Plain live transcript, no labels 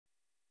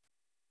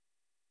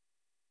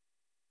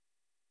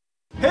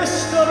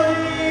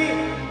History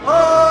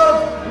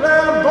of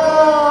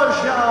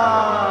Ramborgia!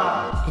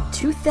 In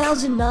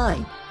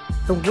 2009,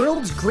 the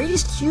world's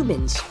greatest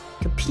humans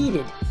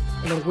competed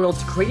in the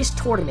world's greatest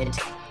tournament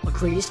of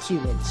greatest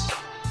humans,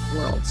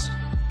 Worlds.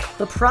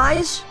 The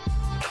prize?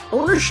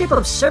 Ownership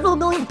of several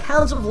million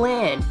pounds of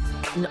land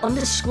in an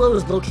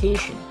undisclosed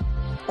location.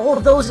 All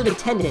of those in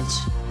attendance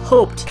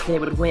hoped they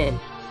would win,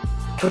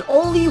 but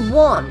only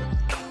one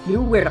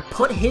knew where to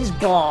put his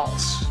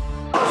balls.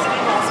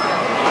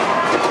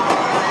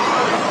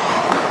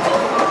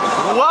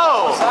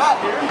 Whoa! What's that,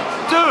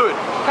 dude?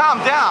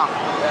 Calm down.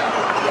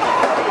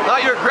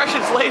 Thought your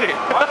aggression's later.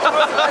 You're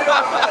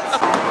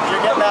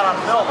getting that on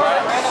film,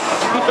 right?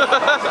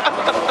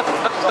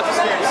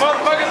 You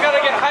motherfuckers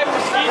gotta get hype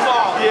for skee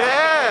ball.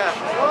 Yeah.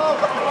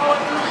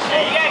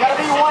 Hey, you gotta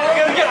be one. You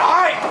gotta get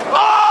hype.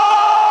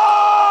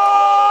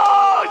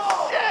 Oh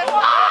shit!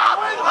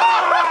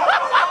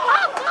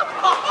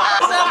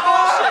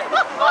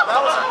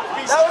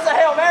 That was a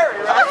Hail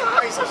Mary, right?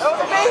 That was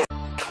amazing.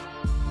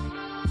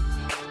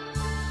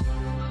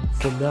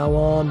 From now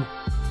on,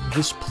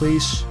 this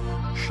place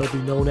shall be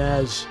known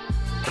as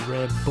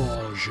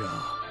Ramborgia.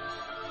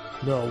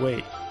 No,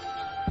 wait.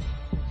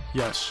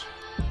 Yes,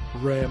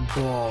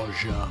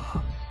 Ramborgia.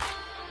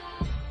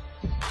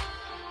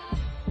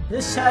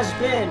 This has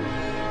been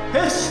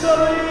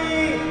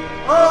History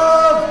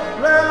of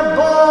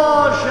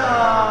Ramborgia!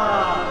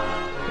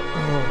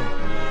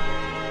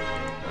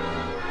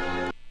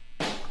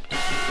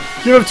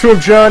 Give it to him,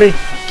 Johnny.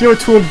 Give it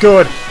to him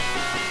good.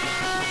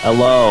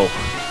 Hello.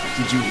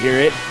 Did you hear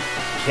it?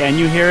 Can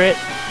you hear it?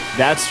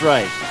 That's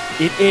right.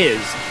 It is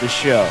the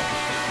show.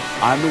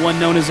 I'm the one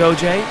known as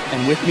OJ,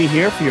 and with me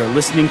here for your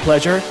listening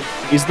pleasure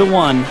is the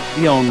one,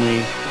 the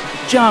only,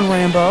 John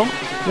Rambo.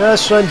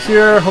 Yes, I'm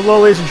here. Hello,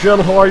 ladies and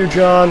gentlemen. How are you,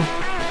 John?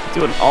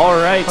 Doing all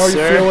right, How are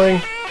sir. you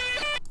feeling?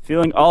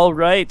 Feeling all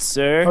right,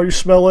 sir. How are you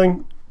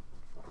smelling?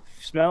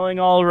 Smelling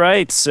all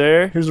right,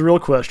 sir. Here's the real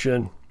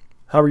question.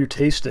 How are you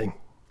tasting?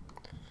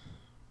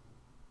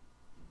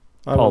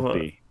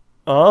 Pulpy.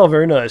 Oh,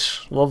 very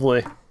nice.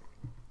 Lovely.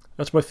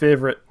 That's my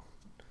favorite.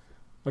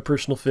 My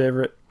personal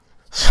favorite.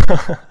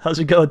 How's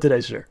it going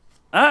today, sir?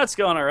 It's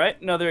going all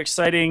right. Another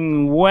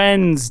exciting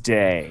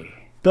Wednesday.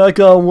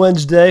 Back on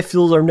Wednesday.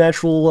 Feels our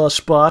natural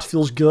spot.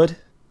 Feels good.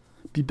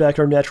 Be back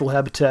in our natural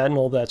habitat and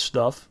all that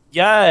stuff.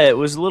 Yeah, it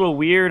was a little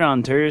weird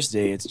on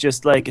Thursday. It's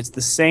just like it's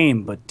the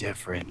same but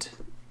different.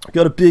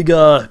 Got a big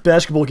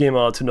basketball game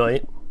on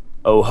tonight.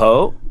 Oh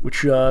ho?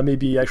 Which may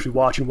be actually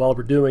watching while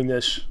we're doing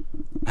this.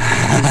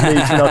 It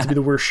may turn out to be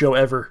the worst show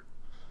ever.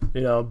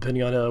 You know,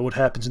 depending on what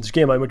happens in this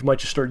game, I might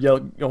just start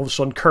yelling, all of a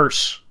sudden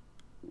curse.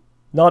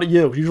 Not at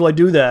you. Usually I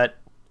do that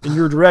in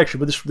your direction,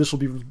 but this will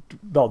be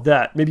about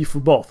that. Maybe for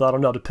both. I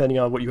don't know, depending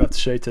on what you have to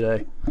say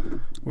today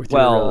with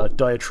your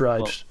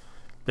diatribes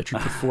that you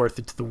put forth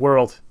into the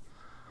world.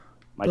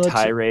 My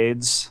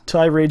tirades.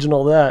 Tirades and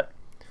all that.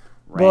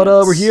 Rants.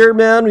 But we're here,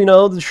 man. You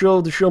know, the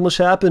show must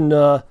happen.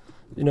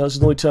 You know, this is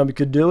the only time we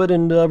could do it,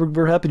 and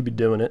we're happy to be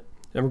doing it.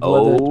 And we're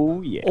glad that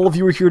all of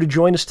you are here to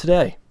join us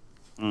today.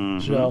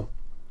 So,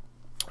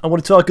 I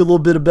want to talk a little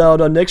bit about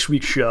next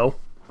week's show.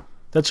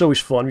 That's always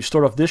fun. We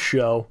start off this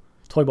show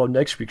talking about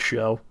next week's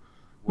show.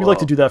 We like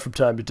to do that from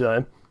time to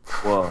time.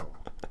 Whoa.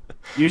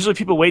 Usually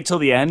people wait till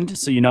the end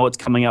so you know what's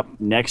coming up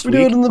next week.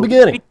 We do it in the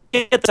beginning.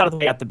 Get this out of the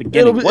way at the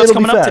beginning. What's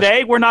coming up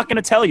today, we're not going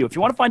to tell you. If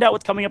you want to find out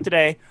what's coming up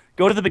today,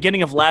 go to the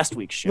beginning of last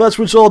week's show. Well, that's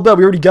what it's all about.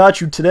 We already got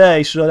you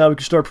today, so now we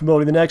can start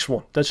promoting the next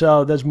one.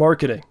 That's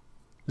marketing.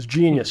 It's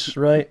genius,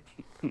 right?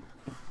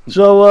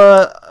 So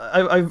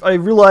I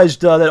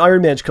realized that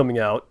Iron Man's coming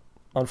out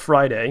on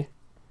Friday.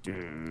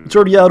 It's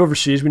already out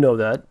overseas. We know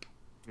that.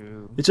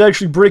 It's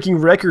actually breaking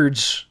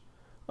records.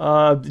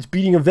 It's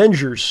beating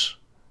Avengers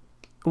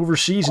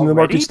overseas in the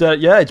markets.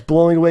 It's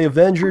blowing away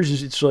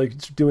Avengers. It's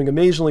doing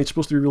amazingly. It's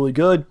supposed to be really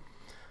good.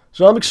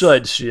 So I'm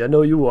excited to see. I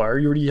know you are.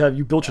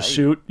 You built your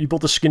suit. You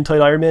built a skin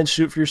tight Iron Man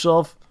suit for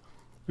yourself.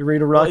 You ready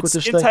to rock with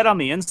this thing? It's skin tight on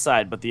the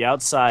inside, but the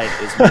outside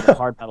is made of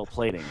hard metal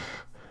plating.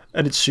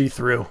 And it's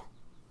see-through.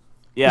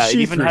 Yeah, it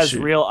even has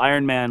real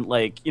Iron Man,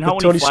 like, you know how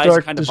when he flies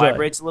it kind of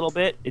vibrates a little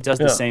bit? It does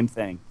the same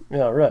thing.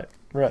 Yeah, right.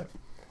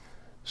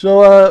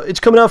 So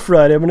it's coming out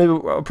Friday. I'm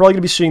probably going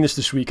to be seeing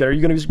this weekend. Are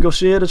you going to go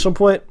see it at some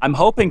point? I'm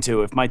hoping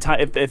to. If my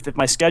if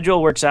my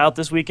schedule works out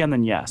this weekend,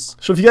 then yes.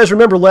 So if you guys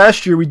remember,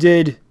 last year we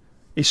did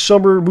a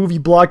summer movie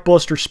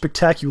blockbuster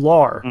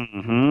spectacular.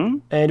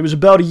 And it was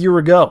about a year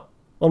ago,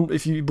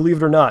 if you believe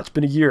it or not. It's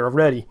been a year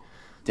already.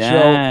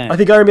 Dang. So I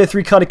think Iron Man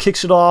 3 kind of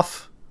kicks it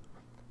off,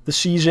 the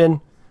season.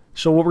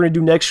 So what we're going to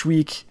do next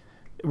week,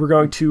 we're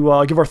going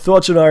to give our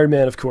thoughts on Iron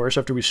Man, of course,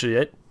 after we see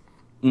it.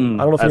 I don't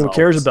know if anyone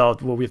cares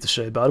about what we have to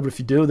say about it, but if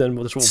you do, then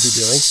that's what we'll be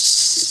doing.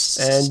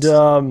 And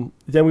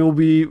then we will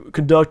be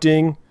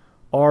conducting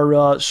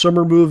our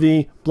summer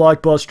movie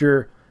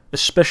blockbuster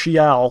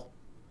Especial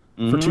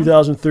for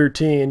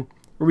 2013,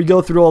 where we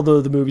go through all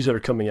the movies that are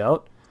coming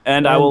out.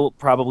 And I will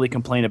probably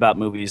complain about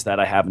movies that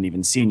I haven't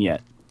even seen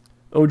yet.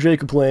 OJ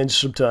complains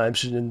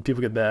sometimes, and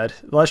people get mad.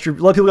 Last year, a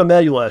lot of people got mad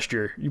at you last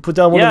year. You put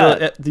down one of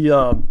the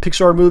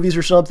Pixar movies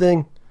or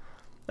something,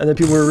 and then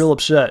people were real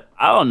upset.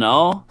 I don't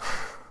know.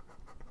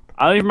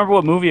 I don't even remember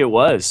what movie it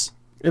was.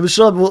 It was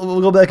some.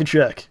 We'll go back and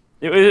check.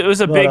 It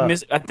was a big.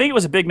 I think it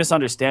was a big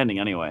misunderstanding.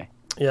 Anyway.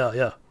 Yeah,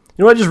 yeah.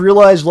 You know, I just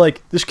realized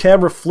like this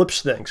camera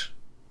flips things.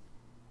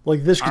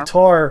 Like this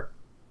guitar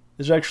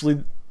is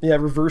actually it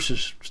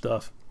reverses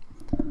stuff.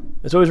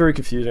 It's always very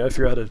confusing. I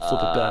figure out how to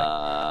flip it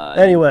back.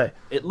 Anyway,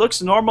 it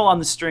looks normal on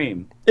the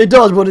stream. It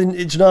does, but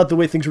it's not the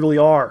way things really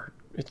are.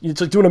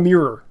 It's like doing a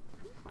mirror.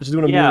 It's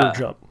doing a mirror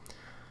jump.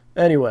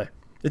 Anyway,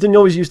 it didn't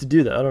always used to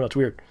do that. I don't know. It's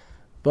weird.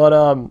 But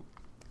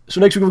so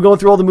next week we're going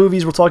through all the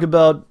movies. We'll talk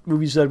about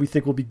movies that we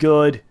think will be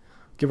good,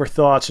 give our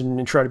thoughts,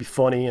 and try to be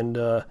funny, and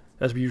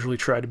as we usually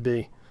try to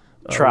be.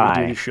 When we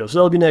do these shows. So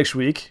that'll be next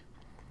week.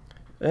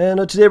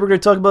 And today we're going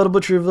to talk about a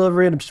bunch of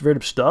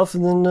random stuff,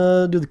 and then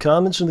do the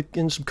comments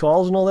and some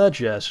calls and all that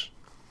jazz.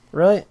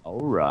 Right?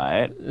 All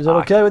right. Is that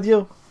okay with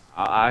you?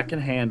 I can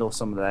handle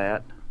some of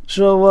that.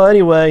 So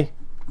anyway,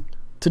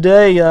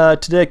 today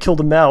I killed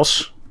a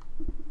mouse.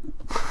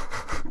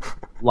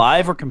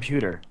 Live or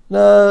computer?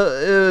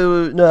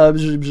 No,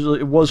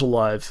 it was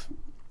alive.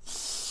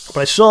 But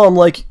I saw him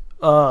like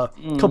a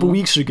couple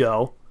weeks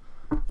ago,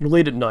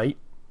 late at night.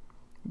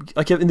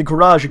 I kept in the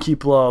garage. I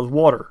keep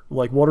water,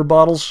 like water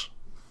bottles.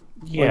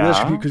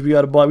 Yeah. Because we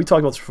got to buy. We talked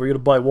about this before. You got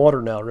to buy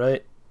water now,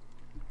 right?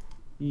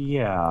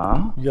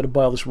 Yeah. You got to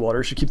buy all this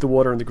water, so keep the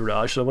water in the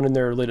garage. So I went in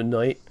there late at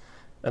night,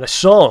 and I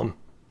saw him.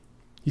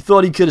 He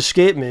thought he could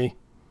escape me,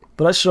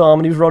 but I saw him,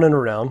 and he was running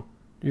around.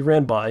 He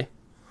ran by.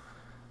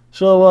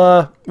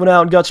 So went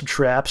out and got some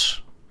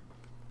traps.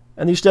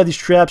 And they used to have these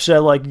traps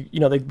that, like,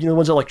 the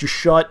ones that like just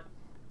shut.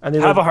 And they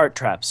have a heart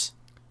traps.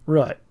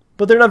 Right.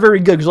 But they're not very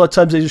good because a lot of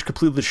times they just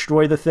completely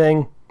destroy the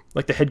thing.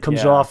 Like the head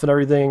comes off and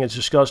everything. It's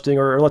disgusting.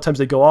 Or a lot of times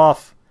they go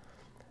off,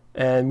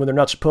 and when they're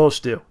not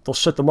supposed to, they'll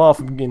set them off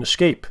and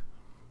escape.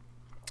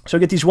 So I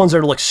get these ones that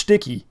are like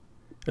sticky.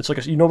 It's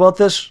like you know about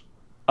this?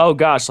 Oh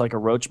gosh, like a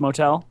roach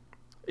motel.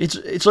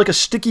 It's like a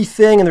sticky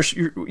thing, and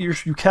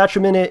you catch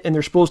them in it, and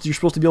you're supposed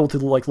to be able to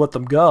like let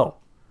them go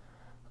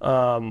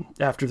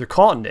after they're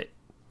caught in it.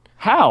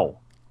 How?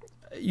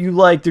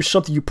 There's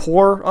something you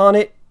pour on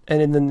it.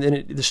 And then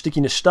the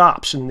stickiness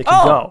stops, and they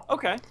can go. Oh,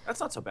 okay.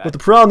 That's not so bad. But the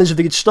problem is if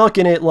they get stuck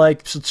in it, like,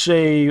 let's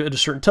say, at a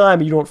certain time,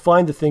 and you don't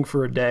find the thing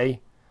for a day,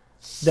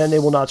 then they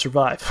will not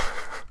survive.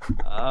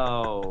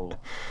 Oh.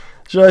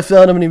 So I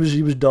found him, and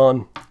he was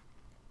done.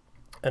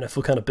 And I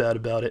feel kind of bad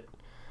about it.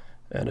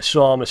 And I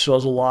saw him. I saw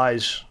his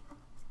eyes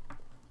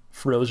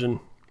frozen.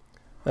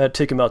 I had to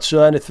take him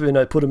outside, and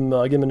I put him,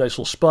 give him a nice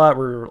little spot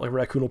where like, a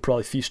raccoon will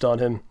probably feast on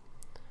him.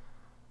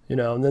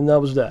 And then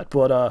that was that.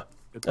 But,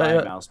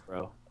 goodbye, mouse,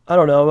 bro. I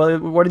don't know.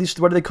 Why do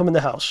they come in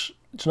the house?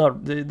 It's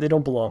not. They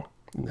don't belong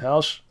in the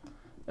house.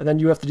 And then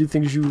you have to do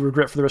things you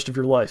regret for the rest of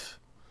your life.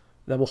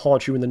 That will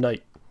haunt you in the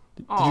night.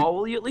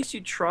 Well, at least you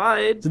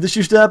tried. Did this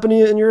used to happen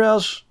in your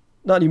house?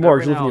 Not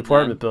anymore. You live in the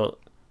apartment, but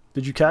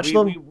did you catch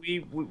them?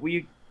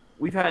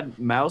 We've had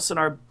mouse in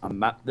our.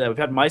 We've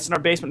had mice in our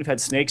basement. We've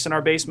had snakes in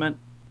our basement.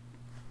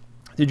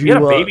 Did you? We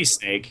had a baby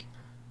snake.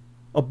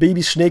 A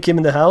baby snake came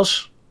in the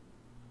house.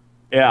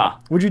 Yeah.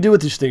 What'd you do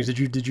with these things?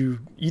 Did you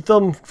eat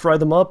them? Fry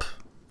them up?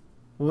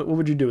 What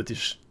would you do with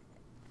these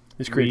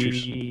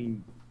creatures? We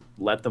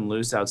let them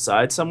loose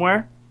outside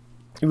somewhere.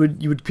 You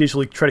would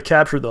basically try to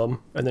capture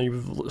them, and then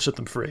you would set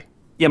them free.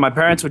 Yeah, my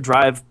parents would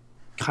drive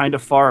kind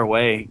of far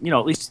away,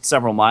 at least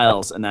several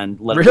miles, and then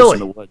let them loose in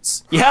the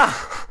woods. Yeah.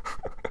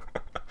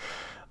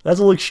 That's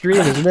a little extreme,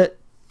 isn't it?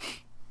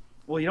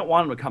 Well, you don't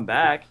want them to come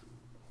back.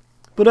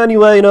 But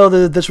anyway,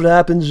 that's what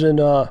happens, and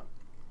we're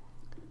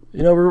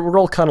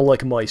all kind of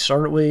like mice,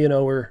 aren't we?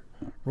 We're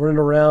running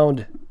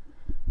around.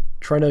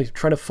 Trying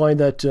to find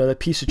that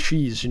piece of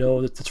cheese,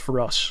 that's for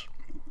us.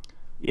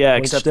 Yeah,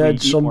 except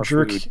instead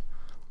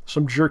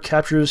some jerk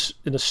captures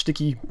in a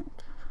sticky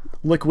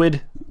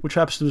liquid, which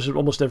happens to us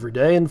almost every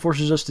day, and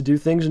forces us to do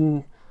things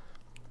and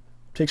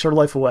takes our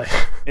life away.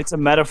 It's a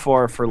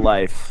metaphor for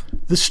life.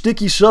 The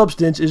sticky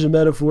substance is a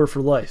metaphor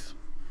for life.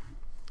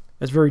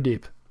 That's very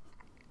deep.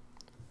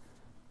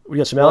 We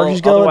got some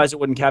allergies going. Otherwise, it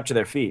wouldn't capture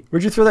their feet.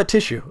 Where'd you throw that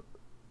tissue?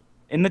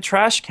 In the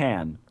trash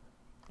can.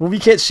 Well, we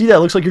can't see that. It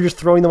looks like you're just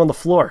throwing them on the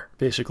floor,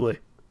 basically.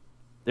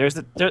 There's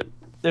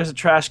a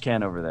trash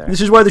can over there. This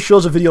is why the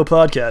show's a video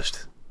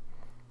podcast.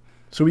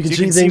 So we can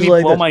see things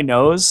like that. Blow my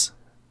nose?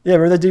 Yeah,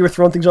 remember that day you were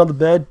throwing things on the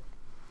bed?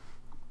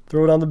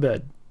 Throw it on the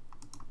bed.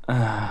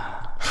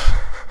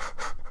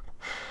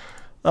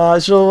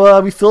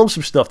 So we filmed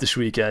some stuff this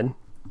weekend.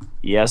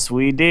 Yes,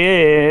 we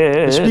did.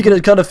 And speaking of,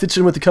 it kind of fits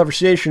in with the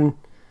conversation,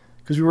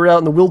 because we were out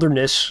in the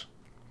wilderness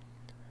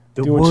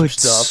doing some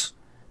stuff.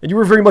 And you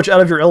were very much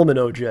out of your element,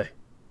 OJ.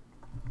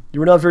 You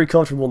were not very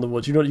comfortable in the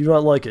woods. You do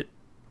not like it.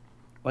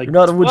 You're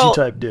not a woodsy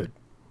type dude.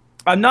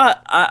 I'm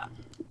not. I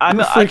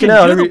can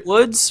do the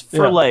woods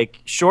for like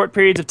short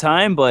periods of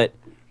time, but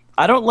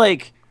I don't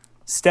like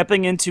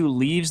stepping into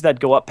leaves that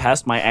go up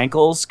past my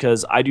ankles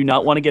because I do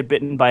not want to get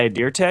bitten by a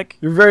deer tick.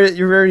 You're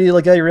very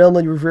like out of your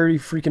element. You were very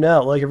freaking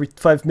out. Like every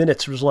 5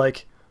 minutes, it was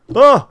like,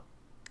 oh,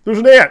 there's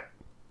an ant.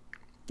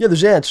 Yeah,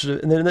 there's ants,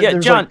 and then Yeah,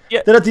 there's John, like,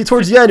 yeah. then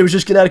towards the end it was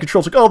just getting out of control.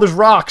 It's like, oh, there's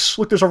rocks.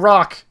 Look, there's a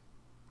rock.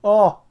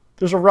 Oh,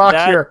 there's a rock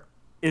That here.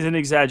 is an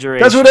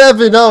exaggeration. That's what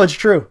happened. No, it's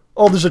true.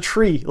 Oh, there's a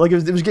tree. Like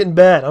it was getting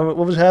bad. What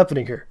was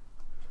happening here?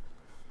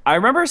 I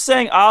remember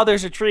saying, "Ah,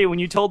 there's a tree," when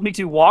you told me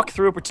to walk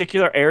through a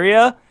particular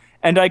area,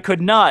 and I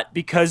could not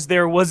because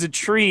there was a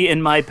tree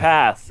in my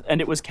path, and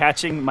it was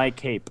catching my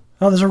cape.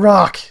 Oh, there's a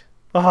rock.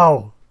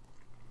 Oh.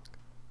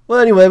 Well,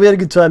 anyway, we had a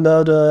good time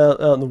out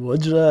in the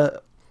woods.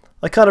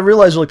 I kind of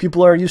realized like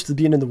people aren't used to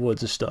being in the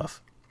woods and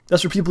stuff.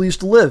 That's where people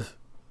used to live,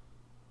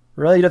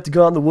 right? You'd have to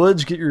go out in the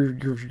woods, get your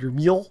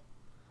meal,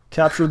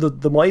 capture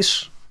the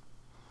mice.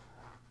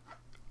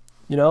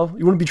 You know,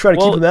 you wouldn't be trying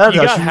to keep them out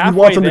of the house. You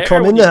want them to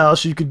come in the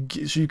house so you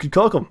could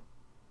cook them.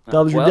 That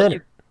was your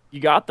dinner. You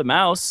got the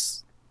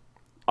mouse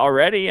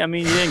already. I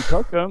mean, you didn't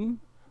cook them.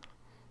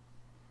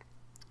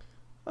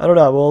 I don't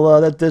know.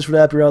 Well, that's what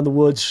happened around the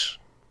woods,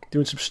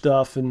 doing some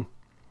stuff, and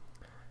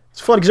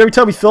it's funny because every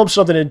time we film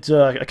something,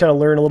 I kind of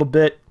learn a little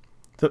bit.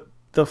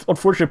 The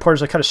unfortunate part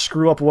is I kind of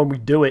screw up when we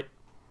do it.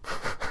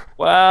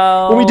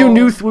 Well, when we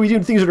do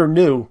things that are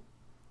new,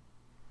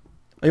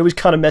 I always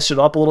kind of mess it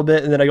up a little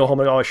bit, and then I go home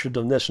and go, oh, I should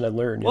have done this, and I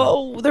learn.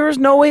 Well, there was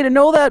no way to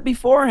know that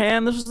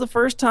beforehand. This was the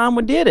first time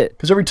we did it.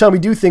 Because every time we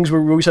do things, we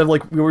always have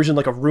like we're always in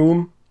like a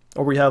room,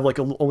 or we have like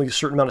only a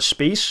certain amount of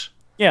space.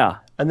 Yeah.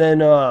 And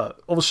then all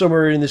of a sudden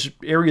we're in this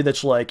area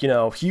that's like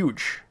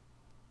huge,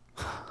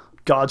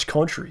 God's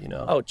country,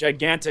 Oh,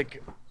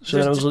 gigantic. So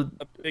that was a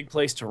big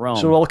place to roam.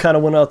 So it all kind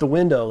of went out the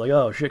window, like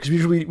oh shit. Because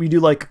usually we do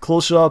like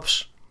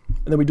close-ups,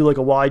 and then we do like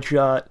a wide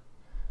shot.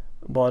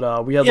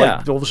 But we had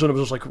like all of a sudden it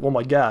was just like, oh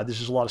my god, this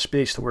is a lot of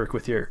space to work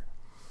with here.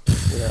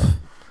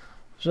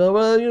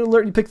 So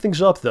you pick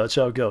things up though. That's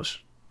how it goes.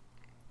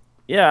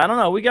 Yeah, I don't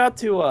know. We got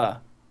to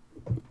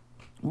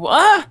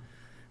what?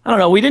 I don't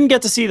know. We didn't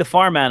get to see the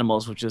farm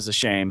animals, which is a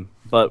shame.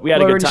 But we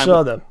had a good time. I already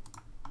saw them.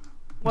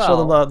 Well, I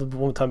saw them the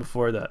one time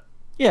before that.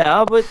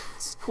 Yeah, but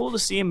it's cool to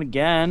see them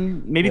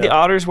again. Maybe the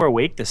otters were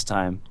awake this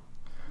time.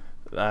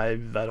 I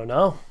don't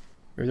know.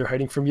 Maybe they're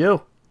hiding from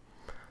you.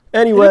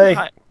 Anyway,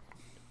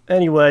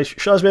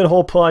 Schnoz made a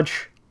whole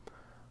punch.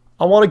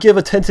 I want to give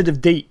a tentative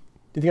date.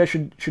 Do you think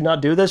I should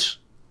not do this?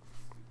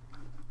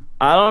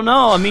 I don't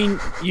know. I mean,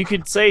 you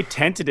could say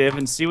tentative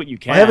and see what you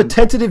can. I have a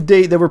tentative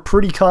date that we're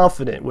pretty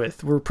confident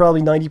with. We're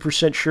probably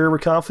 90% sure we're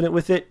confident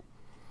with it.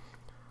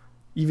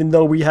 Even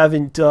though we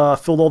haven't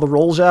filled all the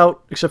roles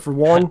out, except for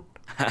one.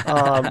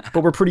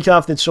 But we're pretty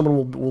confident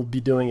someone will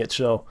be doing it.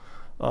 So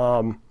I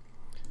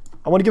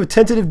want to give a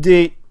tentative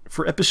date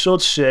for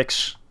episode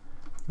 6.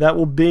 That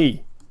will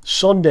be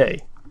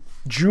Sunday,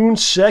 June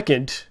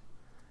 2nd,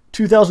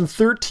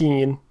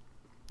 2013.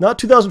 Not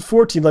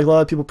 2014 like a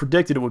lot of people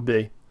predicted it would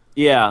be.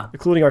 Yeah.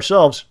 Including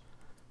ourselves.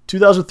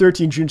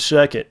 2013, June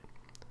 2nd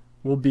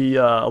will be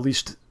at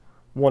least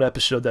one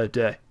episode that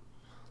day.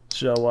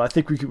 So I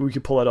think we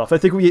could pull that off. I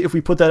think if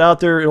we put that out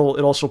there, it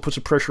also puts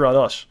some pressure on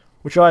us,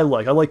 which I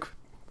like. I like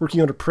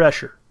working under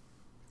pressure.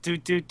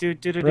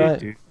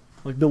 Right.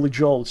 Like Billy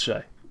Joel would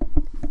say.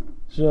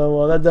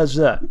 So that's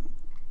that.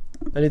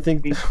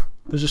 Anything?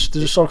 There's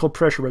a song called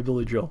 "Pressure" by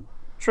Billy Joel.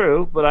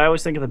 True, but I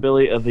always think of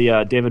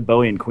the David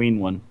Bowie and Queen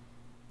one.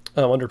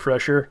 Oh, Under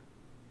Pressure.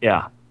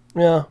 Yeah.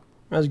 Yeah,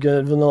 that's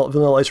good.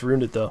 Vanilla Ice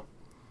ruined it though.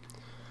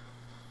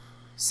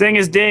 Sing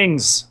his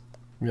dings.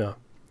 Yeah.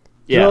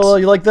 Yes. So,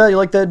 you like that? You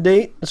like that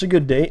date? That's a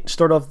good date.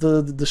 Start off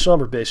the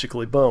summer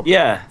basically. Boom.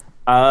 Yeah.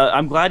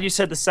 I'm glad you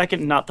said the second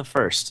and not the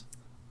first.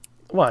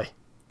 Why?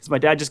 Because my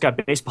dad just got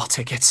baseball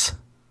tickets.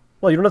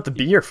 Well, you don't have to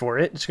be here for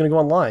it. It's going to go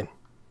online.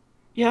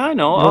 Yeah, I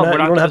know. You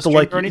don't have to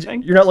like. Or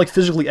anything? You're not like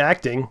physically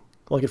acting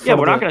like. Yeah,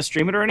 we're not going to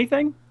stream it or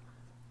anything.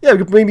 Yeah,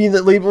 maybe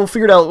we'll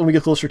figure it out when we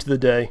get closer to the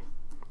day,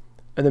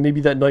 and then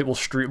maybe that night we'll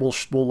stream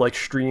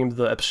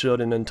the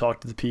episode and then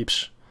talk to the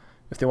peeps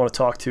if they want to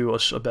talk to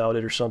us about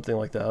it or something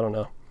like that. I don't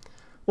know.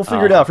 We'll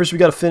figure it out. First, we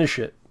got to finish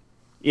it.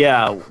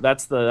 Yeah,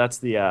 that's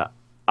the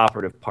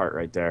operative part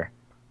right there.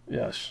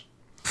 Yes.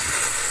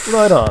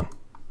 Right on.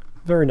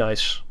 Very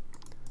nice.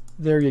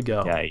 There you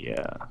go.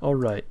 Yeah. All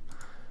right.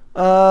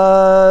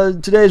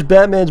 Today is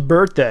Batman's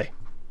birthday.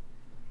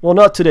 Well,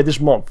 not today. This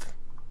month.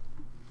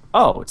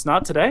 Oh, it's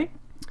not today?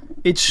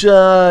 It's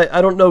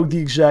I don't know the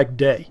exact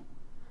day,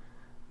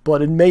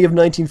 but in May of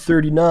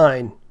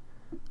 1939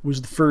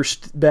 was the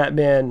first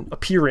Batman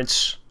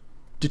appearance.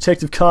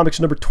 Detective Comics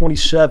number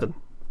 27.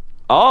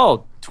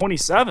 Oh,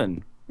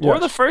 27. Yes. Or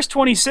the first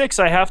 26,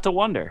 I have to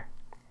wonder.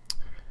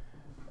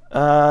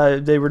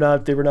 They were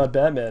not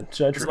Batman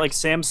centric. Is it like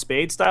Sam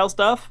Spade style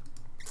stuff?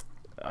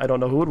 I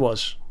don't know who it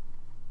was.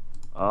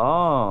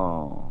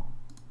 Oh.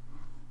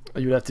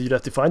 You'd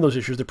have to find those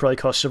issues. They probably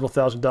cost several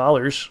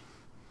 $1,000s.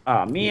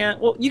 Oh man.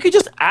 Well, you could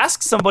just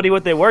ask somebody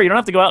what they were. You don't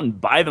have to go out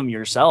and buy them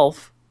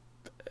yourself.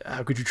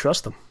 How could you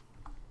trust them?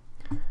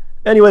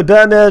 Anyway,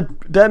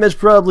 Batman's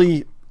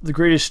probably the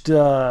greatest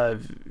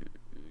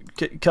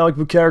comic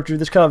book character.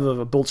 That's kind of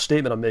a bold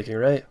statement I'm making,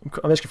 right?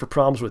 I'm asking for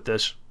problems with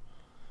this.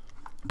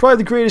 Probably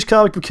the greatest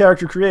comic book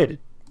character created.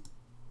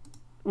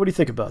 What do you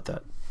think about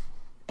that?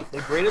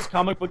 The greatest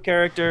comic book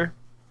character,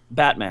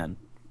 Batman.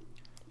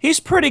 He's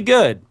pretty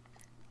good.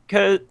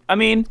 I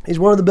mean, he's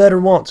one of the better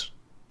ones.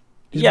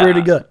 He's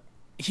pretty good.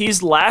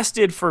 He's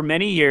lasted for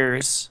many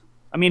years.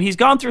 I mean, he's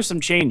gone through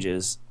some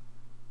changes,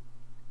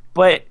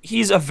 but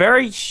he's a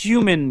very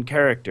human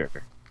character.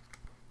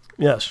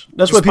 Yes,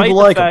 that's why people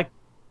like him.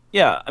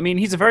 Yeah, I mean,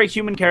 he's a very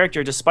human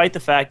character, despite the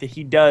fact that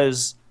he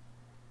does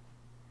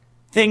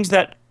things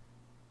that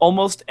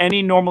almost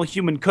any normal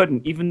human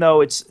couldn't, even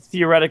though it's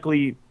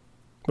theoretically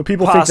But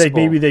people possible. think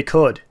maybe they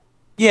could.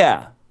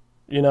 Yeah.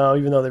 You know,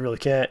 even though they really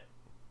can't.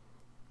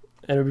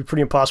 And it would be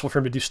pretty impossible for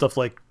him to do stuff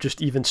like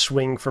just even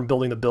swing from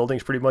building to building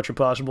is pretty much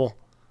impossible.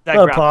 That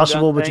Not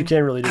impossible, but thing? you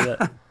can't really do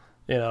that.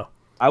 You know.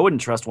 I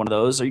wouldn't trust one of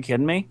those. Are you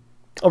kidding me?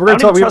 Oh, we're going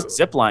to talk. Trust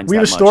zip lines. We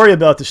have a story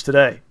about this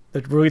today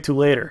that we'll get to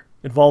later,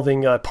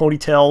 involving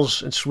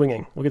ponytails and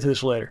swinging. We'll get to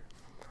this later.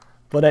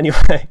 But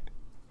anyway,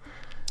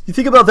 you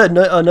think about that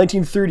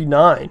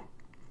 1939.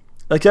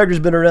 That character's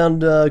been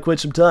around quite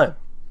some time.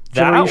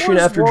 Generation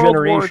after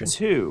generation.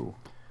 World War II.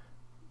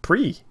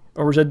 Pre,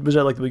 or was that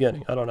like the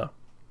beginning? I don't know.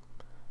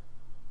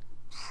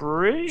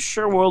 Pretty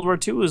sure World War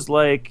II was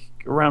like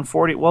around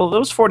 40. Well, that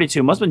was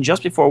 42. Must have been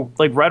just before,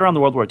 like right around the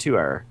World War II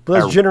era.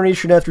 But that's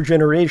generation after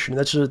generation.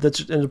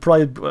 And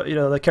probably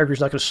that character's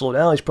not going to slow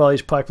down. He's probably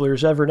as popular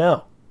as ever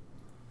now.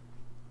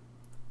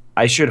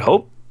 I should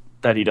hope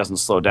that he doesn't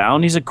slow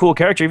down. He's a cool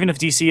character, even if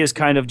DC is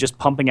kind of just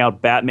pumping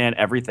out Batman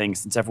everything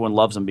since everyone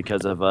loves him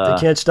because of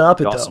they can't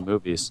stop it awesome though.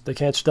 Movies. They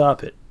can't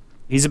stop it.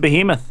 He's a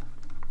behemoth.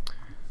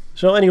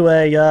 So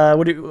anyway,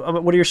 what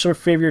are your some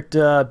favorite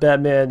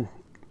Batman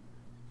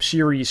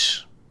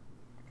series?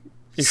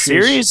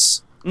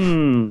 Series?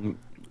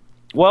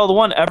 Well, the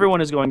one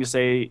everyone is going to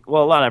say,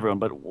 well, not everyone,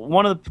 but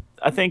one of the,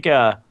 I think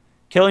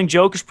Killing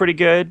Joke is pretty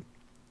good.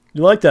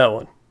 You like that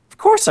one? Of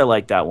course I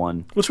like that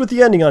one. What's with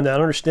the ending on that? I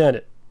don't understand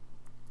it.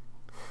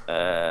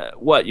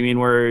 What? You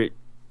mean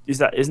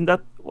isn't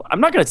that, I'm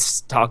not going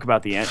to talk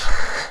about the end.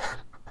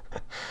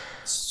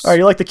 All right,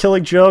 you like the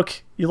Killing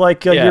Joke? You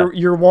like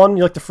Year One?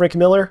 You like the Frank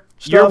Miller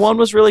stuff? Year One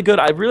was really good.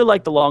 I really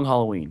like The Long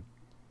Halloween.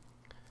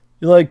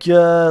 You like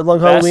Long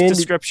Halloween? Best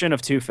description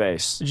of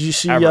Two-Face. Did you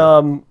see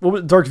what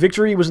was Dark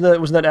Victory? Wasn't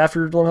that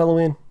after Long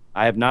Halloween?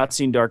 I have not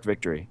seen Dark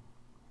Victory.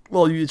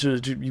 Well, you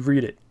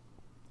read it.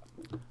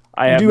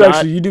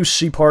 You do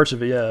see parts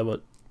of it, yeah.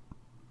 But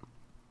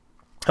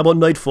how about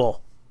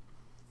Nightfall?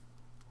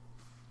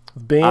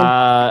 Bane?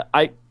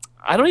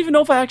 I don't even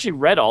know if I actually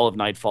read all of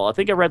Nightfall. I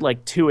think I read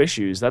like 2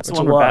 issues. That's the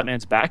one where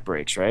Batman's back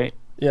breaks, right?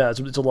 Yeah, it's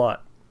a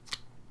lot.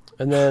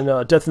 And then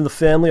Death in the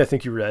Family, I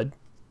think you read.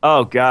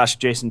 Oh gosh,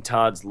 Jason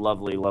Todd's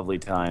lovely, lovely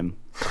time.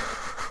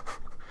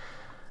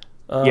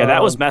 Yeah,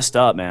 that was messed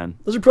up, man.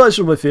 Those are probably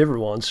some of my favorite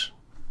ones.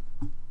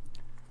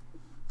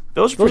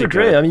 Those are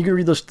great. I mean, you can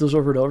read those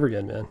over and over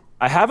again, man.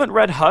 I haven't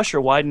read Hush or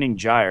Widening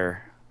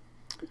Gyre.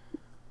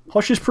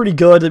 Hush is pretty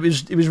good. It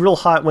was real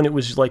hot when it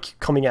was like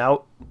coming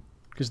out,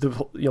 because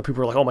people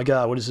were like, "Oh my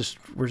God, what is this?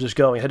 Where's this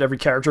going?" It had every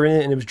character in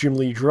it, and it was Jim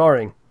Lee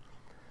drawing.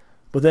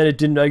 But then it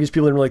didn't. I guess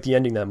people didn't like the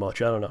ending that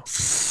much. I don't know.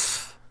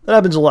 That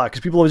happens a lot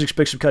because people always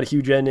expect some kind of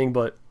huge ending,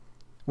 but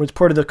when it's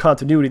part of the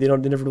continuity, they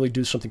never really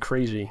do something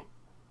crazy.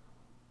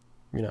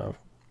 You know,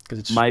 because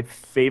it's my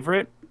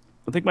favorite.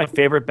 I think my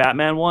favorite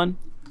Batman one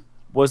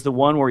was the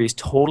one where he's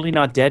totally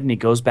not dead and he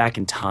goes back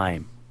in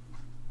time.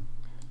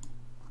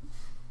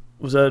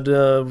 Was that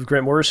with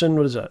Grant Morrison?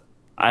 What is that?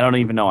 I don't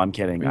even know. I'm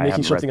kidding. Are you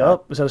making something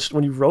up? Was that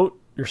one you wrote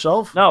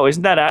yourself? No,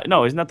 isn't that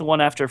the one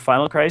after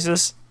Final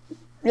Crisis?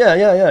 Yeah.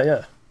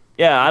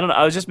 Yeah, I don't know.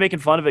 I was just making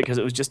fun of it because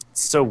it was just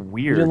so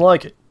weird. You didn't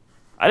like it?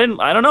 I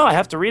don't know. I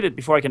have to read it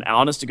before I can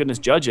honest to goodness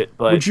judge it,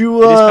 but it is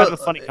kind of a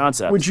funny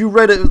concept. Would you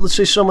write it? Let's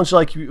say someone's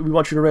like, we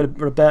want you to write a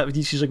Batman.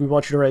 DC's like, we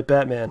want you to write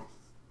Batman.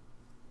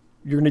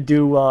 You're going to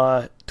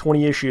do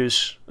 20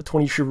 issues, a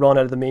 20-issue run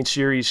out of the main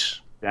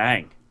series.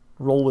 Dang.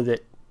 Roll with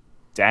it.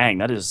 Dang,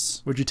 that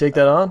is... Would you take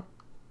that on?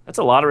 That's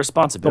a lot of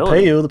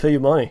responsibility. They'll pay you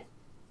money.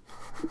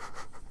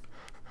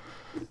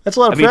 That's a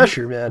lot of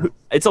pressure, man.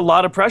 It's a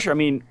lot of pressure. I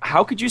mean,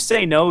 how could you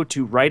say no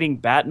to writing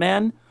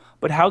Batman,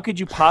 but how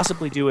could you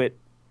possibly do it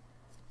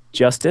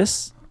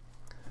justice?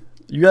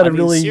 You got to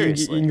really...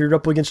 seriously. You're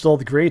up against all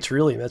the greats,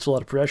 really. That's a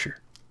lot of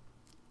pressure.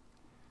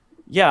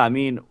 Yeah, I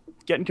mean,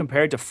 getting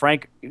compared to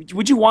Frank...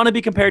 Would you want to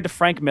be compared to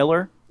Frank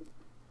Miller?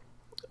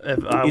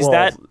 Is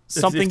that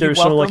something you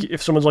welcome?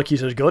 If someone's like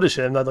he's as good as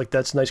him,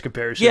 that's a nice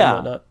comparison.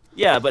 Yeah,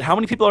 yeah, but how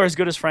many people are as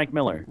good as Frank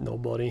Miller?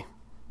 Nobody.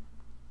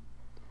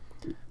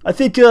 I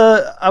think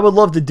I would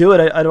love to do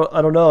it. I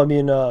don't know. I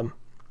mean,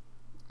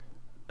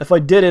 if I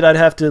did it, I'd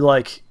have to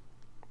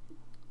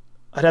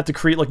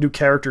create like new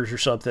characters or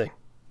something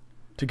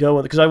to go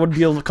with, because I wouldn't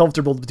be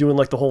comfortable doing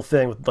like the whole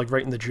thing with like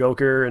writing the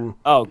Joker and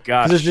oh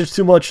gosh, there's just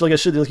too much. Like you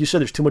said,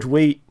 there's too much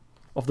weight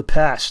of the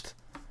past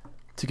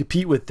to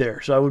compete with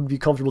there. So I wouldn't be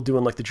comfortable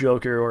doing like the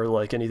Joker or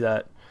like any of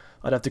that.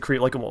 I'd have to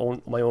create like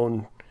my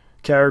own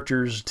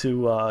characters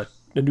to a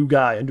new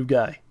guy.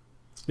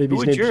 Maybe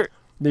his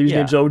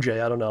name's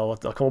OJ. I don't know.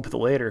 I'll come up with it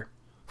later.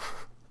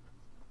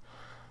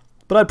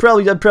 But I'd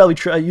probably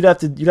try. You'd have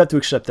to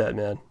accept that,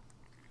 man.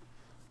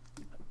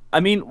 I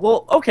mean,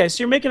 well, okay,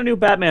 so you're making a new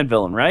Batman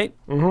villain, right?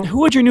 Mm-hmm. Who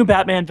would your new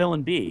Batman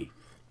villain be?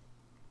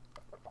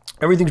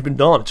 Everything's been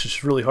done. It's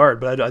just really hard,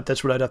 but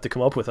that's what I'd have to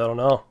come up with. I don't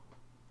know.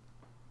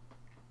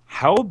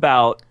 How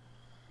about...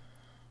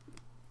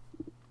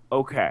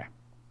 Okay.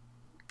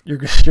 You're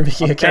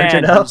making a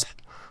character man now? who's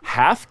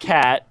half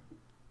cat,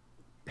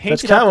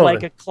 That's painted up Catwoman.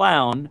 like a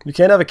clown, You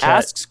can't have a cat.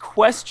 asks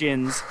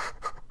questions,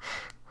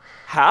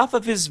 half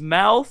of his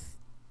mouth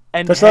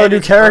and That's not a head new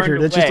is character.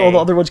 burned That's just all the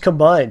away, other ones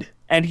combined.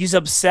 and he's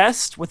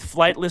obsessed with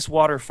flightless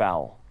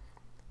waterfowl.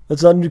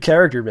 That's not a new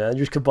character, man.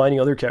 You're just combining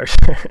other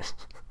characters.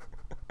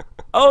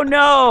 Oh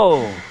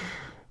no!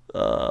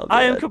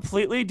 I am man.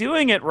 completely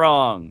doing it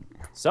wrong.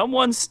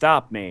 Someone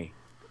stop me.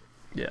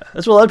 Yeah,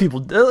 that's what a lot of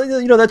people.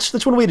 You know,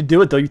 that's one way to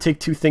do it, though. You take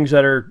two things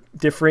that are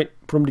different,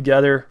 put them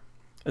together,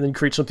 and then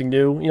create something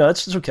new. You know,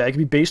 that's okay. It can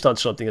be based on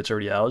something that's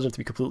already out. It doesn't have to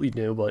be completely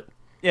new, but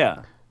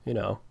Yeah. you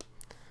know,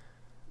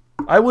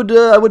 I would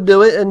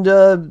do it, and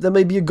that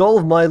may be a goal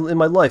of in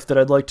my life that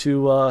I'd like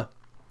to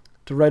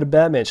write a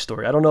Batman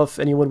story. I don't know if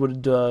anyone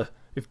would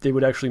if they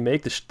would actually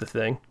make the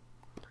thing.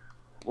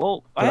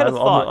 Well, I But had a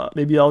thought.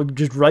 maybe I'll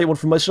just write one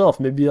for myself.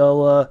 Maybe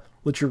I'll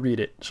let you read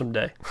it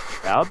someday.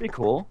 That would be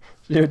cool.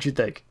 See what you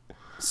think.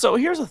 So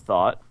here's a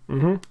thought.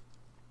 Mm-hmm.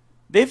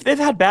 They've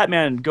had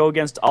Batman go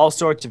against all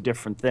sorts of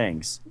different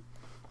things.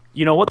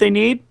 You know what they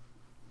need?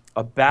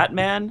 A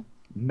Batman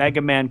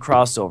Mega Man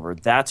crossover.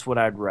 That's what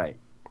I'd write.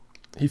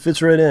 He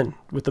fits right in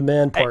with the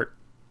man part.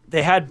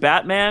 They had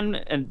Batman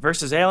and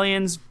versus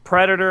aliens,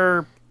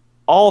 Predator,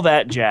 all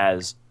that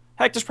jazz.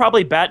 Heck, there's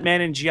probably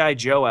Batman and G.I.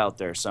 Joe out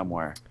there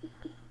somewhere.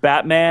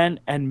 Batman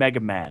and Mega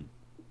Man.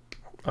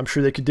 I'm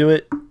sure they could do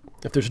it.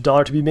 If there's a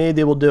dollar to be made,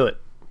 they will do it.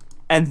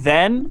 And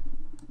then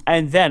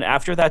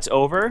after that's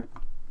over,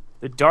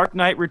 The Dark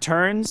Knight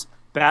Returns,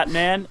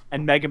 Batman,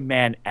 and Mega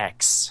Man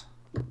X.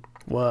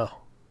 Wow.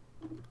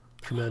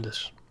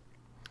 Tremendous.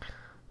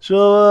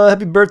 So,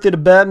 happy birthday to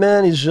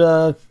Batman. He's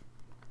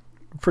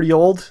pretty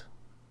old.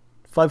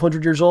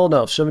 500 years old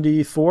now.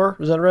 74,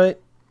 is that right?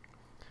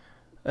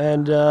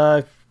 And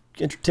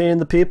entertaining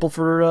the people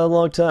for a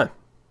long time.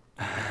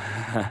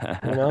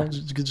 You know,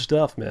 it's good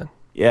stuff, man.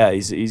 Yeah,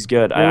 he's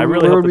good. I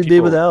really where hope would we the be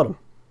people... without him?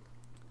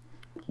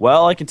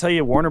 Well, I can tell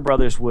you Warner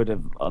Brothers would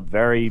have a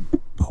very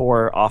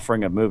poor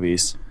offering of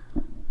movies.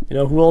 You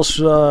know, who else?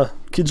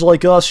 Kids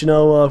like us, you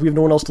know, we have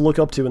no one else to look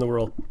up to in the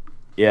world.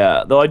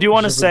 Yeah, though I do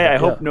want to say I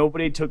hope yeah.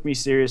 nobody took me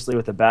seriously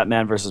with the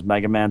Batman versus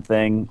Mega Man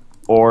thing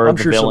or I'm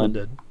the sure villain.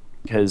 someone did.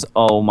 Because,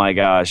 oh my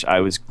gosh,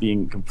 I was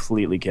being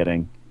completely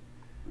kidding.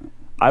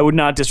 I would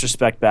not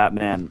disrespect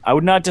Batman. I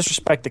would not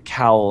disrespect the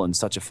cowl in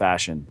such a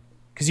fashion.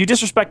 Because you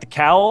disrespect the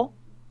cowl,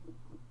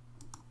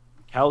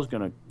 cowl's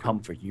going to come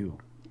for you.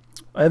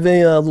 I have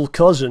a little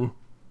cousin,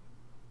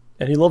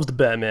 and he loves the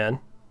Batman.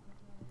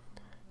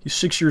 He's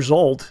 6 years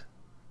old.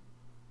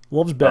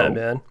 Loves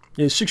Batman.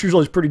 Yeah, he's 6 years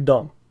old. He's pretty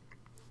dumb.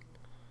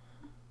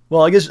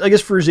 Well, I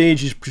guess for his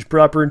age, he's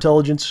proper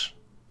intelligence.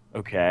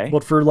 Okay.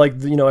 But for,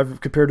 like, you know,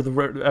 compared to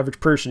the average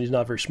person, he's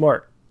not very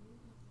smart.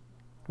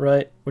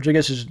 Right? Which I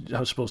guess is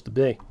how it's supposed to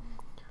be.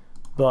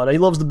 But he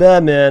loves the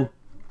Batman,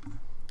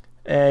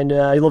 and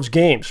he loves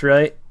games,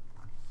 right?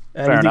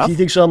 And he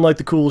thinks I'm, like,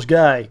 the coolest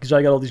guy, because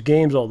I got all these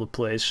games all over the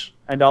place.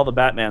 And all the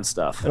Batman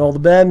stuff. And all the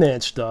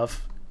Batman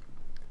stuff.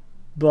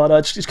 But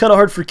it's kind of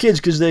hard for kids,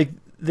 because they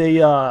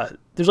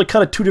there's, like,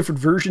 kind of two different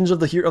versions of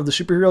the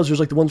superheroes. There's,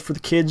 like, the ones for the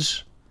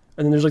kids,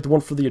 and then there's, like, the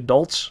one for the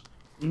adults.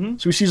 Mm-hmm.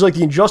 So he sees, like,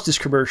 the Injustice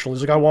commercial.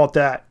 He's like, I want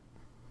that.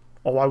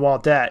 Oh, I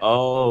want that.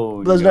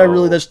 Oh, but that's not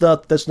really. That's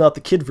not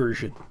the kid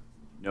version.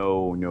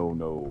 No.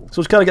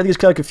 So I think it's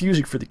kind of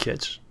confusing for the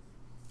kids.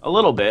 A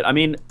little bit. I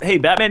mean, hey,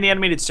 Batman the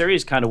Animated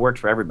Series kind of worked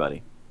for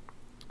everybody.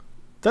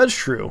 That's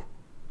true.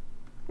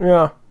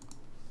 Yeah.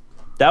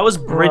 That was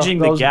bridging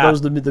the gap. That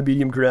was the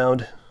medium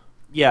ground.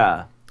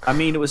 Yeah. I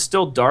mean, it was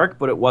still dark,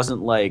 but it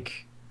wasn't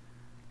like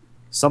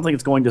something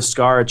that's going to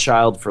scar a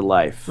child for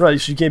life. Right.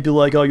 So you can't be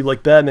like, oh, you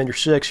like Batman, you're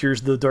 6.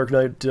 Here's the Dark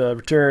Knight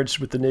Returns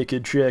with the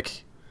naked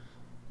chick.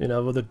 You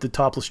know, the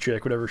topless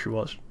chick, whatever she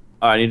was.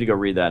 Oh, I need to go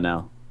read that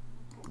now.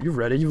 You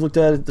read it? You looked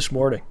at it this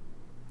morning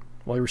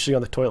while you were sitting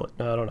on the toilet.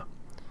 No, I don't know.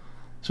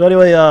 So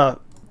anyway,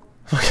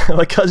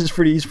 my cousin's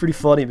he's pretty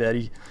funny,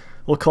 man.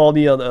 He'll call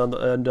me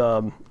and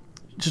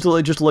just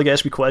to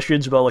ask me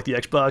questions about, like, the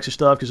Xbox and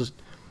stuff, because,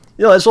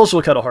 you know, it's also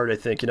kind of hard, I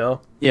think, you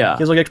know. Yeah.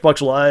 He has, like,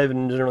 Xbox Live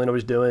and doesn't really know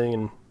what he's doing,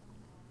 and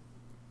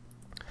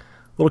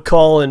he'll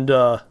call and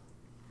I'll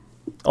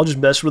just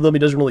mess with him. He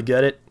doesn't really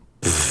get it.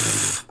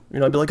 You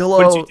know, I'd be like, hello.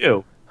 What did you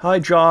do? Hi,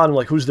 John. I'm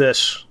like, who's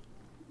this?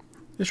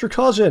 It's your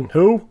cousin.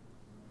 Who?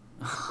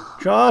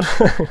 John?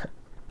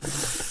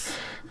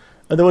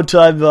 And then one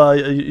time,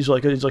 he's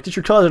like, it's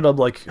your cousin. I'm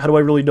like, how do I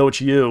really know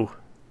it's you?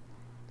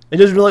 And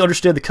he doesn't really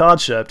understand the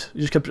concept. He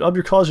just kept, I'm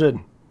your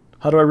cousin.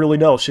 How do I really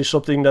know? Say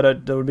something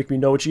that would make me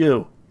know it's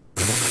you.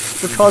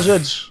 We're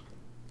cousins.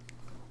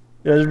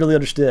 Yeah, he doesn't really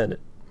understand it.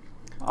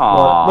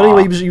 But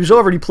anyway, he was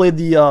over and he played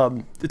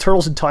the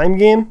Turtles in Time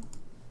game.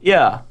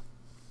 Yeah.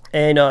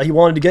 And he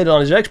wanted to get it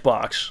on his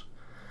Xbox.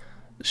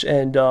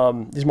 And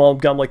his mom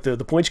got him, like, the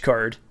points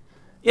card.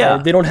 Yeah.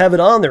 And they don't have it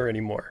on there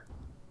anymore.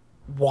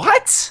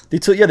 What? They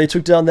took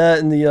down that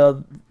in the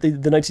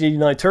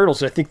 1989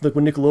 Turtles. I think like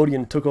when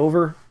Nickelodeon took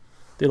over,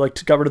 they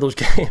like got rid of those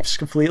games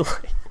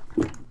completely.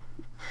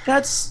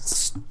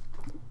 That's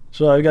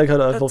So I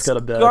both got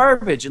a bad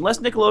garbage. Unless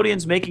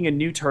Nickelodeon's making a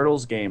new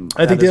Turtles game.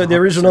 I think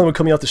there is another one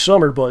coming out this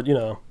summer, but you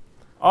know.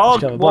 Oh,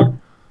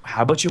 well,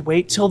 how about you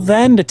wait till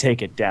then to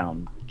take it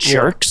down,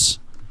 jerks?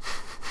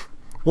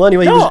 Well,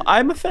 anyway,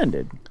 I'm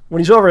offended. When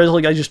he's over,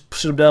 I just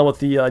sit him down with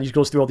the. He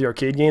goes through all the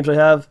arcade games I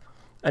have,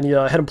 and he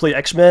had him play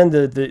X-Men,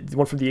 the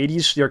one from the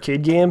 '80s, the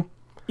arcade game.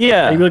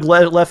 Yeah. And he was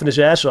like laughing his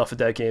ass off at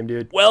that game,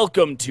 dude.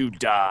 Welcome to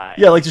die.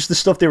 Yeah, like just the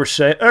stuff they were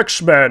saying.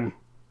 X-Men.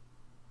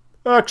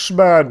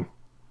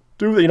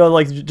 Dude, you know,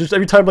 like just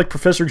every time like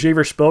Professor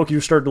Xavier spoke, you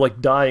started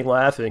like dying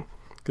laughing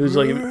because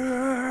like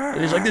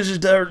he's like, this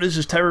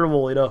is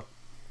terrible, you know.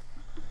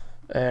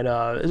 And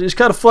it's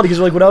kind of funny because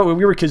like when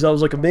we were kids, that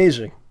was like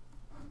amazing.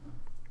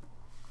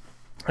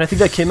 And I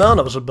think that came out when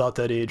I was about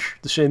that age,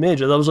 the same age.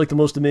 That was like the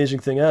most amazing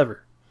thing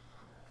ever.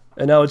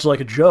 And now it's like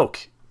a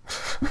joke.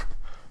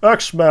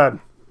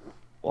 X-Men.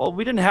 Well,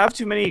 we didn't have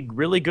too many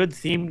really good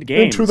themed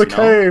games. Into the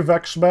cave,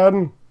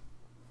 X-Men.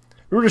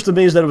 We were just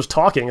amazed that it was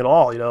talking at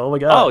all, you know? Oh my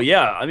god. Oh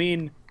yeah, I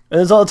mean. And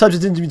there's all the times it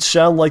didn't even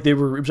sound like it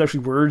was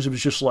actually words. It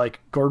was just like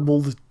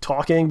garbled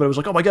talking, but it was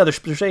like, oh my god,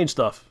 they're saying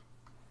stuff.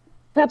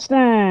 That's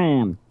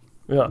them.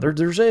 Yeah,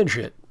 they're saying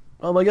shit.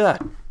 Oh my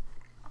god.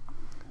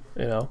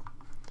 You know.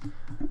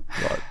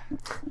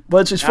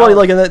 But it's funny,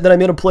 like, and then I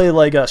made him play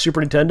like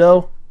Super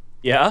Nintendo.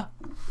 Yeah.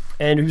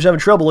 And he was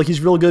having trouble. Like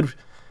he's really good.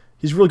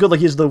 He's really good. Like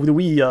he has the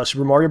Wii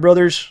Super Mario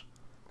Brothers,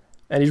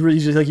 and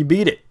he's like he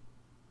beat it.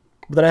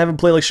 But then I have him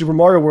play like Super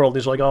Mario World.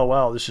 And he's like, oh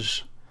wow, this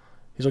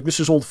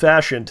is old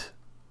fashioned.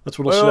 That's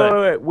what he'll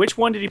say. Wait. Which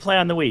one did he play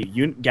on the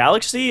Wii?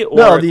 Galaxy or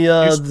no,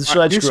 the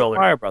side New scroller. Super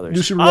Mario Brothers.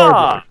 New Super Mario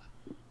Brothers.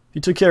 He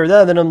took care of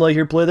that. Then I'm like,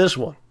 here, play this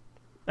one,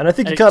 and I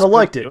think he kind of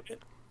liked it.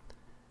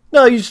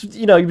 No,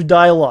 he would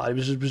die a lot. It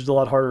was a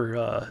lot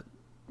harder.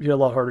 He had a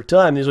lot harder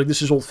time. And he's like,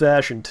 this is old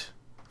fashioned.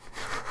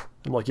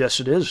 I'm like, yes,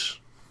 it is.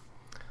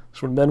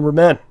 That's when men were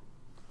men.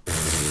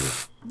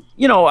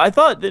 You know, I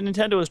thought that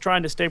Nintendo was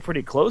trying to stay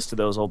pretty close to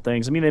those old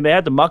things. I mean, they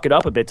had to muck it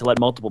up a bit to let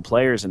multiple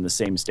players in the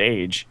same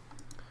stage.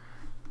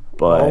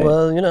 But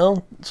well, you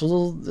know, it's a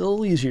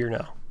little easier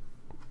now.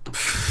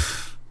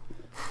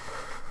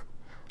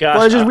 Gosh,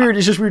 well, it's just weird.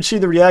 It's just weird to see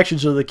the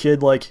reactions of the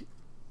kid, like,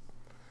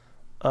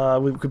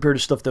 compared to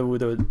stuff that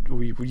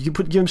you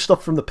give him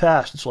stuff from the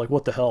past. It's like,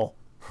 what the hell?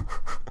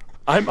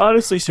 I'm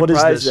honestly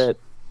surprised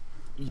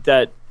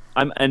that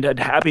I'm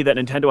happy that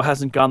Nintendo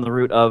hasn't gone the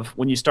route of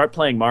when you start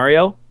playing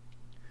Mario.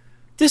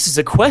 This is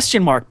a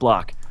question mark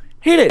block.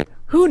 Hit it.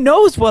 Who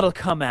knows what'll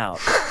come out?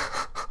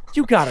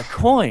 You got a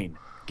coin.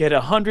 Get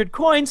 100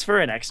 coins for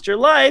an extra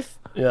life.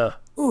 Yeah.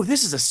 Ooh,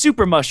 this is a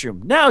super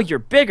mushroom. Now you're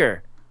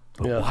bigger.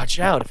 But yeah.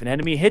 Watch out. If an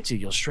enemy hits you,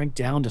 you'll shrink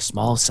down to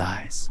small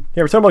size.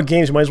 Yeah, we're talking about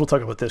games. We might as well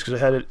talk about this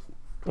because I had it.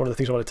 One of the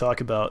things I want to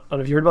talk about. I don't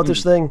know if you heard about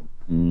this thing.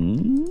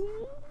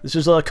 This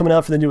is coming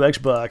out for the new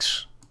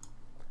Xbox.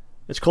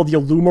 It's called the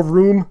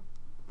Illumiroom.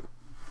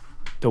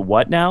 The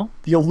what now?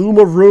 The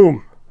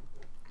Illumiroom.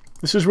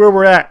 This is where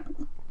we're at.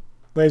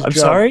 Ladies and I'm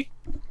sorry?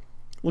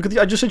 Look at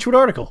I just sent you an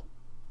article.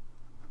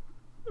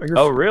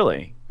 Oh,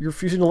 really? You're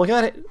refusing to look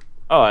at it?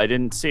 Oh, I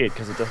didn't see it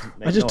because it doesn't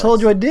make I just noise.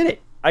 told you I did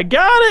it. I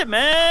got it,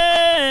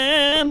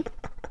 man!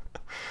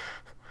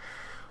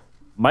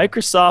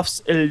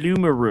 Microsoft's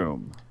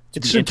Illumiroom.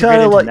 It's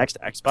kind of like next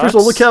Xbox. First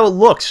of all, look how it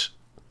looks.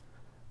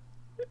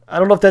 I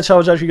don't know if that's how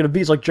it's actually going to be.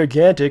 It's like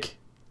gigantic.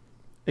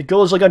 It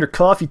goes like on your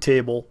coffee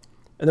table,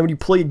 and then when you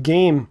play a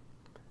game,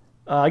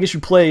 I guess you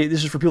play.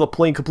 This is for people that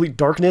play in complete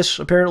darkness.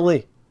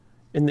 Apparently,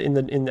 at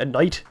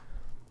night,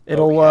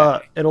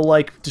 it'll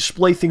like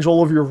display things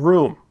all over your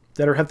room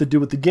that have to do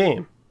with the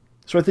game.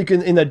 So I think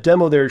in that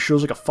demo there, it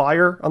shows like a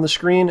fire on the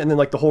screen, and then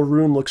like the whole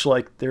room looks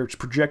like it's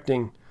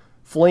projecting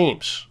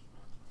flames.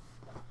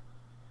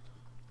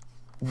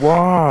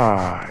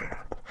 Why?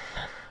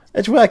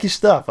 It's wacky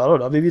stuff. I don't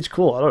know. Maybe it's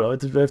cool. I don't know.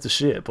 I have to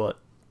see it, but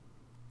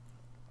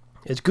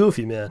it's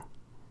goofy, man.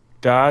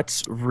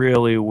 That's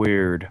really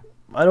weird.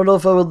 I don't know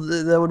if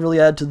that would really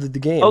add to the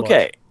game.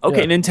 Okay, much.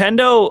 okay. Yeah.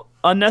 Nintendo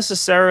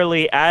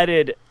unnecessarily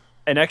added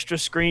an extra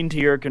screen to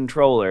your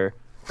controller.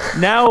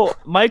 Now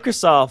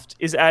Microsoft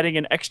is adding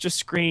an extra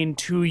screen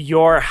to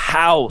your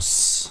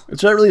house.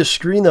 It's not really a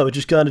screen though. It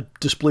just kind of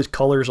displays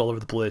colors all over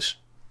the place.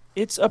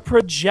 It's a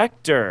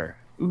projector.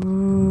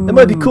 Ooh. It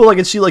might be cool. I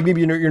can see like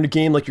maybe you're in a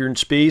game like you're in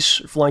space,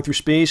 flying through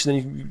space, and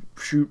then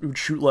you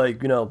shoot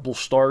like little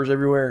stars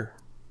everywhere.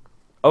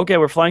 Okay,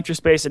 we're flying through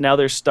space, and now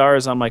there's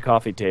stars on my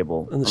coffee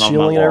table. And the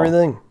ceiling and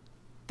everything.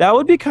 That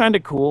would be kind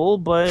of cool,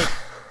 but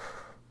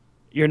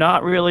you're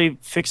not really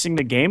fixing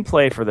the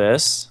gameplay for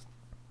this.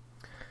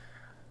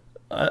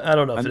 I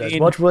don't know if that's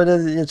much, but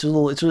it's a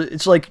little.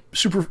 It's like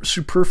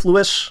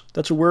superfluous.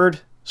 That's a word.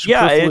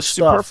 Yeah, it's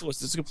stuff.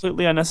 superfluous. It's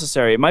completely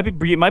unnecessary. It might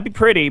be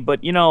pretty, but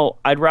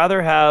I'd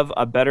rather have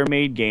a better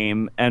made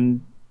game,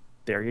 and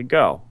there you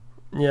go.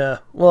 Yeah,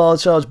 well,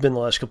 that's how it's been the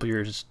last couple of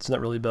years. It's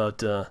not really about.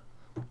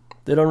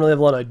 They don't really have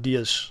a lot of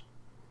ideas.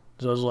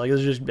 So I was like, this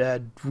is just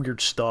bad,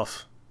 weird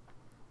stuff.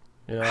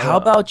 You know, How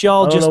about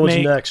y'all I don't just know what's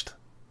make? next.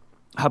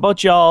 How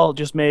about y'all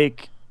just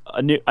make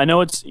a new? I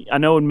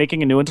know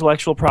making a new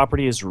intellectual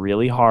property is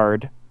really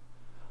hard,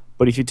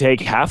 but if you take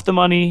half the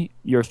money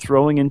you're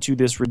throwing into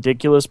this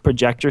ridiculous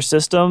projector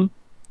system,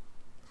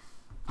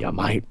 you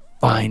might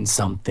find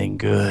something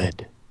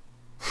good.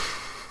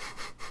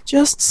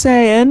 Just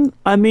saying.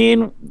 I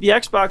mean, the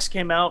Xbox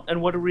came out, and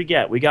what did we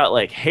get? We got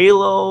like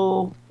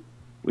Halo.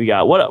 We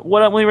got what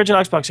when the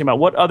original Xbox came out?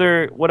 What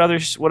other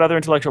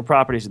intellectual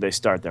properties did they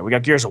start there? We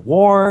got Gears of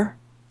War.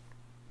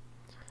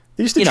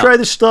 They used to try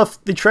this stuff.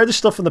 They tried this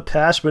stuff in the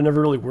past, but it never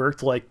really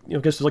worked. Like, you know,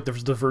 I guess there's like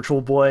the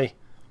Virtual Boy,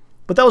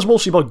 but that was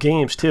mostly about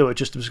games too. It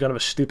was kind of a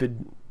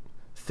stupid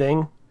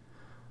thing.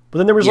 But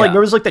then there was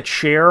like that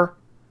chair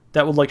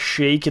that would like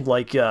shake and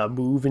like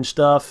move and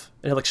stuff,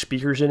 and had like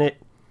speakers in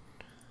it.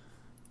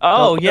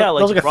 Oh that, yeah, that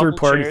like was like a third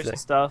party thing and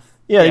stuff.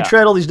 Yeah, they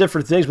tried all these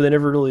different things, but they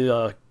never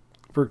really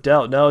worked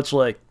out. Now it's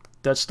like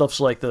that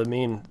stuff's like the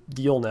main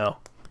deal now.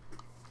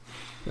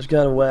 It's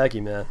kind of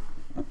wacky, man.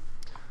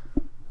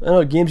 I don't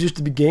know, games used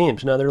to be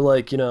games. Now they're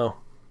like, you know,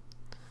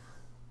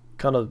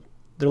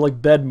 they're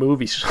like bad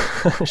movies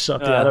or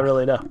something. I don't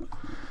really know.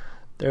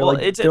 They're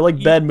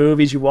like bad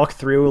movies. You walk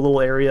through a little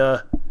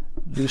area,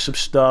 do some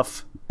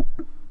stuff,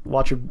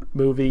 watch a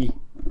movie.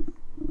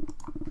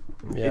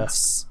 Yeah.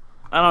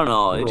 I don't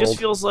know. It just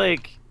feels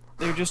like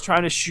they're just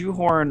trying to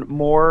shoehorn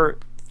more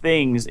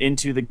things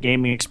into the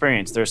gaming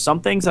experience. There's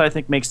some things that I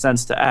think make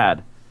sense to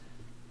add.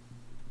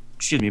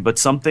 Excuse me, but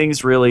some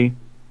things really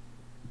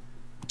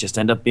just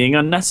end up being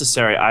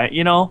unnecessary.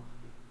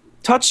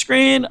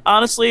 Touchscreen,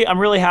 honestly, I'm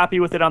really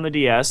happy with it on the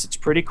DS. It's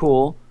pretty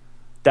cool.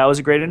 That was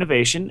a great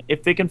innovation.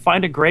 If they can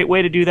find a great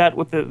way to do that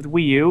with the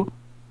Wii U,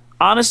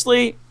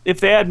 honestly, if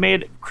they had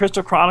made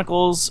Crystal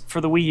Chronicles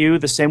for the Wii U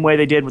the same way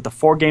they did with the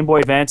 4 Game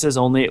Boy Advances,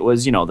 only it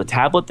was, the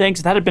tablet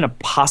things, if that had been a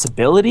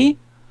possibility,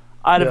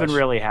 I'd have been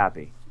really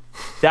happy.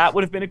 That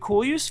would have been a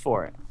cool use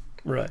for it.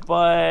 Right.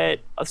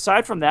 But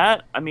aside from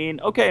that, I mean,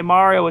 okay,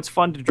 Mario, it's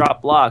fun to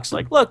drop blocks.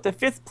 Like, look, the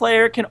 5th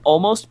player can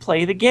almost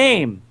play the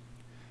game.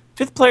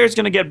 5th player is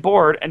going to get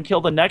bored and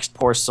kill the next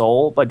poor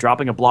soul by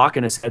dropping a block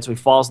in his head so he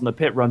falls in the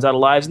pit, runs out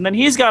of lives, and then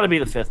he's got to be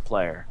the 5th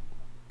player.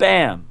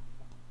 Bam.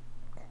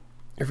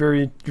 You're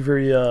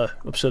very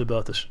upset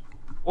about this.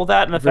 Well,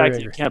 that and the fact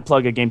that you can't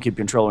plug a GameCube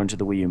controller into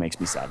the Wii U makes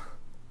me sad.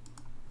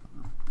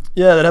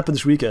 Yeah, that happened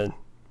this weekend.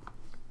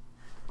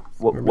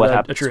 What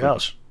happened at your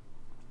house?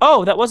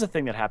 Oh, that was a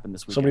thing that happened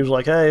this weekend. Somebody was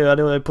like, "Hey, I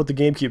do I put the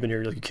GameCube in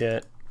here?" You're like, you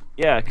can't.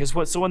 Yeah, because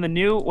when the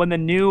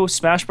new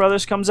Smash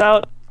Brothers comes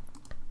out,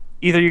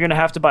 either you're gonna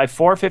have to buy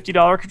 4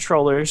 $50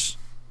 controllers,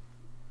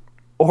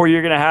 or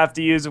you're gonna have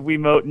to use a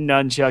Wiimote and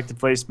nunchuck to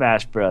play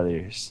Smash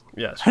Brothers.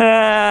 Yes. It's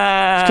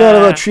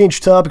kind of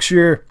change topics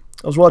here.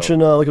 I was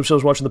watching, like I said, I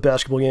was watching the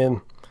basketball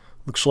game.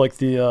 Looks like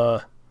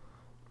the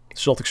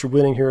Celtics are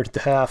winning here at the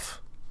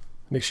half.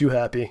 Makes you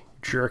happy,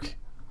 jerk.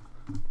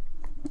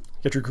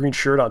 Got your green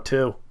shirt on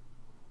too,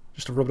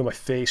 just to rub it on my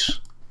face.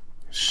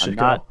 Sicko. I'm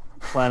not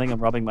planning on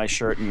rubbing my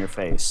shirt in your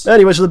face.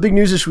 Anyway, so the big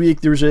news this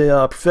week: there's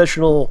a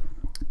professional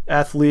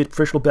athlete,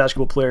 professional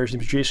basketball player. His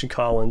name is Jason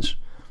Collins.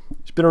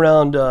 He's been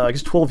around, I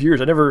guess, 12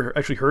 years. I never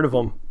actually heard of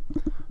him.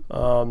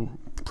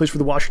 Plays for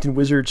the Washington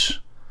Wizards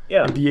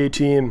NBA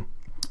team.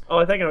 Oh,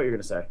 I think I know what you're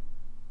going to say.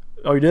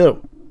 Oh, you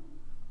do?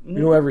 You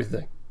know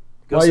everything.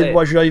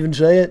 Why should I even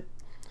say it?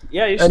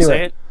 Yeah, you should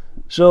say it.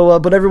 So,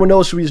 but everyone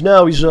knows who he is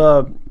now. He's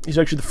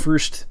actually the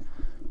first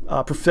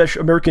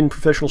American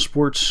professional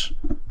sports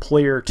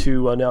player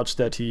to announce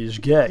that he's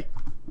gay.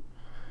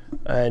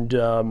 And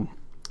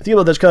think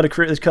about that's kind of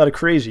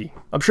crazy.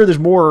 I'm sure there's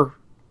more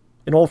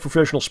in all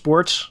professional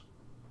sports.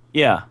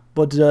 Yeah.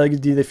 But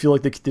they feel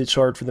like it's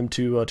hard for them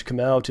to come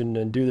out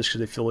and do this because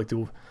they feel like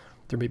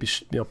they're maybe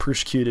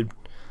persecuted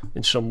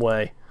in some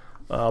way.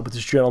 But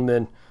this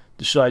gentleman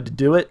decided to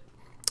do it.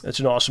 That's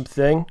an awesome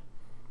thing.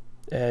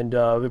 And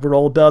we're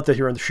all about that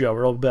here on the show.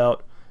 We're all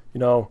about,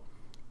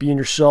 being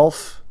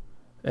yourself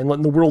and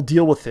letting the world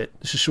deal with it.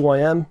 This is who I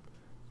am.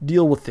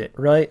 Deal with it,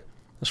 right?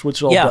 That's what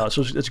it's all about.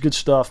 So it's good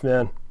stuff,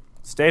 man.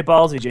 Stay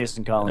ballsy,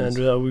 Jason Collins.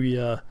 And we,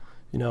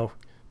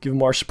 give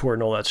him our support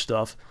and all that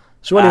stuff.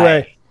 So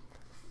anyway,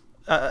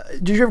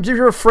 did you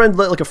ever have a friend,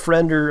 like a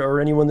friend or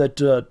anyone that,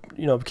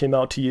 came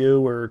out to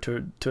you or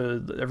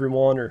to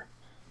everyone or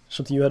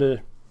something you had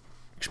to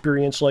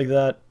experience like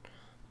that?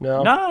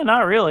 No? No,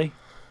 not really.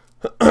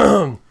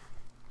 I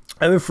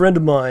have a friend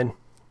of mine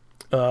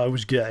who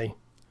was gay,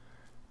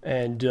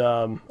 and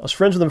I was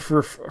friends with him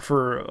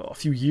for a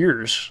few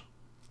years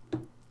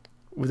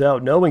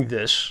without knowing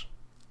this,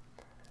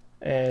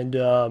 and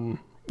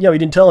he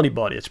didn't tell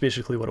anybody. It's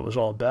basically what it was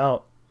all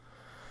about.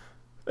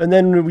 And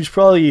then it was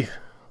probably,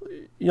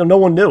 no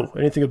one knew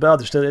anything about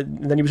this.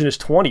 And then he was in his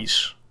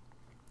 20s,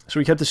 so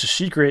he kept this a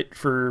secret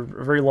for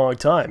a very long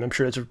time. I'm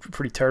sure it's a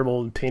pretty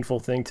terrible and painful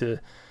thing to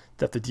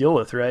have to deal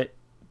with, right?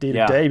 Day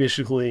to day,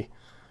 basically.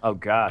 Oh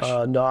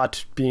gosh.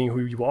 Not being who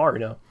you are,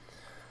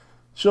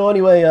 So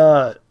anyway,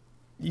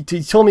 he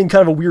told me in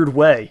kind of a weird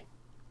way.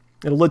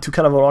 It led to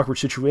kind of an awkward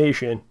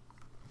situation.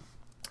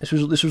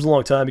 This was a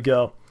long time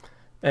ago,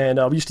 and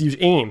we used to use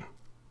AIM,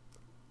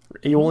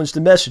 AOL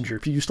Instant Messenger.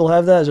 If you still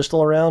have that, is it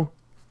still around?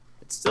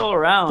 It's still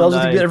around. That was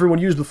the thing that everyone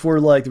used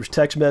before, like there was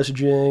text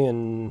messaging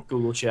and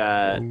Google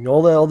Chat and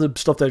all the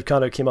stuff that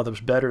kind of came out that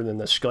was better than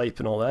the Skype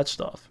and all that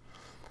stuff.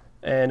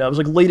 And I was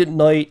like late at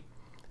night,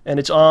 and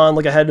it's on.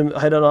 Like I had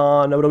it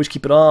on. I would always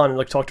keep it on and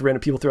like talk to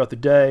random people throughout the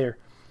day,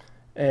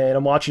 and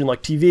I'm watching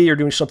like TV or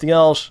doing something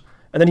else,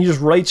 and then he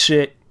just writes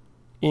it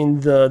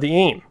in the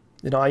AIM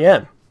in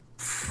IM,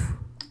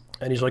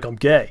 and he's like, "I'm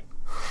gay,"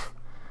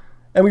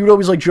 and we would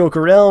always like joke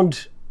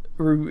around,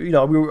 or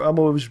I'm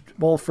always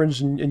all friends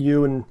and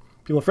you and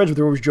people I'm friends with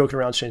are always joking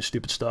around saying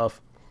stupid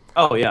stuff.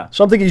 Oh yeah.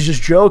 So I'm thinking he's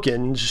just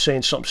joking, just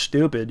saying something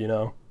stupid,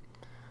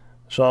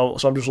 So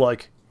I'm just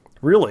like,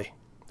 really?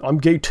 I'm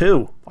gay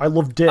too. I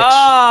love dicks.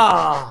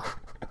 Ah.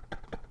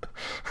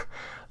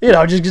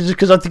 Just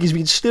because I think he's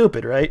being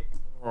stupid, right?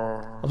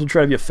 I wasn't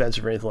trying to be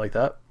offensive or anything like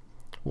that.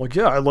 I'm like,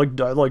 yeah, I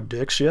like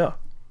dicks, yeah.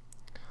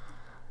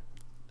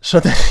 So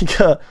then he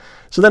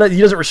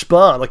doesn't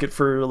respond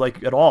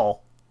at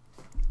all.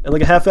 And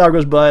like a half hour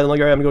goes by, and I'm like,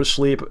 all right, I'm gonna go to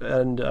sleep,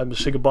 and I'm gonna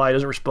say goodbye. He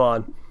doesn't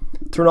respond.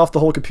 Turn off the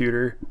whole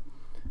computer.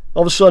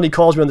 All of a sudden, he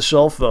calls me on the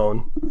cell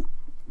phone,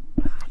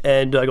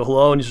 and I go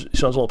hello, and he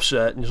sounds a little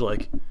upset, and he's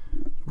like,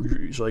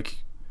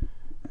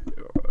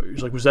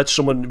 was that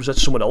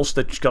someone else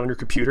that just got on your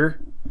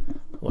computer?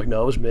 I'm like,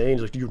 no, it was me. And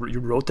he's like, you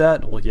wrote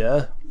that? I'm like,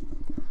 yeah.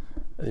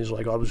 And he's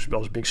like, I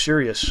was being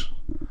serious,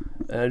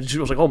 and I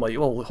was like,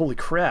 holy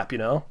crap,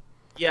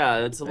 Yeah,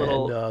 it's a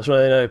little. And, so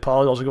I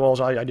apologized. I was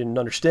like, I didn't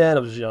understand.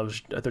 I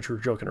thought you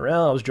were joking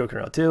around. I was joking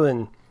around too.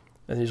 And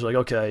he's like,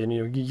 okay, and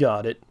you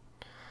got it.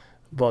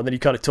 But then he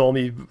kind of told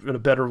me in a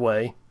better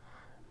way,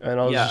 and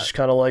I was just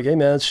kind of like, hey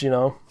man, it's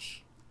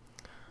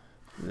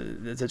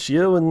that's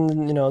you, and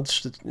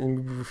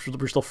and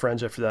we're still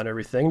friends after that and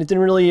everything. And it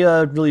didn't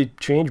really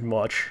change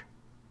much.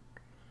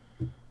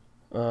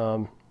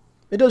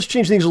 It does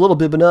change things a little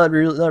bit, but not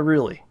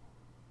really.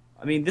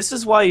 I mean, this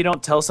is why you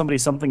don't tell somebody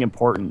something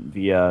important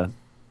via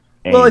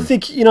AIM. Well, I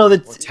think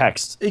that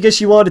text. I guess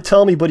you wanted to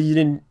tell me, but you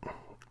didn't.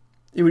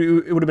 It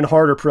would have been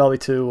harder probably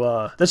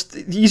to. That's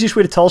the easiest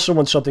way to tell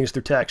someone something is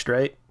through text,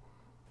 right?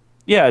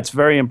 Yeah, it's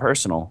very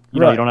impersonal.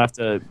 You don't have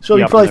to. So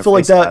you probably felt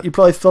like that. You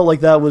probably felt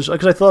like that was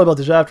because I thought about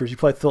this afterwards. You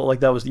probably felt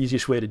like that was the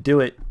easiest way to do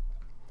it.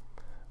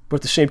 But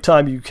at the same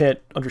time, you can't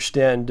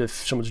understand if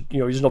someone's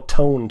there's no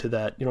tone to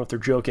that. If they're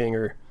joking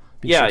or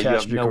being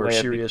sarcastic you have no or way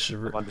serious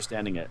of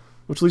understanding it.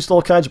 Which leads to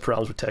all kinds of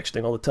problems with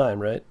texting all the time,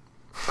 right?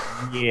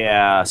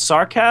 Yeah,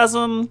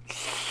 sarcasm,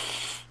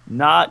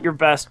 not your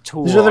best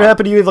tool. Does it ever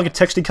happen to you? You have like a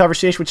texting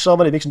conversation with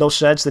someone, it makes no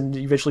sense, then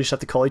you eventually just have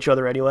to call each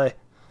other anyway?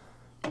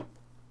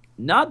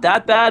 Not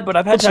that bad, but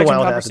I've had texting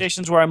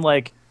conversations where I'm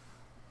like,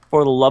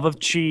 for the love of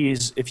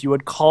cheese, if you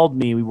had called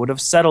me, we would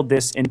have settled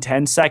this in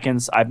 10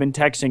 seconds. I've been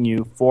texting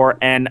you for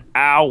an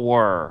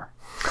hour.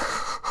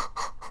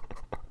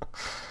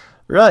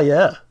 Right,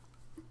 yeah.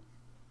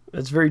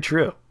 That's very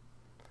true.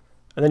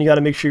 And then you got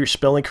to make sure you're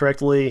spelling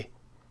correctly.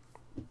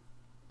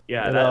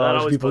 Yeah, that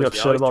always people get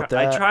upset about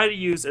that. I try to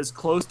use as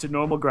close to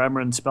normal grammar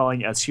and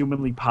spelling as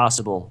humanly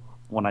possible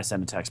when I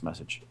send a text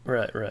message.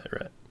 Right. That's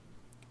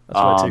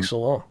why it takes so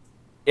long.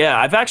 Yeah,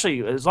 I've actually,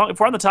 if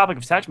we're on the topic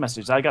of text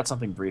messages, I got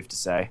something brief to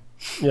say.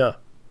 Yeah.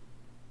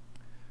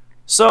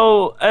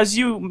 So, as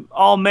you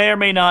all may or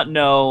may not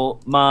know,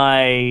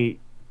 my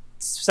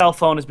cell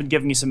phone has been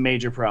giving me some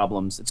major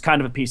problems. It's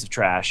kind of a piece of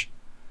trash.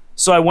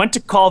 So I went to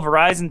call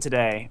Verizon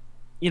today,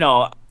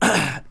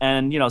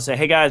 and say,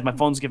 hey guys, my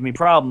phone's giving me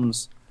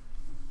problems.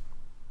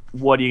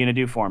 What are you gonna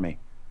do for me?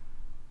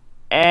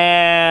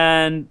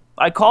 And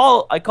I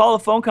call the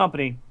phone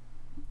company,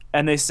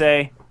 and they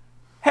say,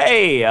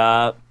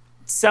 hey,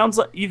 sounds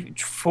like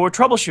for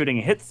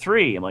troubleshooting, hit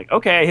 3. I'm like,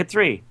 okay, I hit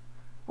 3.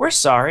 We're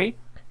sorry.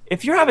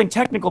 If you're having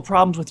technical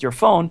problems with your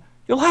phone,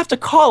 you'll have to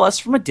call us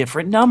from a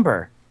different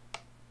number.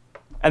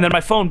 And then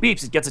my phone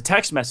beeps. It gets a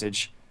text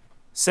message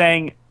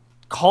saying,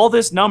 call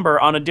this number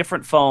on a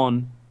different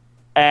phone,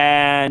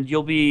 and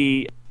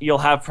you'll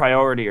have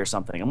priority or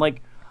something. I'm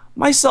like,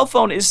 my cell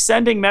phone is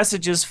sending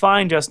messages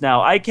fine just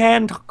now. I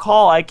can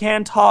call, I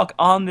can talk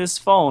on this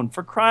phone.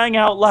 For crying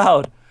out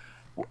loud.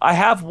 I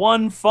have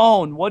one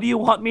phone. What do you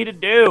want me to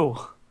do?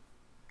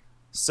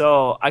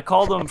 So I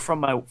called them from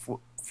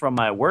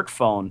my work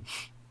phone,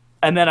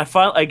 and then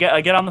I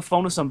get on the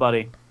phone with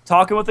somebody,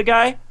 talking with the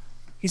guy.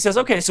 He says,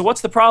 "Okay, so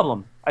what's the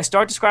problem?" I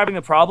start describing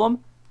the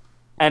problem,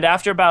 and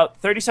after about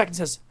 30 seconds,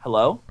 says,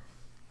 "Hello,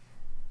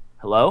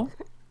 hello,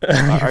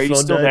 are you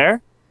still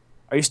there?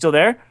 Are you still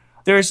there?"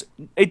 There's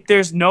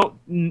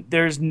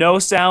no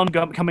sound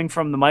coming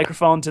from the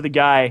microphone to the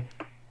guy.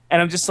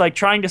 And I'm just like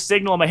trying to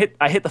signal him.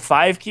 I hit the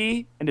 5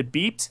 key and it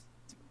beeped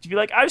to be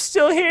like, I'm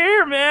still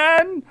here,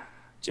 man.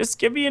 Just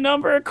give me a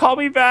number, call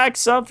me back,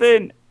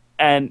 something.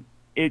 And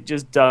it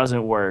just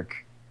doesn't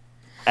work.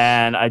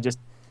 And I just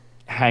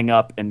hang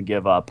up and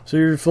give up. So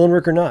your phone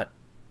work or not?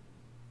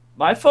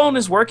 My phone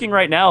is working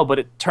right now, but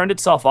it turned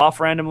itself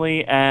off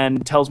randomly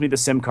and tells me the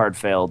SIM card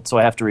failed, so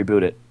I have to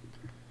reboot it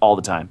all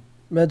the time.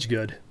 That's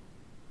good.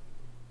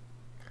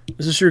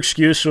 Is this your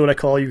excuse so when I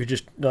call you could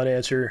just not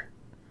answer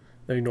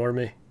and ignore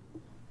me?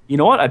 You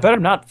know what? I better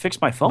not fix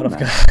my phone. When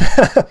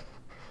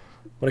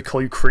I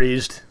call you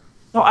crazed.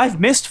 No, I've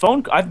missed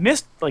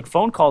like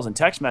phone calls and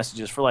text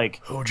messages for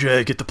like.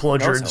 OJ, get the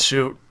plunger in the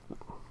suit.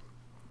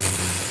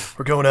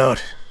 We're going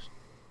out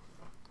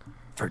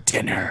for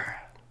dinner.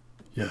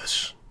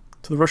 Yes,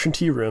 to the Russian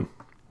tea room.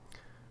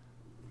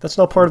 That's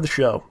not part of the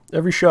show.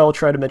 Every show I'll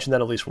try to mention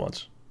that at least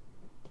once.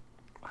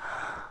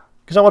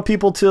 Because I want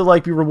people to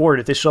like be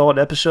rewarded. If they saw an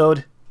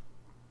episode,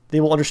 they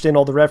will understand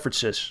all the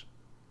references.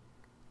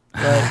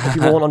 Right? If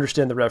people won't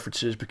understand the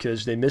references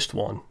because they missed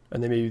one,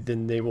 and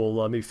then they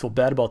will maybe feel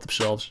bad about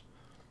themselves,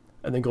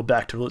 and then go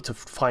back to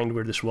find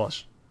where this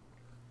was.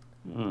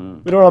 We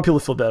don't want people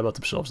to feel bad about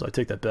themselves. Though. I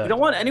take that back. We don't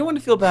want anyone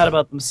to feel bad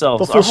about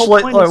themselves.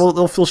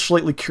 They'll feel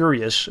slightly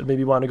curious and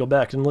maybe want to go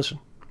back and listen.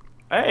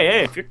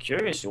 Hey, if you're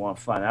curious, you want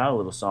to find out a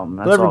little something.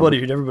 That's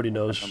everybody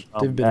knows.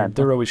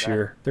 They're always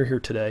here. They're here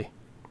today.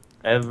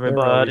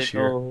 Everybody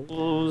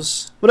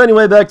knows. But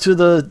anyway, back to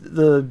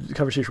the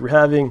conversation we're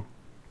having.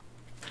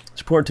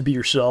 It's important to be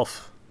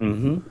yourself.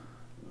 Mm-hmm.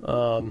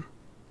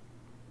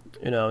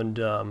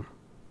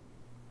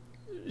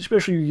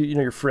 Especially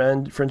you're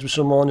friends with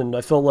someone, and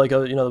I felt like that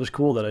was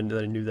cool that I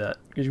knew that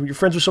because when you're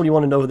friends with somebody, you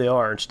want to know who they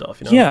are and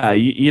stuff. Yeah,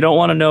 you don't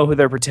want to know who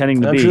they're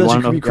pretending to be. I'm sure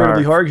that can be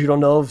incredibly hard because you don't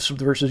know if the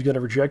person is going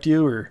to reject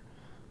you or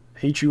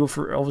hate you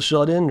for all of a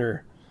sudden,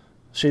 or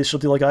say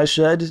something like I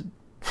said,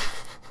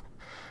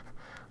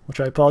 which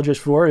I apologize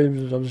for. I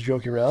was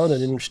joking around. I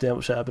didn't understand what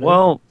was happening.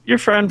 Well, your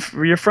friend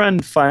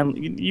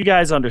finally, you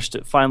guys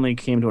finally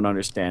came to an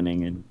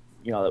understanding, and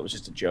that was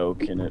just a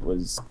joke, and it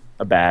was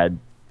a bad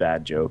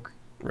joke.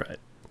 Right.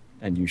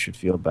 And you should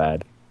feel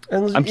bad.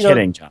 And, I'm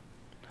kidding, John.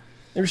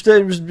 It was,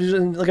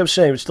 like I was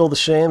saying, it was still the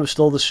same. It was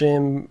still the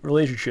same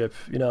relationship.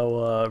 We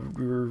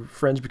were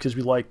friends because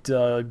we liked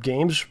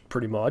games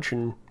pretty much,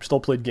 and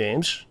still played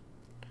games.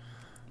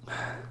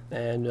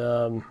 And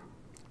it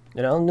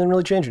didn't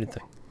really change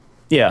anything.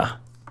 Yeah.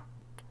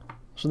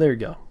 So there you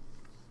go.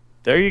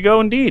 There you go,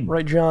 indeed.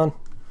 Right, John.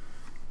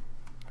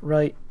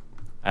 Right.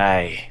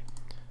 Aye.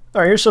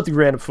 All right, here's something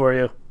random for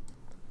you.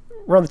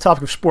 We're on the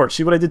topic of sports.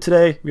 See what I did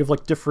today? We have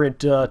like different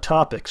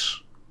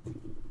topics.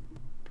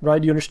 Right?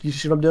 Do you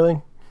see what I'm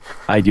doing?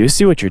 I do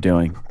see what you're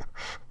doing.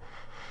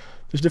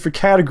 There's different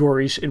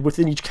categories, and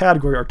within each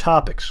category are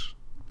topics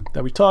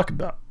that we talk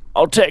about.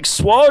 I'll take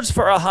swords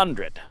for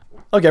 100.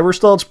 Okay, we're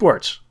still in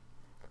sports.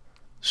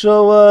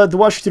 So the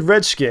Washington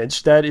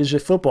Redskins, that is a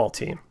football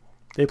team.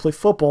 They play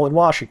football in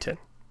Washington.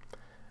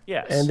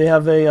 Yes. And they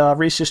have a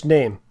racist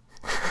name.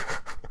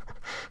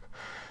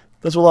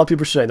 That's what a lot of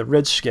people are saying, the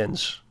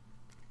Redskins.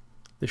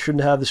 They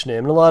shouldn't have this name.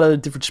 And a lot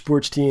of different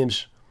sports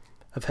teams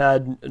have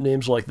had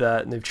names like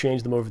that, and they've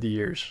changed them over the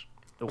years.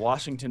 The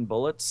Washington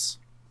Bullets?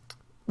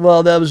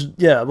 Well, they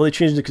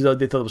changed it because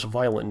they thought it was a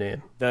violent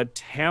name. The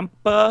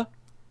Tampa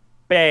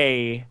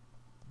Bay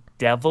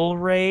Devil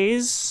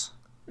Rays?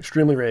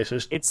 Extremely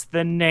racist. It's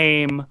the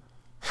name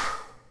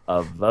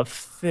of the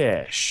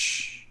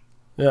fish.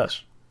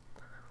 Yes.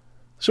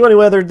 So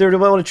anyway, they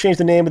want to change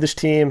the name of this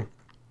team.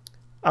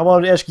 I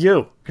wanted to ask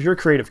you, because you're a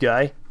creative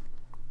guy.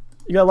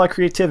 You got a lot of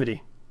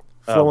creativity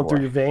flowing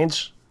through your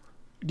veins.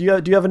 Do you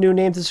have a new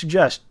name to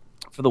suggest?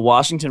 For the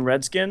Washington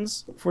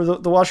Redskins? For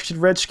the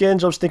Washington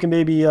Redskins, I was thinking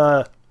maybe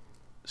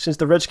since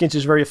the Redskins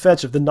is very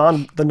offensive, the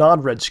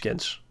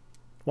non-Redskins.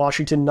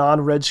 Washington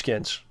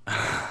non-Redskins.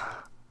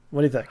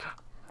 What do you think?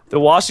 The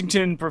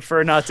Washington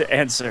prefer not to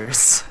answer.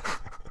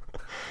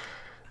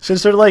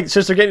 Since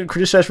they're getting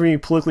criticized for being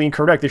politically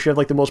incorrect, they should have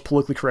like the most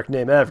politically correct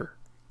name ever.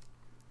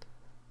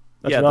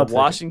 That's the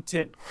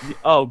Washington.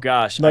 Oh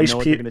gosh, nice. I know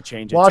what they're going to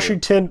change it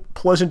Washington to.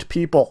 Pleasant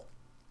people.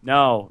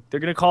 No, they're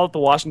going to call it the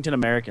Washington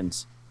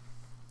Americans.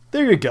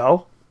 There you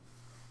go.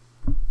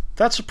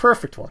 That's a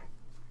perfect one.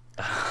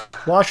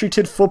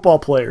 Washington football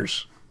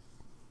players.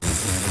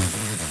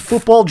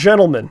 Football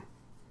gentlemen.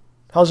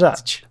 How's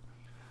that?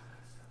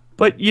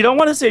 But you don't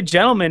want to say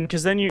gentlemen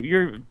because then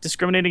you're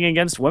discriminating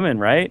against women,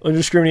 right? Or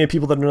discriminating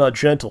people that are not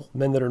gentle.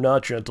 Men that are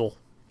not gentle.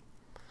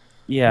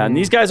 Yeah, and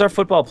these guys are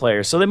football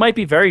players, so they might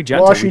be very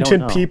gentle.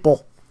 Washington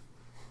people.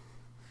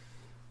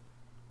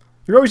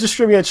 You're always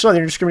discriminating against someone.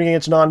 You're discriminating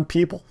against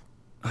non-people.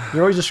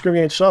 You're always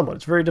discriminating against someone.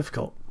 It's very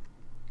difficult.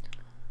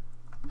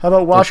 How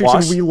about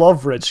Washington? We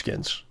love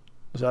Redskins.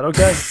 Is that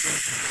okay?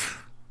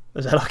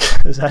 Is that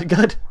okay? Is that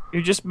good?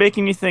 You're just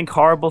making me think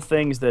horrible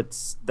things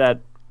that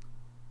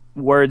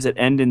words that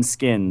end in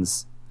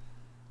skins.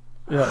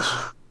 Yes.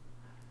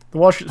 I'm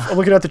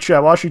looking at the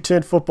chat.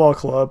 Washington Football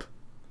Club.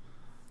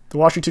 The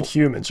Washington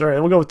Humans. All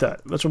right, we'll go with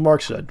that. That's what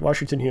Mark said.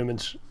 Washington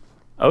Humans.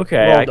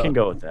 Okay, well I can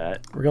go with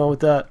that. We're going with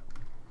that.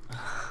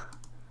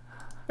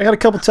 I got a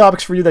couple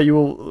topics for you that you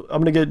will.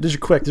 I'm gonna get. These are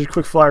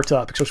quick fire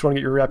topics. I just want to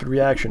get your rapid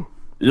reaction.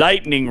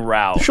 Lightning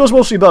round. The show's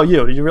mostly about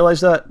you. Did you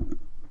realize that? I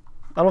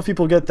don't know if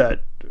people get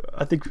that.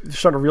 I think they're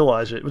starting to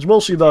realize it. It was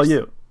mostly about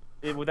you.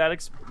 With that,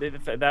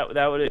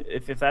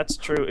 if that's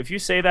true, if you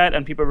say that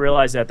and people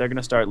realize that, they're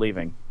gonna start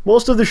leaving.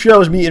 Most of the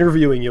show is me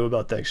interviewing you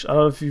about things. I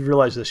don't know if you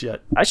realize this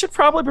yet. I should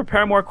probably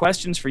prepare more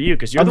questions for you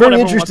because you're I'm the one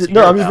very everyone wants to interested.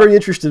 No, hear I'm just about. very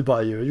interested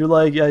by you. You're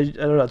like, I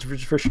don't know. It's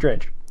very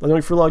strange. I've known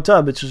you for a long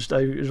time. It's just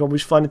I was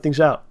always finding things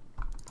out.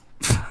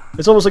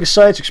 It's almost like a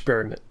science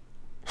experiment.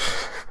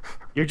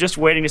 You're just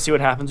waiting to see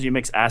what happens when you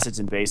mix acids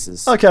and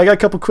bases. Okay, I got a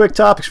couple quick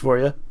topics for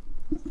you.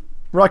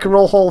 Rock and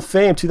Roll Hall of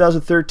Fame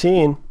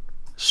 2013.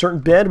 A certain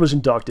band was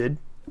inducted.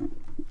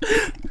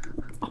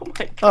 Oh my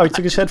God. Oh, he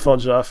took his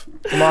headphones off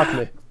to mock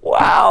me.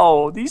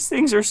 Wow, these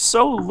things are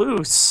so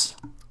loose.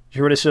 Did you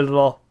hear what I said at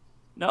all?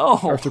 No.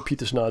 I have to repeat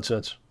this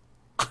nonsense.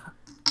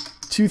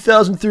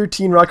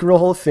 2013 Rock and Roll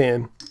Hall of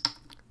Fame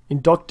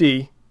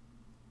inductee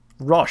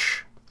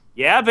Rush.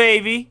 Yeah,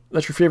 baby.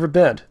 That's your favorite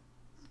band.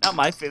 They're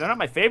not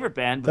my favorite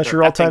band. But That's they're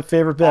your all-time effing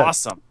favorite band.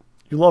 Awesome.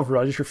 You love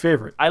Rush. It's your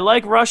favorite. I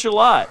like Rush a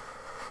lot.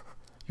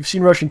 You've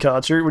seen Rush in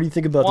concert. What do you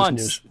think about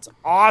this news? It's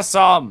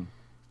awesome.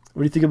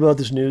 What do you think about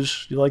this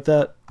news? You like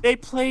that? They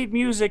played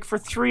music for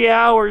 3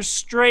 hours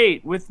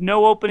straight with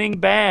no opening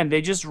band. They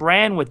just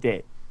ran with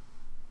it.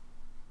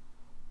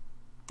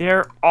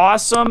 They're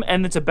awesome,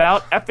 and it's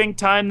about effing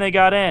time they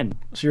got in.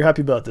 So you're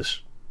happy about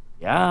this?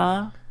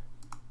 Yeah.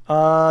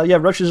 Yeah,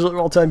 Rush is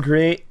all-time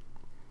great.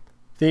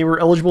 They were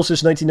eligible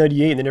since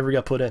 1998, and they never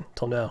got put in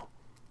till now.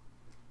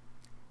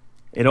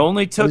 It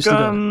only took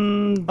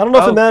them. I don't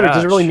know if it matters.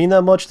 Does it really mean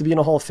that much to be in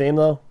a Hall of Fame,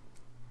 though?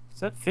 Is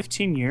that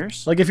 15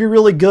 years? Like, if you're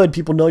really good,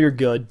 people know you're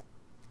good.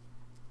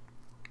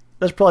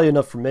 That's probably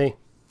enough for me.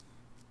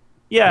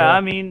 Yeah,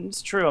 I mean,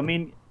 it's true. I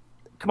mean,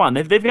 come on.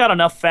 They've got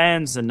enough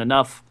fans and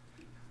enough...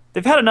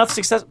 They've had enough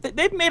success.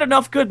 They've made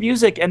enough good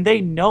music, and they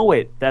know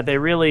it, that they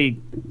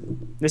really...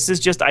 This is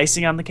just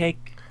icing on the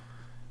cake.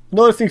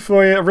 Another thing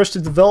for you,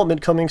 Arrested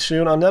Development coming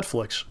soon on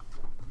Netflix.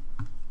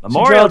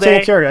 Memorial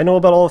Day. I know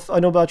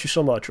about you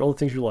so much. All the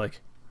things you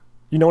like.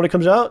 You know when it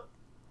comes out?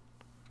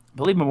 I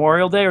believe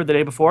Memorial Day or the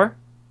day before.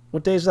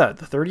 What day is that?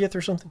 The 30th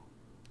or something?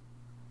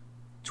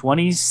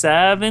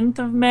 27th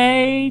of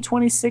May,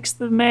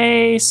 26th of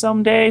May,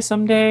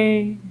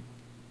 someday.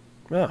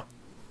 Yeah.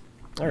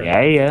 All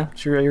right. Yeah.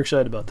 So you're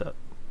excited about that?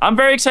 I'm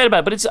very excited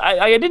about it, but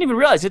I didn't even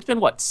realize. It's been,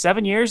 what,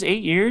 7 years,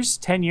 8 years,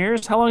 10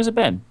 years? How long has it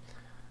been?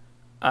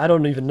 I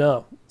don't even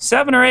know.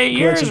 7 or 8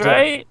 years,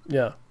 right?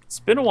 Yeah. It's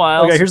been a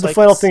while. Okay, here's the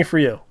final thing for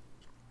you.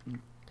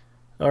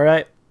 All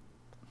right.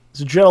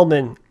 There's a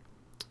gentleman.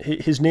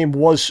 His name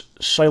was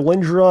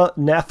Sailendra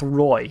Nath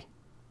Roy.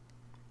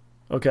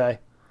 Okay.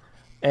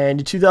 And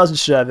in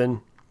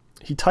 2007,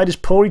 he tied his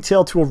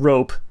ponytail to a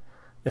rope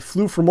and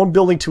flew from one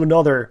building to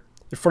another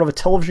in front of a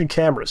television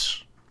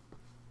cameras.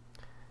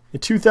 In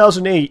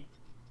 2008,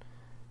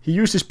 he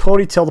used his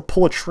ponytail to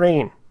pull a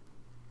train.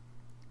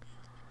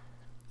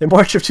 In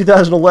March of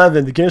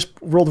 2011, the Guinness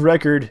Book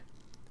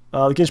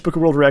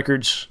of World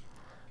Records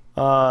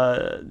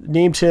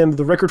named him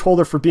the record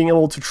holder for being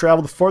able to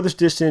travel the farthest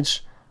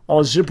distance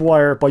on a zip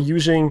wire by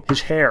using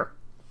his hair.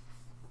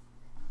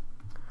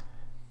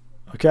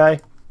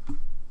 Okay?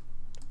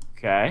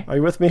 Okay. Are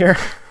you with me here?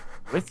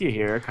 With you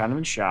here, kind of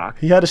in shock.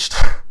 He had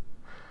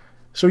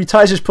so he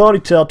ties his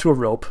ponytail to a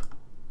rope,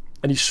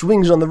 and he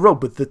swings on the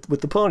rope with the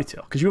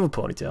ponytail. Because you have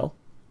a ponytail.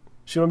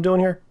 See what I'm doing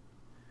here?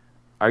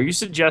 Are you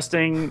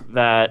suggesting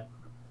that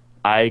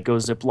I go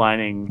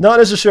ziplining? Not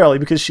necessarily,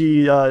 because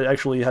she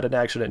actually had an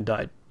accident and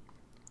died.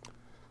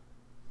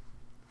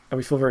 And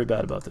we feel very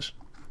bad about this.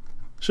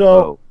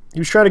 So, he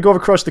was trying to go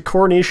across the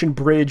Coronation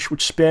Bridge,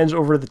 which spans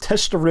over the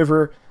Testa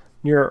River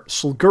near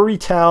Siliguri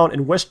town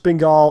in West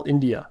Bengal,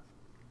 India.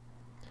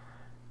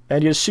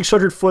 And he has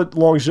 600-foot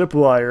long zip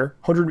wire,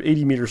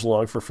 180 meters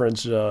long for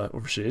friends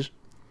overseas.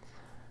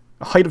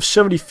 A height of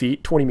 70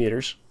 feet, 20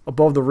 meters,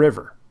 above the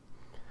river.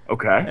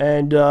 Okay.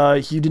 And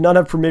he did not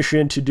have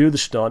permission to do the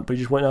stunt, but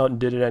he just went out and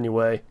did it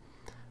anyway.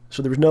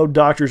 So there was no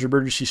doctors or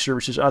emergency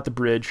services at the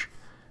bridge,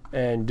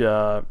 and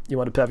he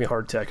wound up having a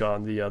heart attack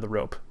on the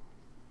rope.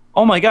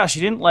 Oh my gosh,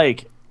 he didn't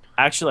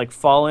actually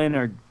fall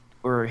in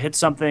or hit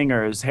something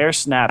or his hair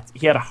snapped.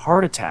 He had a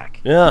heart attack.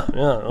 Yeah,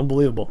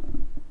 unbelievable.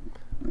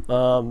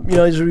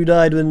 He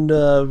died, and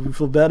we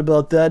feel bad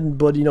about that.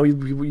 But you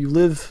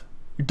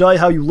die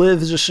how you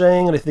live is a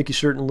saying, and I think he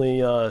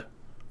certainly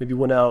maybe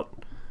went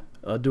out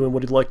doing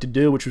what he'd like to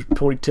do, which was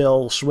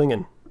ponytail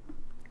swinging.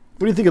 What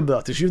do you think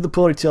about this? You have the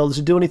ponytail. Does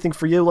it do anything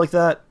for you like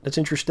that? That's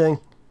interesting.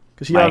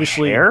 Because he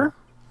obviously. Hair?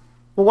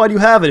 Well, why do you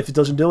have it if it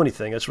doesn't do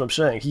anything? That's what I'm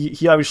saying.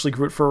 He obviously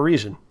grew it for a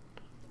reason.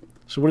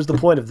 So what is the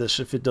point of this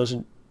if you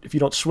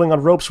don't swing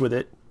on ropes with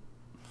it?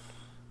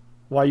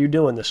 Why are you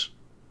doing this?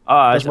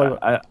 I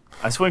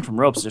swing from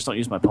ropes. I just don't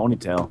use my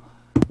ponytail.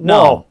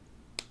 No.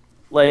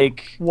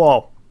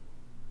 Whoa.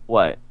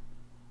 What?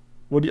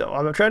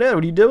 I'm trying to add.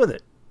 What do you do with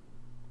it?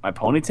 My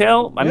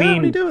ponytail? I mean,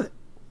 what do you do with it?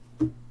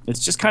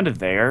 It's just kind of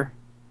there.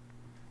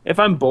 If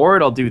I'm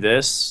bored, I'll do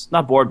this.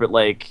 Not bored, but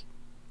if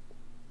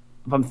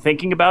I'm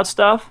thinking about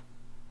stuff,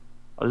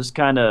 I'll just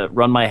kind of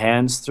run my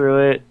hands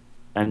through it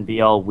and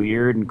be all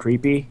weird and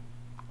creepy.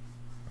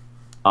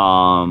 If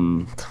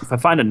I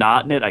find a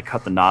knot in it, I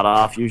cut the knot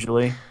off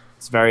usually.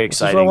 It's very This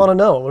is what exciting. I want to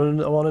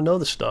know. I want to know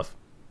this stuff.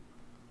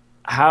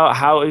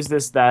 How is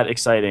this that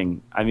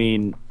exciting? I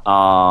mean,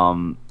 I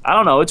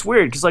don't know. It's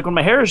weird because like when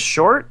my hair is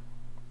short,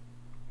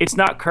 it's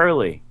not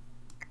curly.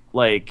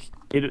 Like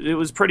it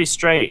was pretty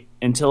straight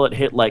until it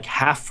hit like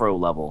half fro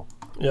level.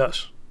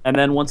 Yes. And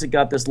then once it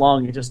got this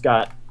long, it just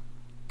got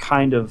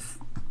kind of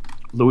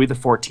Louis the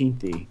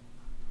 14th-y.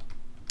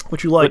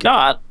 What you like? But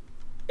not.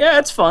 Yeah,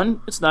 it's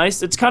fun. It's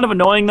nice. It's kind of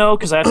annoying though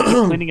because I have to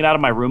keep cleaning it out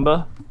of my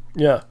Roomba.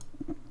 Yeah.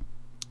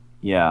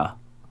 Yeah.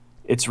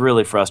 It's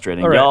really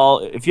frustrating. All right. Y'all,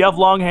 if you have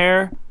long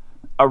hair,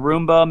 a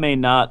Roomba may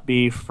not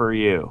be for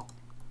you.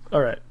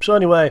 All right. So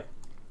anyway,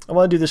 I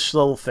want to do this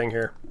little thing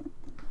here.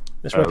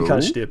 This might be kind of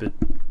Oh? stupid.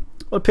 I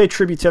want to pay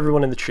tribute to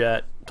everyone in the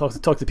chat.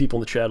 Talk to people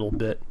in the chat a little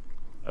bit.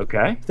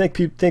 Okay. Thank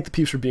the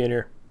peeps for being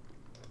here.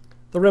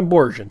 The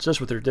Ramborgians.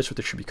 That's what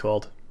they should be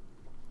called.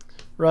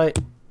 Right.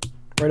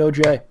 Right,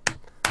 OJ.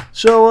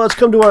 So it's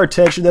come to our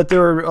attention that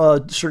there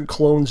are certain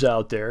clones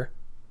out there.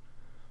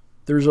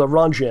 There's a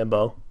Ron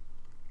Jambo.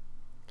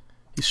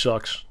 He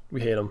sucks. We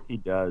hate him. He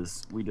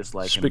does. We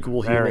dislike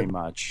Despicable him very human.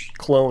 much.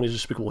 Clone. He's a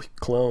despicable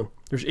clone.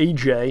 There's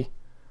AJ,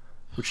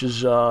 which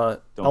is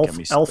Don't get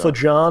me Alpha started.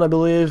 John, I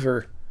believe,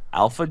 or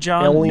Alpha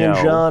John? Alien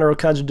No. John, or all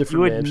kinds of You different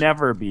would names.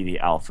 never be the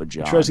Alpha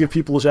John. Tries to give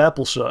people his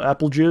apple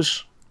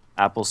juice.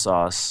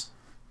 Applesauce.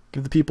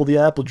 Give the people the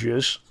apple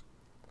juice.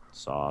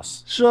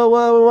 Sauce. So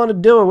we want to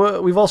do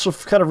it. We've also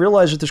kind of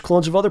realized that there's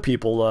clones of other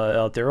people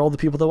out there. All the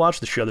people that watch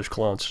the show, there's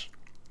clones.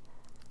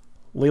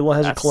 Layla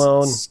has That's a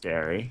clone.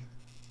 scary.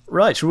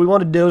 Right, so what we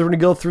want to do is we're going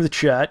to go through the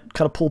chat,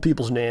 kind of pull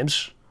people's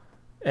names,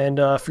 and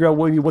figure out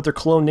what their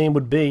clone name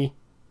would be,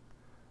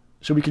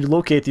 so we can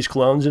locate these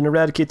clones and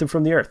eradicate them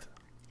from the Earth.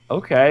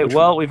 Okay,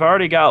 well, we've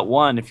already got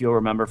one, if you'll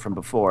remember from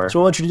before. So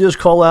what I want you to do is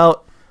call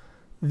out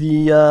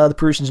the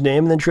person's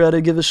name, and then try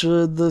to give us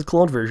the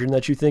clone version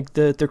that you think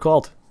that they're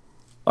called.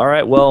 All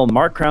right, well,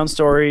 Mark Crown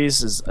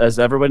Stories, is, as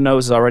everyone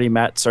knows, is already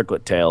Matt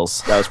Circlet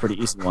Tales. That was a pretty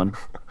easy one.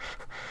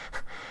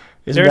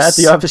 Is There's Matt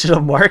the opposite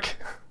of Mark?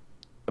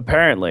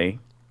 Apparently.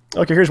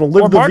 Okay, here's one.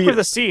 Or Live the Mark Vita. with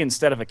a C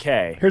instead of a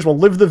K. Here's one.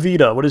 Live the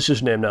Vita. What is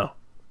his name now?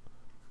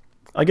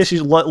 I guess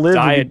he's live.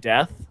 Die of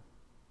Death?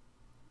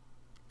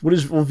 What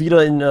is Vita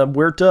in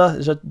Huerta?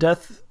 Is that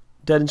death?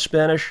 Dead in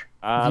Spanish?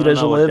 I Vita don't is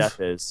a know what live? Death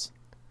is.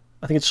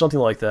 I think it's something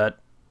like that.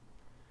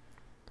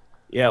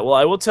 Yeah, well,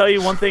 I will tell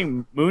you one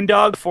thing.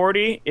 Moondog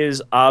 40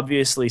 is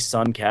obviously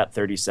Suncat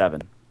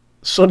 37.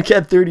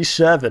 Suncat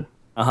 37.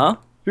 Uh-huh.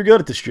 You're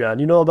good at this, John.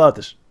 You know about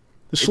this.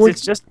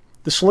 It's just...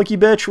 The Slinky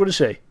bitch. What does it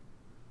say?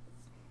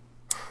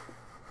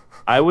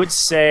 I would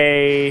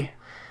say...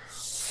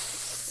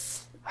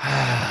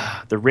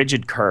 the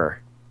Rigid Cur.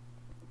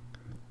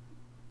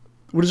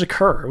 What is a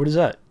cur? What is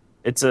that?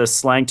 It's a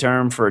slang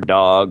term for a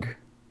dog.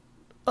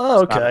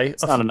 Oh, okay.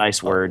 It's not a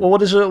nice word. Well,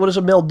 what is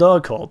a male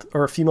dog called,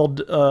 or a female?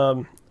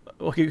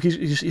 Okay,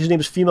 his name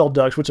is female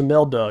dog. So what's a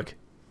male dog?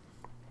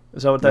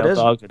 Is that what that Male is?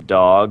 dog's a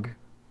dog.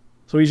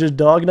 So he's just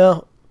dog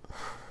now.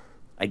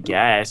 I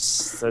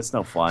guess. That's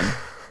no fun.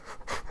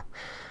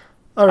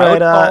 All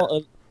right.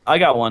 I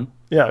got one.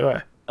 Yeah. All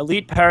right.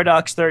 Elite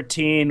Paradox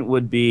 13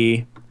 would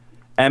be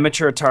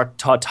Amateur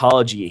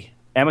Tautology.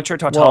 Amateur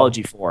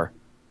Tautology 4.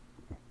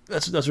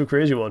 That's a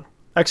crazy one.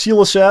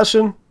 Axial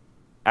Assassin.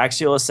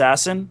 Axial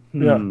Assassin?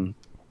 Yeah.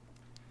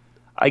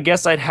 I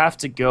guess I'd have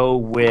to go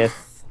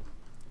with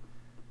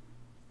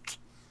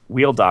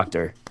Wheel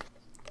Doctor.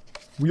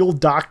 Wheel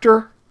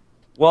Doctor.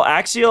 Well,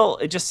 Axial,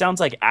 it just sounds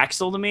like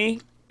Axle to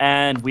me,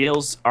 and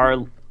wheels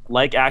are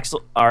like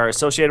Axle, are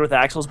associated with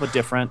axles but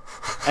different.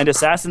 And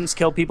assassins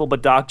kill people,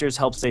 but doctors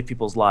help save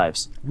people's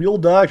lives. Wheel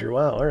Doctor.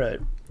 Wow. All right.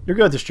 You're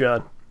good at this,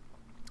 John.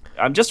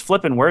 I'm just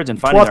flipping words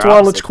and finding their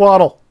Twat, let's opposite.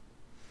 quaddle.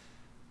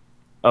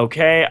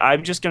 Okay,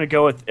 I'm just gonna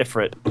go with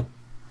Ifrit.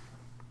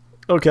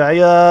 Okay.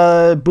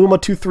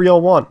 Booma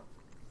 2301.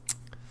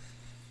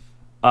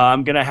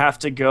 I'm gonna have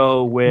to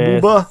go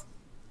with Booba.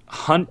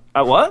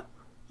 What?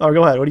 Oh,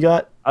 go ahead. What do you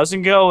got? I was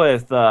gonna go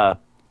with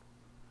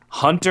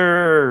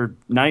Hunter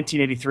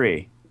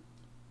 1983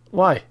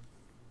 Why?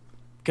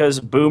 because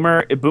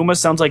Booma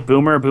sounds like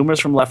Boomer. Boomer's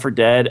from Left 4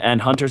 Dead,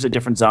 and Hunter's a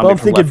different zombie. Well, I'm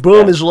from thinking Left 4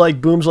 boom Dead. is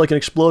like boom's like an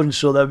explosion,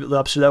 so the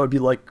opposite of that would be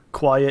like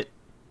quiet.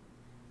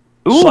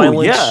 Ooh,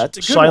 Silence, yeah, that's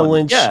a good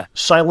silence, one. Yeah,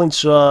 silence.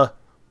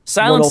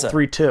 Silencer,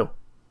 1032.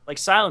 like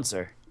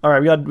Silencer. All right,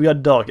 we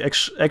got dog.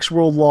 X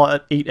World Law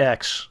at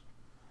 8X.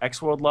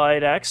 X World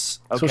Light X.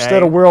 Okay. So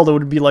instead of world, it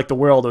would be like the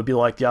world. It would be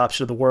like the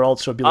opposite of the world.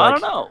 So it'd be like I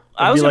don't know. It'd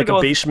I was be gonna like go a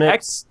with basement.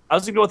 X. I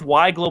was gonna go with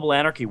Y Global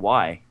Anarchy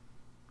Y.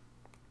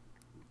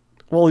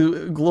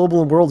 Well,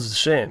 global and world is the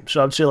same.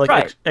 So I'd say like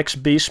Right. X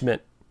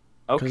basement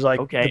Okay. because like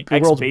okay. the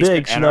X world's Basement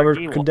big, so now we're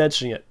Anarchy.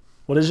 condensing it.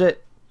 What is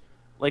it?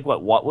 Like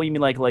what? What do you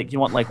mean? Like you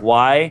want like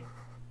Y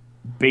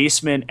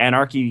Basement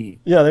Anarchy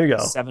Yeah, there you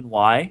go.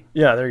 7Y.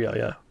 Yeah, there you go.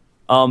 Yeah.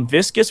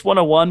 Viscous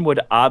 101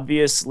 would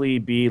obviously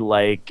be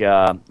like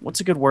what's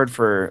a good word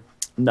for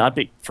not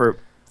be for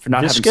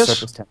not Viscous? having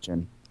surface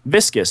tension?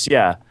 Viscous,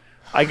 yeah.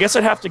 I guess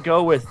I'd have to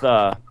go with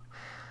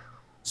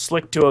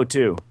Slick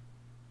 202.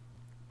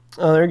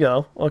 Oh, there you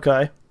go.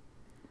 Okay.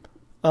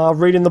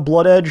 Raiding the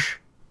Blood Edge.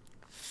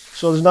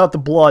 So there's not the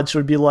blood, so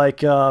it'd be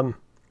like,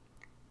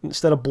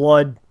 instead of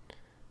blood,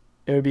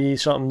 it would be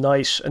something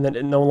nice, and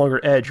then no longer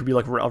edge, it would be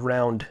like a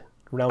rounded.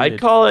 I'd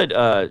call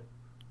it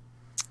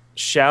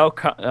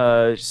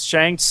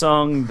Shang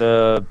Tsung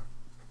the...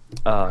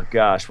 Oh,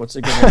 gosh, what's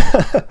it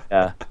gonna...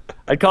 Yeah.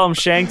 I'd call him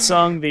Shang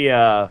Tsung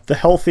the... The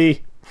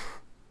healthy...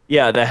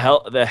 Yeah, the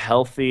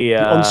healthy...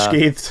 The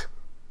unscathed...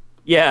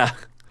 Yeah,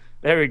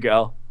 there we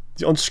go.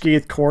 The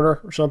unscathed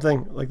corner or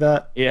something like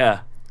that.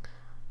 Yeah.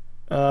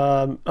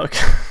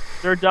 Okay.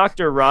 Sir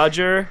Dr.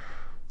 Roger.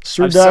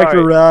 Sir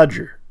Dr.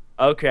 Roger.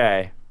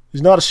 Okay.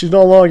 He's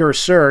no longer a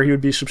sir. He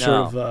would be some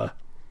sort of a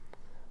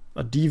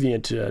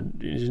deviant.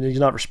 He's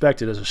not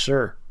respected as a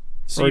sir.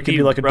 So or he could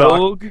be like a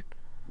rogue,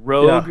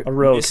 yeah, a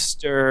rogue.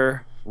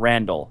 Mr.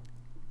 Randall.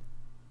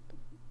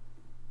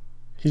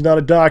 He's not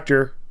a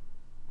doctor.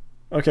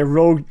 Okay,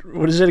 rogue.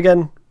 What is it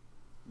again?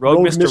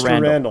 Rogue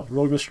Mr. Randall.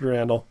 Rogue Mr.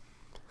 Randall.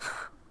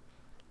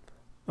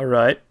 All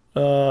right.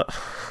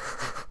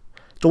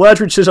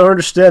 Dalladrion says, I don't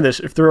understand this.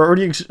 If there are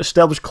already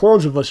established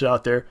clones of us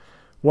out there,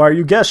 why are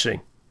you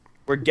guessing?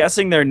 We're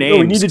guessing their names.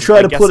 No, we need to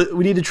try to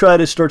we need to try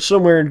to start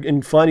somewhere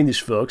in finding these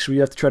folks. We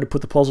have to try to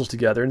put the puzzles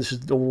together, and this is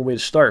the only way to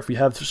start. If we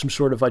have some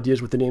sort of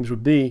ideas what the names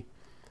would be,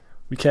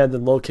 we can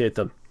then locate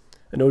them,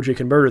 and OJ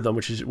can murder them,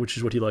 which is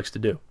what he likes to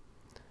do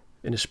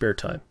in his spare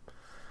time.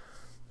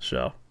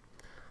 So,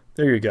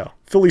 there you go.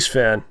 Phillies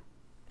fan.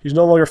 He's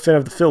no longer a fan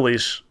of the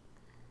Phillies.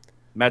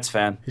 Mets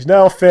fan. He's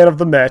now a fan of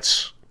the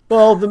Mets.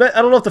 Well,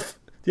 I don't know if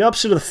the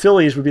opposite of the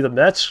Phillies would be the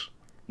Mets.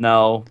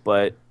 No,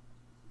 but...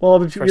 Well,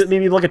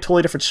 maybe like a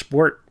totally different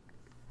sport.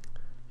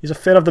 He's a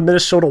fan of the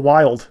Minnesota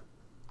Wild.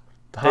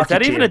 Is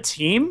that even a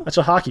team? That's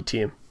a hockey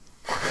team.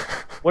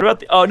 What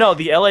about the... Oh, no,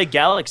 the LA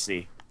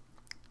Galaxy.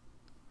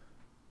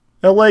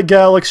 LA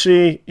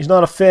Galaxy, he's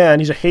not a fan.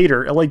 He's a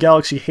hater. LA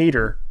Galaxy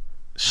hater.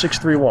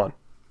 631.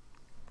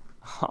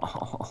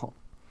 Oh.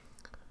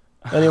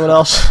 Anyone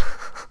else?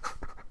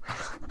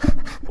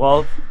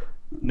 Well,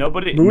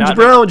 nobody...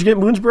 Moonsbro? Did you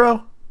get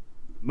Moonsbro?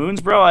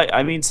 Moonsbro,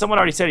 I mean, someone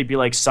already said he'd be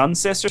like Sun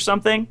Sis or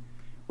something,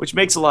 which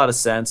makes a lot of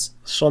sense.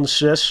 Sun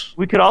Sis.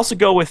 We could also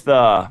go with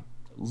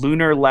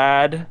Lunar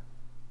Lad,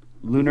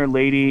 Lunar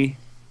Lady.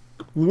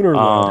 Lunar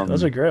Lad.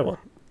 That's a great one.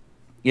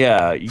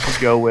 Yeah, you could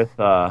go with...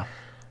 I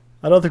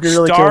don't think we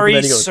really Starry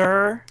care.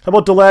 Sir. How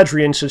about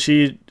Dalladrion, since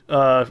he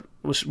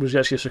was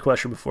asking us a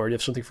question before? Do you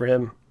have something for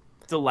him?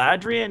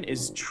 Dalladrion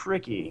is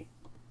tricky.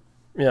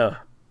 Yeah.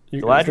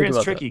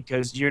 Dalladrion's tricky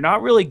because you're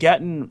not really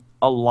getting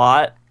a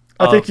lot.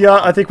 I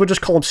think we'll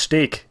just call him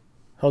Steak.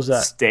 How's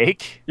that?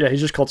 Steak? Yeah,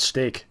 he's just called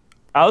Steak.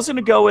 I was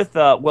gonna go with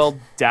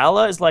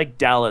Dalla is like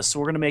Dallas,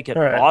 so we're gonna make it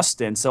right.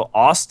 Austin. So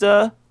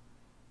Asta,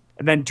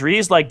 and then Dree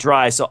is like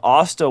dry, so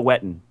Asta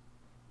Wetten.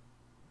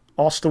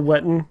 Asta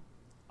Wetten.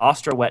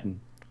 Ostra Wetten.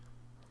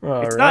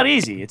 It's right. not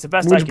easy. It's the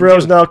best I can do. Moonsbro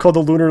is now called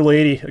the Lunar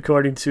Lady,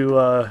 according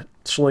to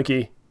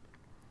Slinky.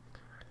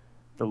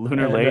 The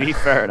Lunar Lady?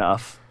 Fair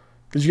enough.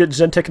 Did you get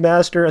Zentech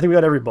Master? I think we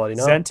got everybody,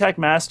 no? Zentech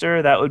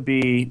Master, that would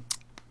be...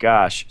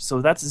 Gosh.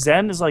 So that's...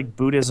 Zen is like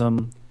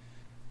Buddhism.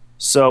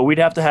 So we'd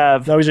have to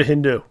have... Now he's a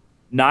Hindu.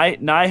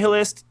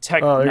 Nihilist...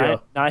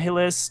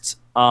 Nihilist...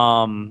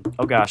 oh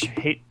gosh.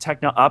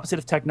 Opposite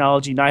of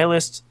technology.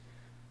 Nihilist...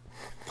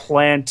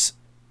 Plant...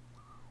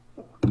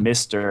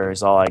 Mister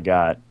is all I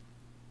got.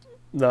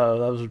 No,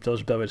 that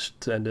was a bad way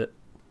to end it.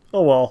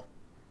 Oh well.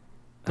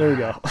 There we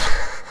go.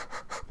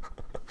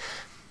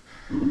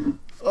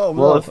 Oh,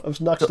 well,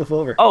 I've knocked stuff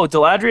over. Oh,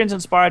 Dalladrion's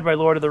inspired by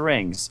Lord of the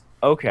Rings.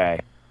 Okay.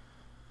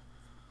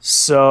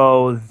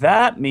 So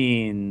that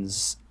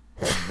means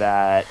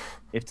that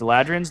if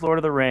Dalladrion's Lord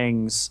of the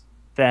Rings,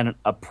 then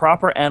a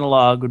proper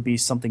analog would be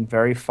something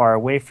very far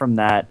away from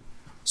that.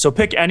 So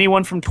pick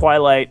anyone from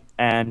Twilight,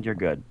 and you're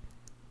good.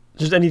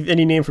 Just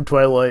any name from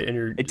Twilight, and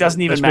you're... It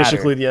doesn't even matter. That's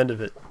basically the end of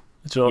it.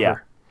 It's over. Yeah.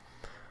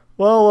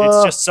 Well,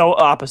 it's just so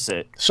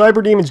opposite.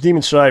 Cyber Demon's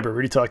Demon Cyber. We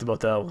already talked about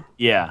that one.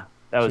 Yeah,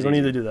 that was. So you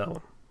don't need to do that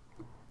one.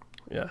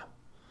 Yeah.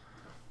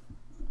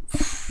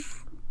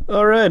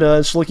 All right.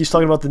 It's like he's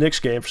talking about the Knicks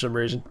game for some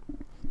reason.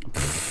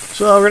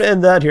 So we're gonna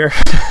end that here.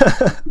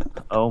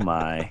 Oh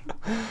my.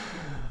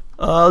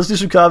 Let's do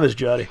some comments,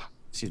 Johnny.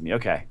 Excuse me.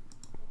 Okay.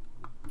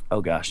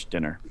 Oh gosh,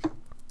 dinner.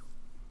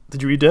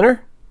 Did you eat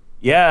dinner?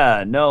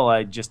 Yeah. No,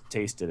 I just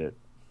tasted it.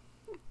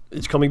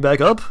 It's coming back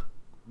up?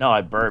 No,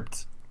 I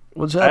burped.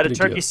 What's I had happening? a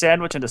turkey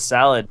sandwich and a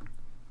salad.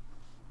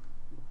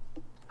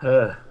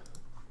 All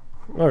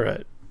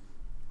right.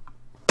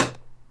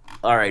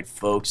 All right,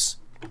 folks.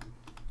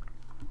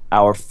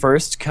 Our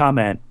first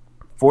comment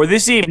for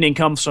this evening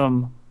comes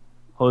from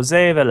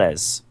Jose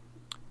Velez.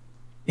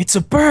 It's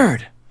a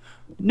bird.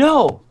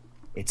 No,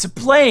 it's a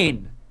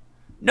plane.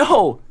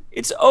 No,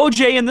 it's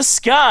OJ in the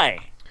sky.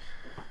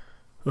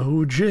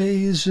 OJ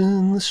is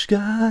in the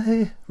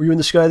sky. Were you in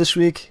the sky this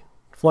week?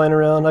 Flying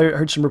around? I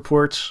heard some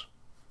reports.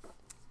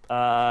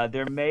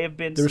 There may have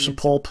been... There was some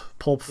pulp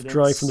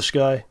drying from the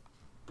sky.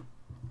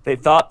 They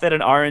thought that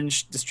an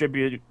orange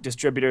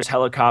distributor's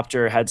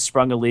helicopter had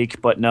sprung a leak,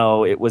 but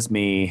no, it was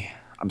me.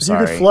 I'm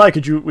sorry. If you could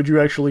fly, would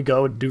you actually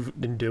go and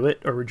do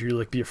it, or would you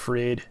like be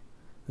afraid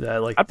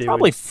that like I'd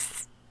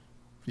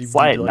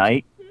Fly at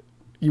night.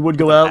 You would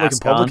go out like in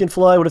mask public on. and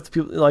fly? What if the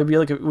people like be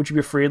like? Would you be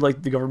afraid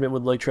like the government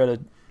would like try to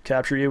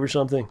capture you or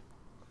something?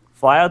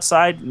 Fly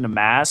outside in a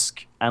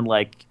mask and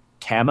like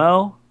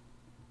camo.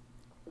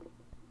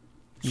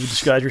 You would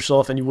disguise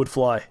yourself and you would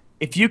fly.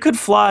 If you could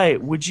fly,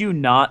 would you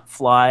not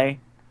fly?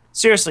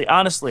 Seriously,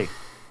 honestly.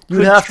 You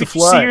would have to Could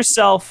you fly. see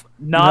yourself have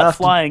not to-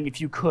 flying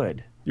if you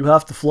could? You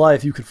have to fly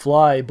if you could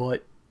fly,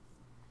 but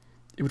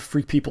it would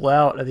freak people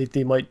out. I think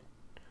they might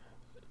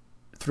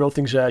throw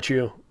things at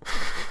you.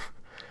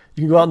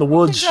 You can go out in the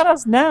woods. Look at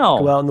us now.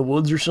 Go out in the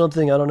woods or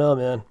something. I don't know,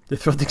 man. They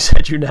throw things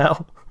at you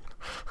now.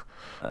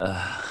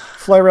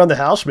 Fly around the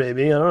house,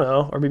 maybe. I don't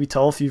know, or maybe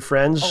tell a few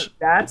friends.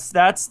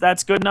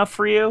 That's good enough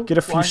for you. Get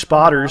a few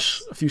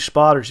spotters. A few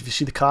spotters. If you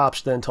see the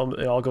cops, then tell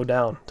me. I'll go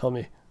down. Tell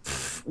me.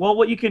 Well,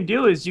 what you can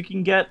do is you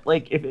can get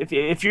like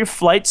if your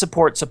flight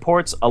support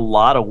supports a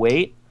lot of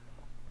weight,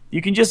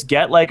 you can just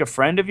get like a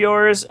friend of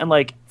yours and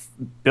like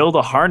build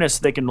a harness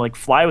so they can like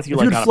fly with you If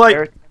like you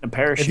on could a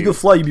parachute. If you could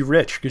fly, you'd be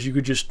rich because you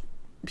could just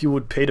people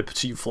would pay to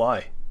see you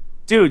fly.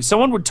 Dude,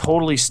 someone would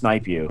totally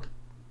snipe you.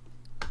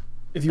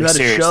 If you Like, had a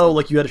seriously. show,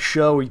 like you had a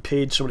show where you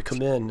paid someone to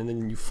come in and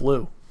then you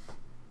flew,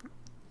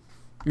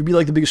 you'd be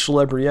like the biggest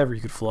celebrity ever.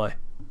 You could fly.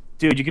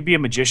 Dude, you could be a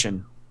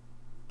magician.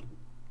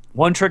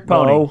 One trick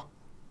pony. No.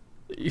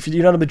 If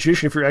you're not a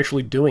magician, if you're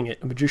actually doing it,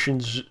 a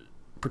magician's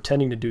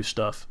pretending to do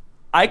stuff.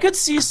 I could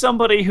see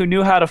somebody who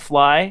knew how to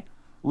fly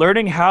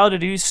learning how to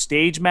do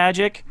stage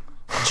magic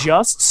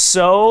just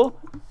so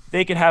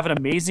they could have an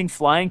amazing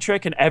flying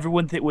trick and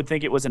everyone would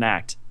think it was an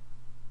act.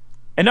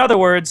 In other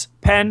words,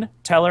 Penn,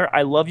 Teller,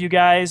 I love you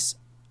guys.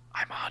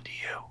 I'm on to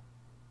you.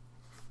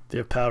 They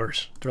have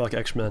powers. They're like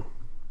X-Men.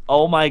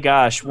 Oh my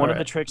gosh, one of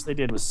Alright. the tricks they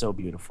did was so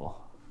beautiful.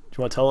 Do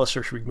you want to tell us,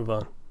 or should we move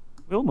on?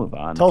 We'll move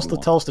on. Tell if us you the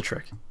want. tell us the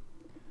trick.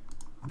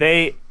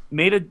 They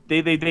made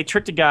a they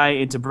tricked a guy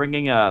into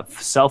bringing a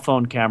cell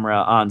phone camera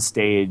on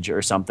stage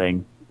or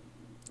something,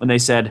 and they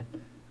said,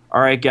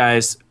 "All right,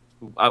 guys,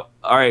 all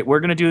right, we're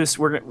gonna do this.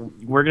 We're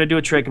gonna do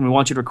a trick, and we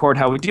want you to record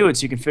how we do it,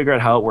 so you can figure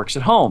out how it works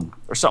at home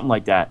or something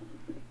like that."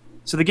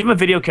 So they give him a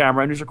video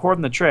camera, and he's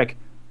recording the trick.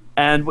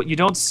 And what you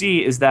don't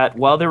see is that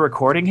while they're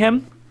recording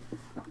him,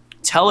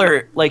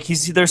 Teller, like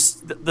there's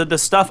the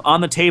stuff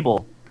on the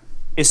table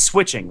is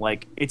switching,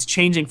 like it's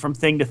changing from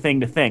thing to thing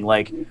to thing,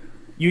 like.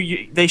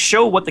 They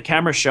show what the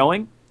camera's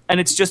showing,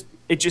 and it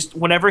just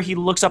whenever he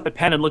looks up at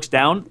Penn and looks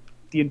down,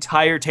 the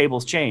entire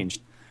table's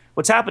changed.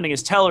 What's happening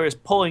is Teller is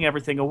pulling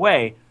everything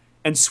away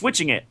and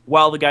switching it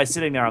while the guy's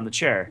sitting there on the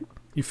chair.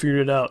 You figured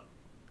it out.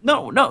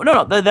 No.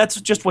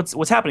 That's just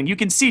what's happening. You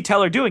can see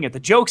Teller doing it. The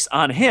joke's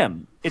on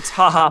him. It's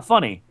haha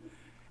funny.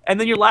 And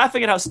then you're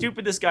laughing at how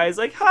stupid this guy is.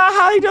 Like,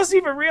 haha, he doesn't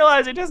even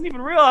realize it. Doesn't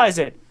even realize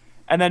it.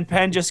 And then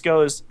Penn just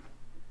goes,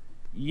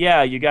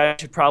 "Yeah, you guys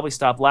should probably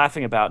stop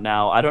laughing about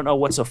now. I don't know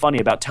what's so funny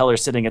about Teller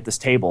sitting at this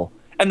table."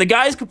 And the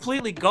guy's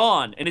completely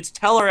gone, and it's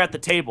Teller at the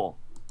table.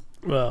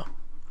 Well.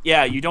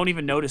 Yeah, you don't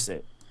even notice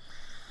it.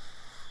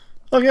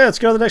 Okay, let's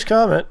go to the next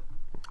comment.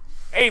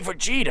 Hey,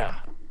 Vegeta.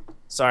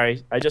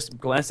 Sorry, I just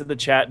glanced at the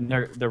chat, and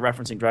they're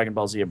referencing Dragon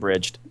Ball Z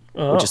Abridged,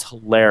 which is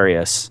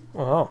hilarious.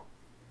 Oh.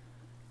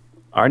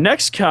 Our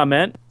next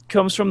comment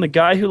comes from the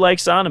guy who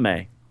likes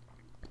anime.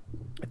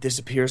 If this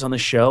appears on the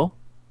show,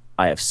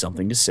 I have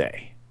something to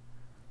say.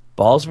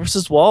 Balls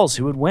versus walls,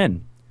 who would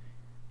win?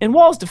 In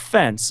Wall's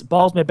defense,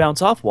 balls may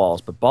bounce off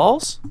walls, but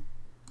balls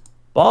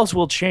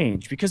will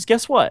change, because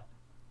guess what?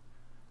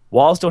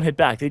 Walls don't hit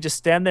back. They just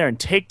stand there and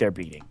take their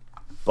beating.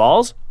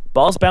 Balls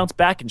bounce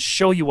back and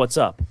show you what's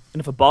up. And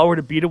if a ball were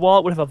to beat a wall,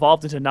 it would have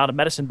evolved into not a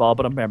medicine ball,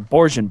 but a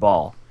Ramborgian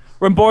ball.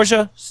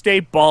 Ramborgia,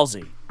 stay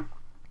ballsy.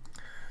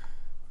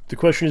 The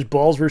question is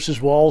balls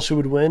versus walls, who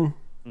would win?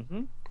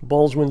 Mm-hmm.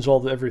 Balls wins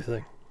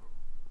everything.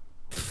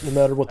 No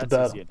matter what the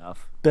That's battle. easy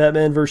enough.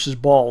 Batman versus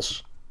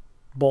balls.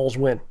 Balls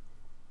win.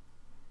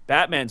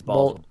 Batman's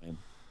balls will win.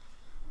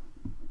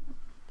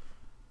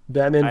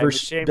 Batman I'm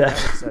versus ashamed I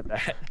haven't said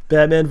that.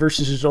 Batman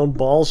versus his own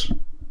balls.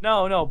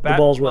 No, The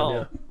balls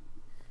win.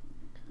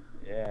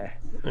 Yeah.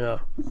 Yeah.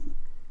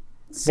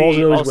 See, Balls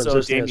always also wins,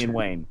 that's the Damian answer.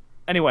 Wayne.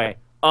 Anyway.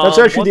 That's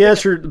actually one the thing-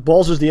 answer.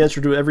 Balls is the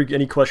answer to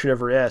any question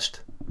ever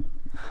asked.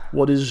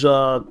 What is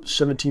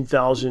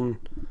 17,000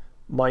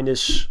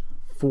 minus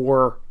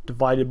 4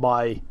 divided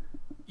by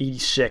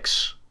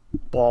 86?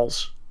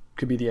 Balls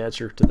could be the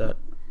answer to that.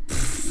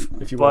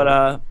 If you want.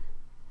 But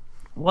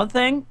one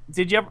thing,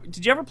 did you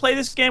ever play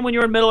this game when you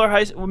were in middle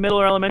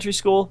or elementary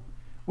school?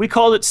 We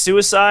called it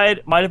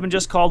suicide. Might have been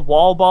just called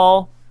wall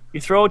ball. You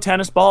throw a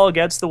tennis ball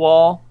against the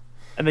wall,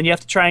 and then you have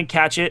to try and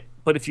catch it.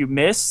 But if you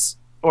miss,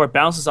 or it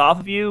bounces off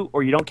of you,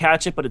 or you don't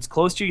catch it, but it's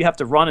close to you, you have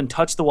to run and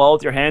touch the wall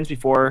with your hands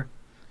before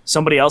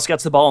somebody else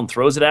gets the ball and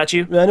throws it at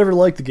you I never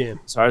liked the game.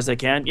 as hard as they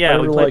can. I Yeah,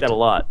 we never played liked that a it.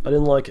 lot. I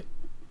didn't like it.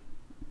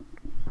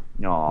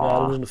 No, I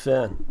Aww. wasn't a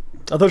fan.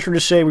 I thought you were going to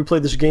say we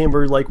played this game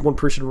where like one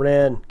person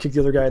ran, kicked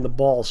the other guy in the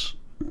balls,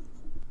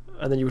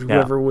 and then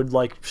whoever would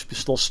like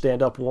still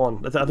stand up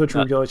won. I thought you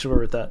were going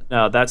somewhere with that.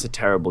 No, that's a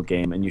terrible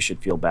game, and you should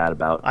feel bad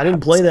about. I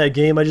didn't play that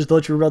game. I just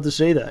thought you were about to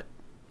say that.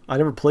 I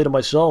never played it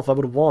myself. I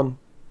would have won.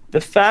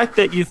 The fact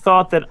that you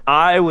thought that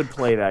I would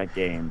play that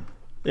game.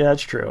 Yeah,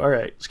 that's true. All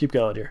right, let's keep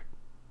going here.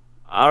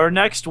 Our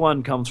next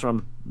one comes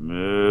from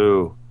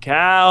Moo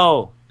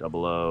Cow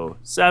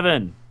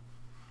 007.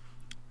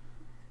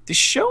 The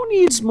show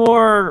needs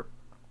more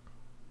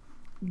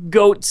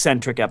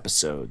goat-centric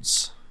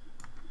episodes.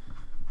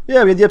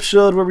 Yeah, we had the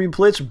episode where we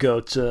played some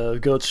goats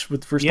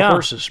with versus the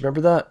horses.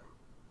 Remember that?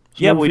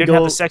 So yeah, but we didn't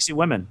have the sexy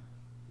women.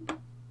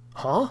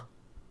 Huh?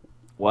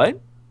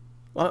 What?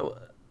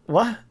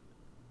 What?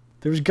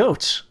 There was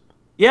goats.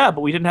 Yeah,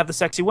 but we didn't have the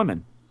sexy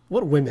women.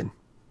 What women?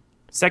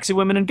 Sexy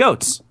women and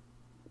goats.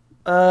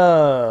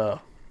 Oh.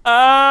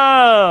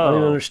 I don't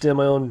even understand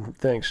my own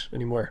things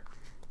anymore.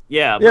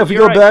 Yeah. Yeah. If we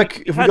go back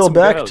to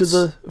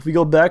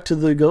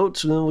the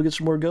goats, and then we'll get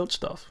some more goat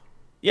stuff.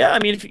 Yeah, I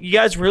mean, if you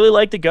guys really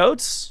like the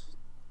goats,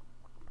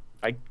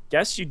 I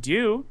guess you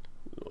do.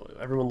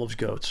 Everyone loves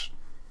goats.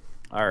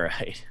 All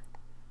right.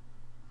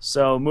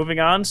 So moving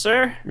on,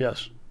 sir.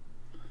 Yes.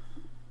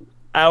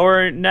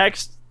 Our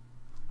next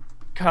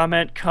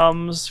comment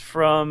comes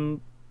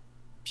from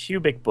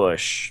Pubic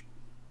Bush.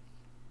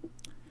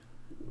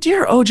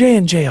 Dear OJ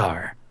and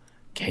JR,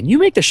 can you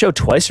make the show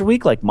twice a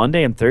week like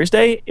Monday and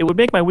Thursday? It would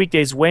make my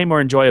weekdays way more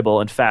enjoyable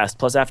and fast.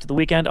 Plus, after the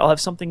weekend, I'll have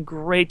something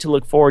great to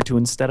look forward to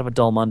instead of a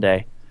dull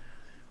Monday.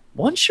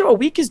 One show a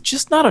week is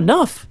just not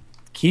enough.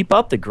 Keep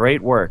up the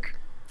great work.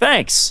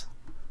 Thanks.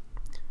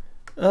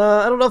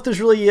 I don't know if there's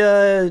really...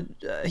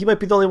 he might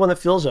be the only one that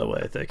feels that way,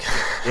 I think.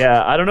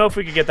 Yeah, I don't know if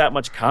we could get that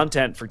much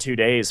content for 2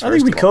 days. I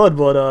think we could,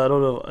 but I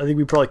don't know. I think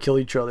we'd probably kill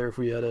each other if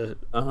we had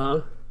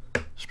to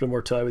spend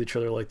more time with each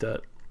other like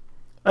that.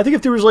 I think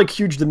if there was like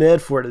huge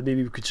demand for it, then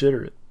maybe we'd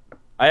consider it.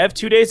 I have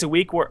 2 days a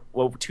week where,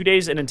 well, 2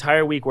 days an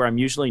entire week where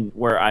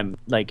I'm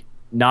like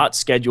not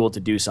scheduled to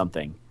do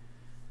something.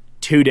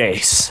 2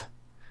 days.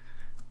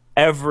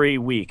 Every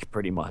week,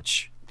 pretty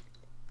much.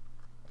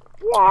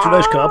 It's a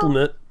nice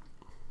compliment.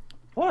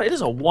 Well, it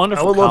is a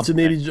wonderful I would love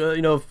compliment. to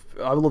maybe,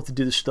 I would love to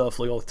do this stuff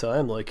like all the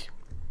time. Like,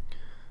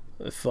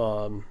 if,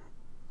 could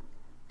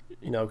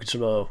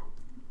some,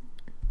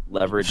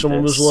 leverage.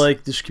 Someone this. was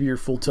like, this could be your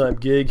full-time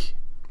gig.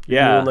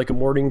 You're doing like a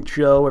morning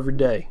show every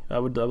day. I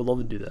would love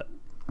to do that.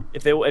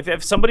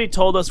 If somebody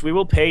told us we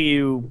will pay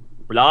you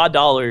blah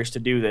dollars to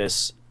do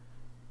this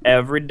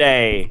every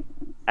day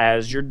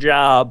as your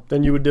job,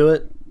 then you would do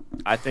it.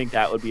 I think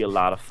that would be a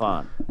lot of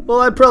fun.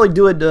 Well, I'd probably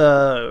do it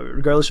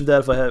regardless of that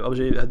if I had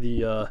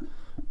the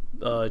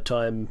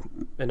time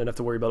and didn't have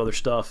to worry about other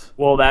stuff.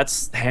 Well,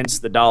 that's hence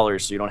the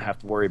dollars, so you don't have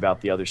to worry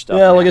about the other stuff.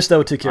 Yeah, well, I guess that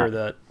would take care of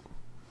that.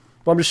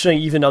 But I'm just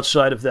saying, even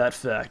outside of that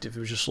fact, if it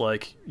was just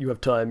like you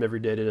have time every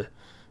day to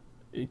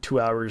 2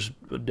 hours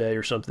a day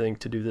or something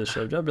to do this,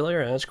 I'd be like, all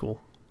right, that's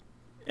cool.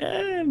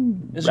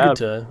 It's a good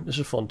time. It's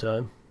a fun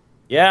time.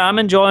 Yeah, I'm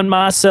enjoying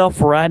myself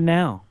right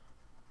now.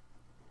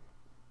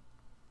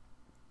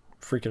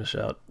 Freaking us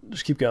out.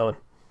 Just keep going.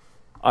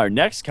 Our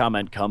next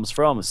comment comes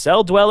from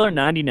Cell Dweller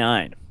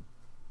 99.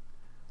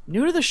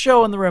 New to the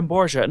show on the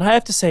Ramborgia, and I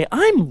have to say,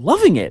 I'm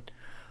loving it.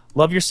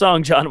 Love your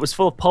song, John. It was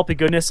full of pulpy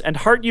goodness. And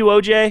heart you,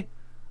 OJ.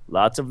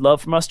 Lots of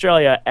love from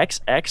Australia.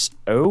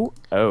 XXOO.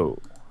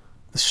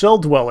 The Cell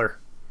Dweller.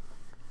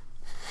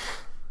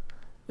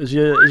 Is he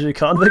a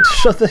convict or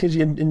something? Is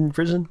he in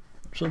prison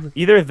or something?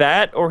 Either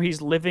that or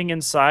he's living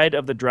inside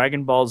of the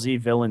Dragon Ball Z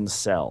villain's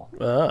cell.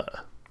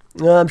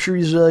 I'm sure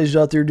he's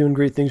out there doing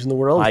great things in the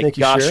world. My Thank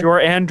you, gosh, sir.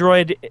 you're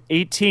Android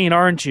 18,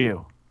 aren't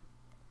you?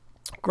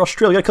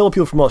 Australia. Got a couple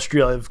people from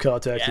Australia have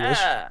contacted us.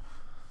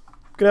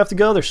 Gonna have to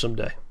go there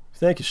someday.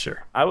 Thank you,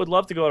 sir. I would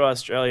love to go to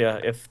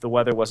Australia if the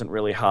weather wasn't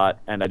really hot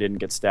and I didn't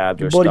get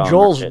stabbed or Your buddy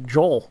stung.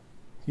 Joel.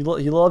 He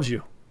loves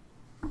you.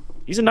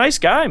 He's a nice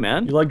guy,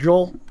 man. You like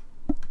Joel?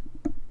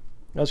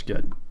 That's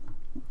good.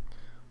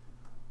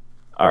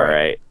 All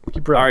right.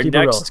 Our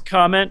next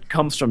comment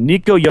comes from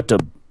Nico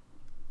Youtube.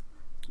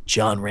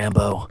 John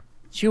Rambo,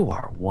 you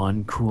are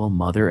one cool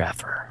mother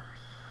effer.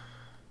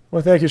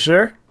 Well, thank you,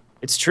 sir.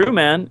 It's true,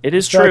 man. It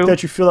is the fact true.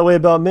 that you feel that way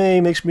about me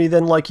makes me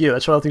then like you.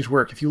 That's how things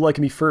work. If you like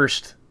me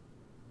first,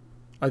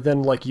 I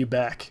then like you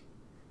back.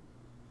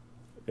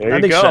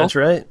 That makes sense,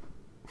 right?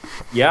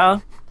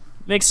 Yeah,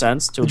 makes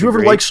sense. Did you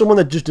ever like someone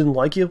that just didn't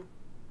like you?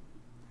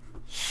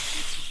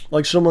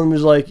 Like someone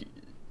who's like,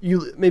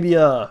 usually maybe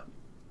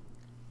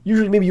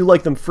you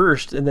like them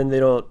first and then they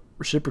don't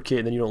reciprocate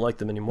and then you don't like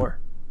them anymore.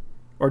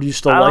 Or do you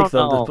still like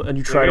them and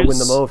you try to win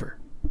them over?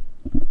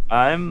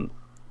 I'm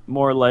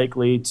more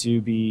likely to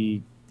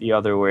be the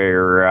other way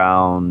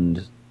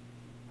around.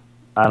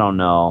 I don't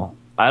know.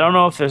 I don't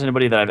know if there's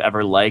anybody that I've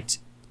ever liked,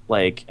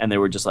 and they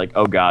were just like,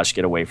 oh gosh,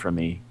 get away from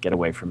me. Get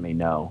away from me.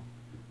 No.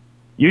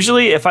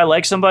 Usually if I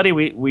like somebody,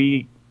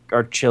 we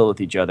are chill with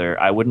each other.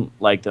 I wouldn't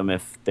like them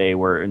if they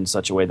were in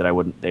such a way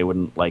that they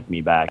wouldn't like me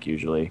back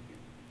usually.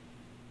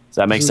 Does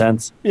that make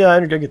sense? Yeah,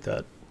 I get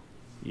that.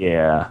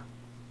 Yeah.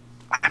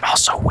 I'm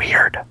also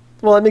weird.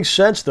 Well, that makes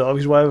sense, though,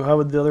 because how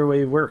would the other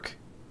way work?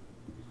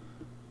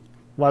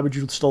 Why would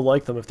you still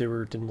like them if they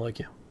didn't like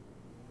you?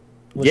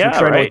 Unless you're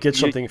trying to get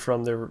something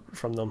from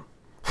them.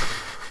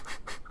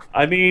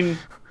 I mean,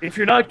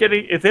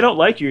 if they don't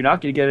like you, you're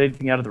not going to get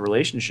anything out of the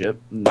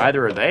relationship.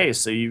 Neither are they.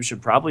 So you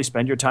should probably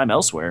spend your time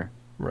elsewhere.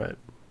 Right.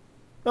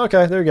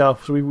 Okay, there you go.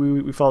 So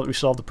we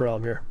solved the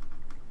problem here.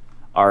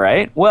 All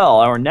right. Well,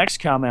 our next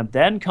comment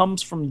then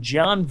comes from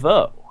John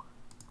Vo.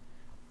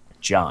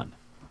 John,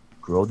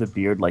 grow the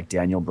beard like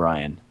Daniel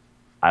Bryan.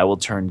 I will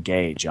turn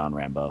gay, John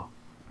Rambo.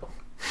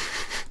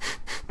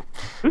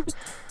 Who's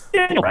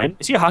Daniel Bryan?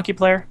 Is he a hockey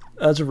player?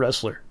 As a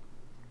wrestler.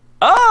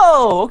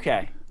 Oh,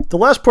 okay. The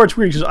last part's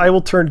weird because I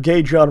will turn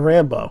gay, John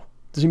Rambo.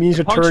 Does he mean he's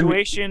going to turn...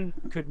 Punctuation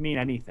could mean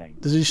anything.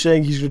 Does he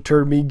saying he's going to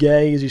turn me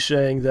gay? Is he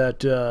saying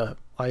that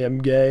I am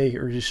gay?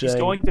 Or is he saying...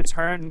 He's going to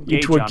turn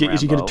gay, John Rambo.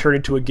 Is he going to turn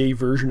into a gay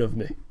version of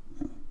me?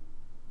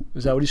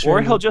 Is that what he's saying?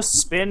 Or he'll just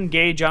spin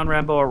gay John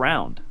Rambo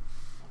around.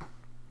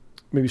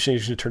 Maybe he's saying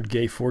he's going to turn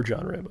gay for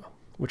John Rambo,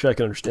 which I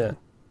can understand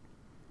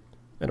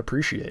and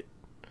appreciate.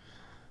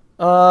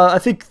 I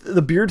think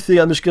the beard thing,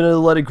 I'm just going to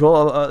let it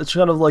grow. It's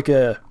kind of like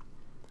a...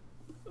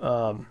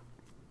 I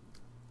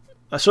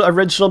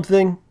read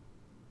something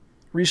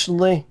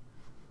recently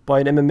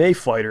by an MMA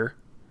fighter,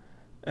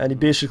 and he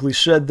basically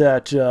said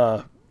that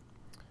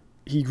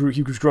he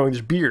was growing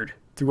this beard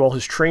through all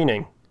his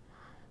training.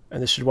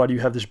 And they said, why do you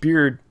have this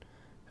beard?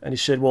 And he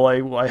said, well,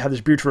 I have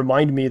this beard to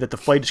remind me that the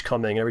fight is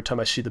coming. And every time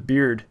I see the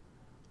beard,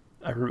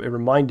 it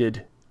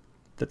reminded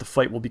that the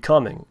fight will be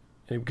coming.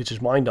 And he gets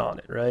his mind on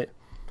it, right?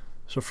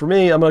 So for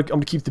me, I'm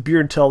gonna keep the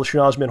beard until the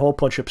Schnoz Man Hole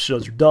Punch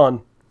episodes are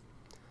done.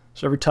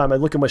 So every time I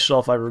look at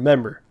myself, I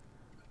remember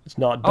it's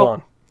not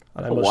done.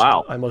 And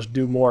I must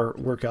do more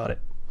work on it.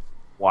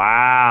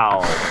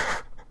 Wow.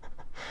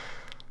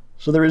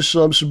 So there is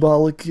some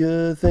symbolic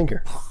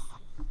thinker.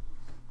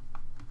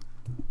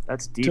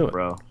 That's deep,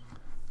 bro.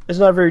 It's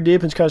not very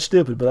deep, and it's kind of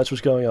stupid, but that's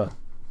what's going on.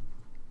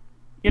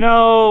 You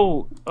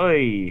know,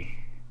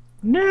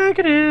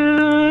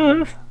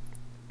 negative.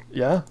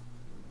 Yeah?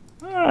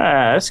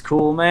 That's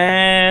cool,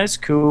 man. That's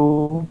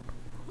cool.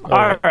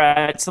 All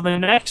right, so the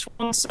next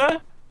one,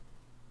 sir,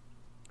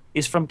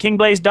 is from King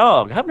Blaze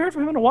Dog. I haven't heard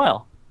from him in a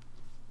while.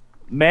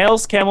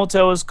 Male's camel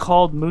toe is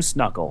called moose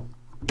knuckle.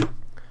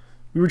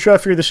 We were trying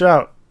to figure this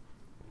out.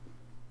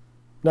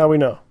 Now we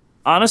know.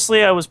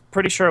 Honestly, I was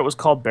pretty sure it was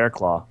called bear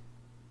claw.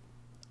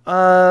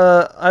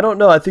 I don't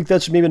know. I think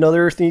that's maybe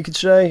another thing you could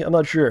say. I'm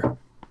not sure.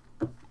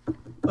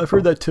 I've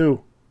heard that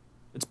too.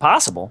 It's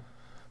possible.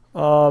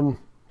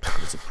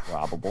 Is it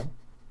probable?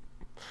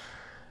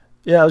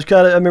 Yeah,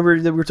 I remember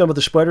that we were talking about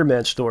the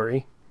Spider-Man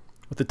story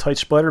with the tight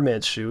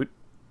Spider-Man suit.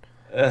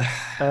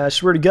 I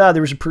swear to God,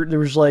 there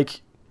was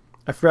like,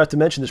 I forgot to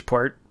mention this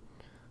part.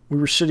 We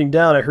were sitting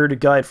down. I heard a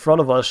guy in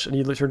front of us, and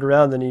he turned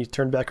around. Then he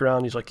turned back around.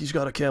 And he's like, "He's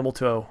got a camel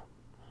toe."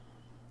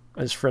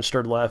 And his friend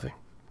started laughing.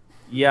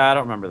 Yeah, I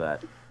don't remember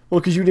that.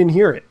 Well, because you didn't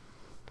hear it.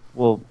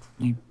 Well,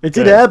 it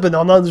did happen.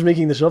 I'm not just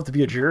making this up to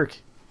be a jerk.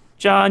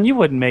 John, you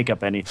wouldn't make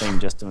up anything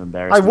just to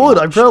embarrass me. I would.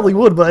 I probably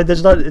would, but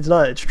it's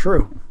not. It's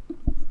true.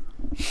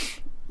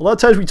 A lot of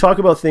times we talk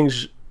about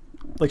things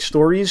like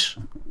stories,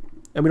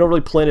 and we don't really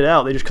plan it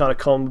out. They just kind of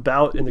come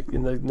about in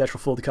the natural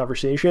flow of the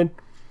conversation.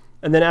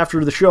 And then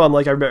after the show, I'm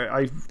like,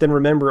 I then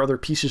remember other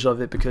pieces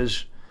of it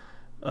because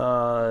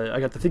I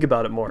got to think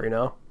about it more, you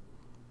know?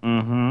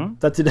 Mm-hmm.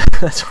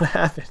 That's what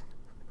happened.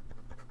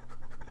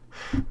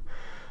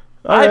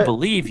 I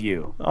believe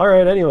you. All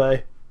right,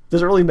 anyway.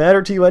 Does it really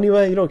matter to you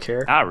anyway? You don't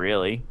care. Not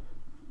really.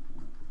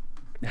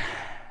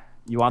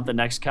 You want the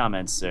next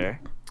comment, sir?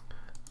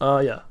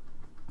 Yeah.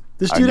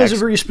 This dude has a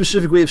very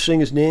specific way of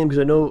saying his name because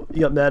I know he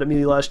got mad at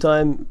me last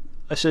time.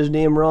 I said his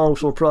name wrong,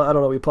 so I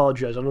don't know. We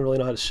apologize. I don't really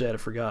know how to say it. I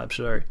forgot. I'm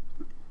sorry.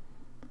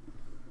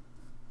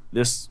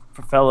 This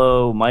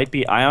fellow might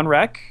be Ion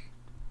Rec.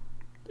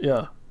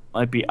 Yeah.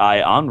 Might be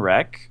Ion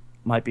Rec.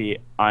 Might be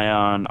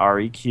Ion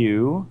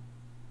REQ.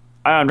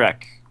 Ion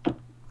Rec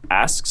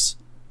asks,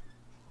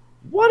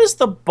 what is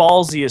the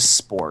ballsiest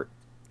sport?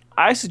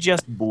 I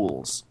suggest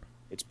boules.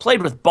 It's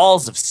played with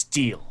balls of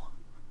steel.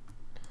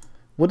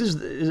 What is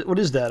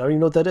that? I don't even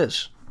know what that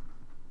is.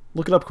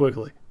 Look it up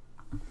quickly.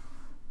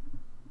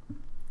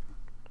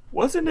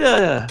 Wasn't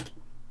this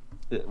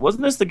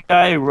the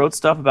guy who wrote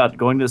stuff about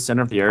going to the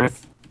center of the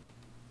earth?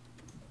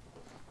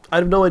 I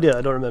have no idea.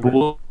 I don't remember.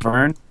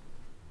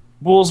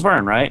 Boules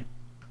Verne, right?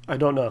 I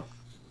don't know.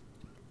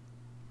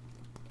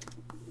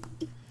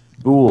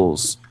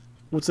 Boules.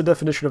 What's the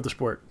definition of the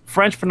sport?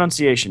 French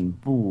pronunciation,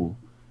 boule,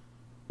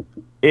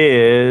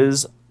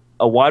 is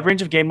a wide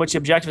range of game in which the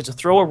objective is to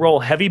throw or roll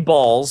heavy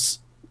balls.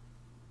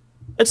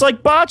 It's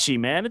like bocce,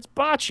 man. It's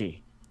bocce.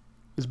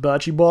 Is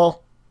bocce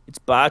ball? It's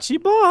bocce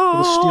ball.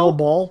 With a steel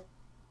ball?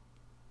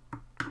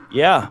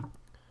 Yeah.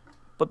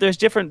 But there's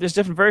different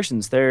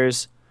versions.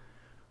 There's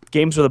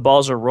games where the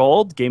balls are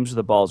rolled, games where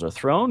the balls are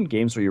thrown,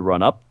 games where you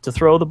run up to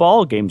throw the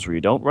ball, games where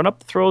you don't run up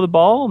to throw the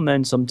ball, and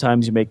then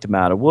sometimes you make them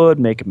out of wood,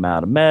 make them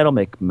out of metal,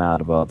 make them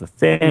out of other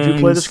things. Did you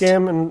play this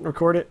game and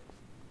record it?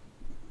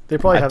 They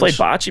probably have played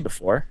bocce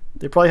before.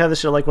 They probably have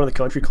this at like one of the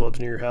country clubs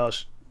near your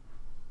house.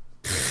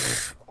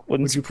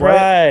 Wouldn't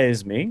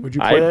surprise me. Would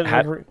you play it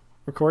and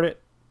record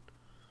it?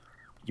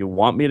 You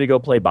want me to go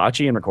play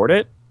bocce and record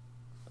it?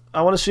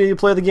 I want to see you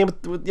play the game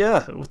with the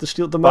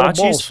metal balls.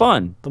 Bocce's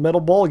fun. The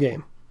metal ball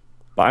game.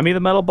 Buy me the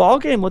metal ball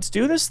game. Let's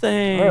do this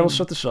thing. All right, let's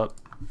set this up.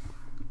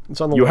 It's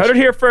on the You list. heard it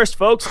here first,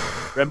 folks.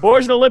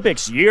 Ramborgian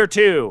Olympics Year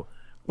 2.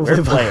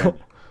 We're playing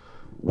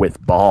with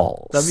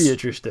balls. That'd be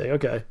interesting.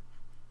 Okay.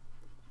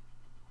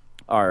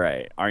 All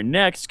right. Our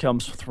next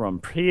comes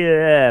from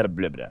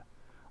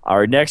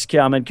Our next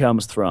comment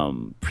comes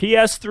from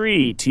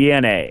PS3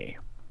 TNA.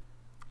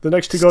 The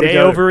next to go Stay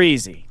together. over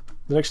easy.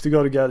 The next to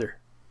go together.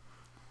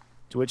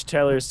 To which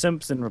Taylor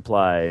Simpson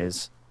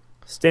replies,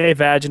 "Stay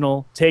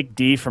vaginal. Take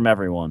D from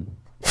everyone."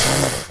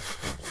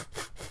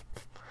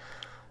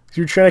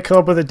 You're trying to come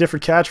up with a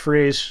different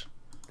catchphrase.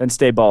 Then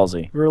stay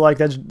ballsy. We were like,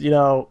 that's,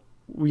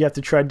 we have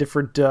to try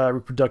different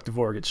reproductive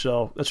organs.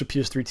 So that's what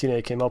PS3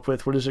 TNA came up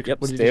with. What is it?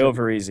 Yep. What did Stay you say?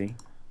 over easy.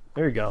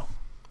 There you go.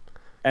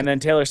 And then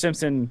Taylor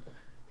Simpson,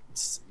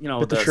 Get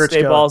the the shirts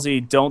stay going.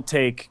 ballsy, don't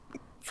take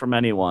from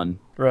anyone.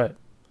 Right.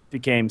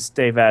 Became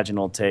stay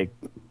vaginal, take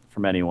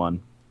from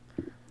anyone.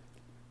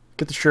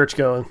 Get the shirts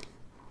going.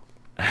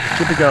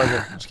 Keep it going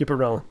here. Let's keep it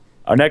rolling.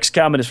 Our next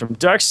comment is from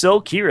Dark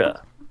Soul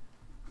Kira.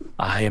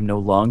 I am no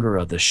longer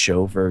of the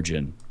show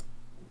virgin.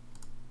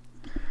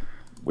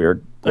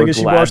 We're I guess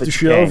you glad watched that the you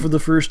show came for the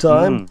first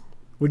time.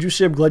 Would you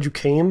say I'm glad you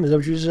came? Is that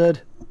what you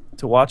said?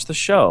 to watch the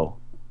show.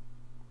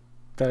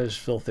 That is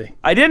filthy.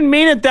 I didn't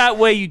mean it that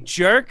way, you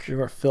jerk. You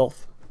are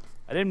filth.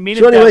 I didn't mean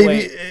So it that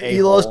anyway, way.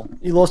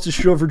 he lost his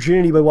show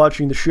virginity by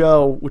watching the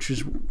show, which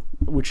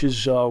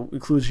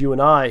includes you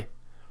and I.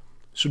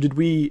 So did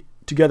we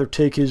together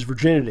take his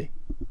virginity?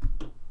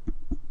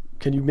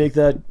 Can you make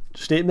that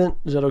statement?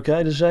 Is that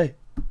okay to say?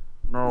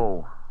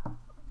 No,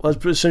 Well,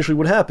 that's essentially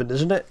what happened,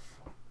 isn't it?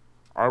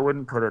 I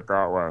wouldn't put it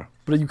that way.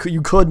 But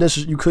you could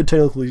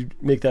technically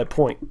make that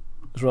point.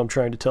 Is what I'm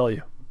trying to tell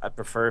you. I'd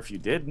prefer if you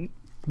didn't.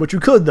 But you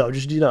could though,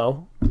 just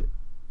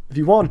if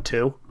you wanted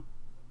to,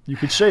 you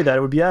could say that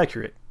it would be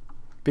accurate,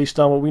 based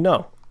on what we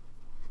know.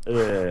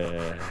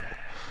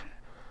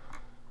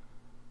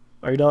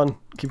 Are you done?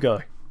 Keep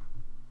going.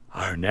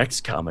 Our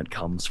next comment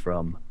comes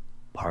from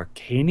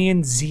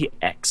Parkanian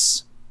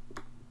ZX.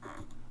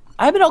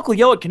 I have an Uncle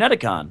Yo at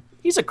Kineticon.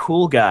 He's a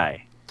cool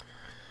guy.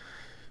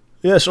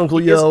 Yes, Uncle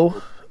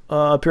Yo.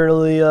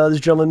 Apparently, this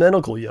gentleman met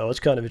Uncle Yo. It's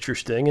kind of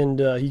interesting, and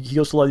he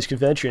goes to a lot of these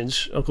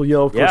conventions. Uncle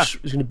Yo, of course,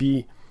 is going to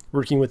be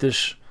working with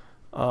us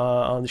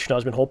on the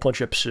Schnozman Hole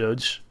Punch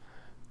episodes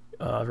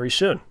very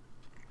soon.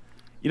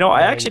 You know,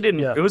 I actually didn't.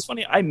 Yeah. It was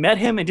funny. I met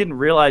him and didn't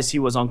realize he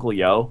was Uncle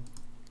Yo.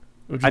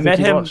 What do you think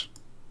he was?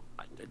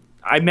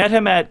 I met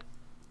him at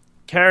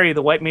Carrie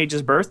the White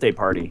Mage's birthday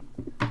party,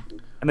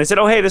 and they said,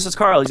 "Oh, hey, this is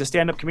Carl. He's a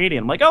stand-up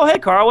comedian." I'm like, "Oh, hey,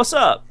 Carl, what's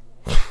up?"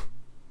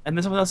 And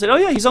then someone else said, "Oh,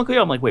 yeah, he's Uncle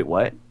Yo." I'm like, "Wait,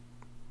 what?"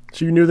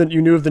 So you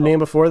knew of the name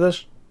before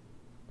this?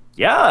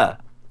 Yeah.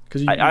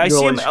 Because I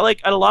see him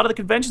like at a lot of the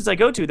conventions I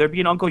go to. There'd be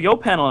an Uncle Yo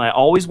panel, and I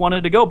always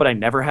wanted to go, but I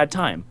never had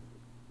time.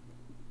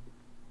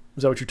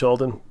 Is that what you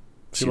told him? He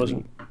Excuse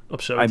wasn't me.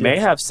 upset I with may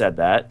you? have said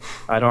that.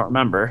 I don't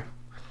remember.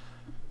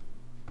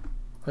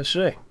 I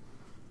see.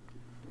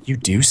 You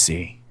do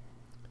see.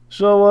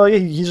 So yeah,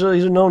 he's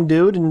a known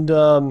dude,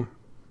 and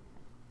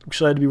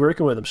excited to be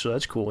working with him. So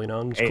that's cool,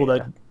 And it's cool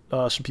that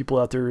some people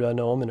out there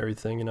know him and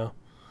everything,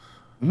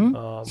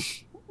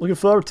 Looking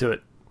forward to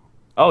it.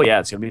 Oh yeah,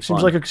 it's gonna be fun.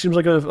 Seems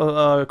like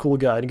a cool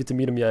guy. I didn't get to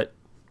meet him yet.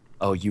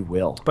 Oh, you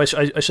will. But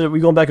I said we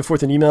going back and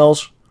forth in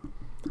emails,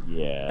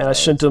 Yeah. and I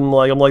sent him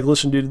I'm like,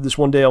 listen, dude, this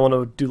one day I want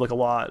to do like a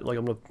lot. Like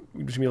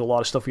there's gonna be a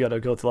lot of stuff we got to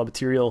go through, a lot of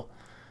material.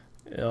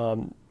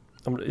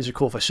 Is it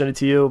cool if I send it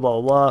to you?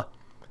 Blah blah blah.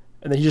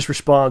 And then he just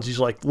responds. He's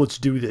like, let's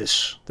do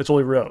this. That's all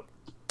he wrote.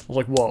 I was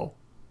like, whoa.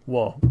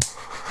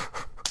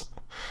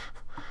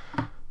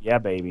 Yeah,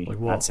 baby. Like,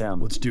 whoa. That's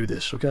him. Let's do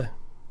this, okay?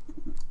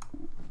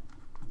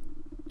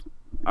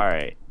 All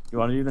right. You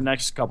want to do the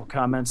next couple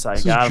comments?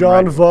 This got is 'em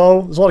John right.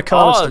 Vo. There's a lot of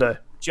comments today.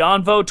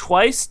 John Vo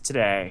twice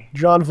today.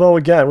 John Vo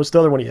again. What's the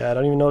other one he had?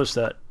 I didn't even notice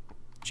that.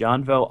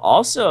 John Vo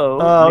also.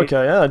 Oh,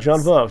 okay. Yeah,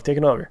 John Vo.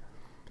 Taking over.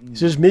 He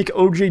says, make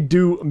OJ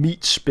do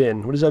meat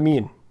spin. What does that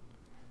mean?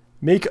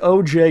 Make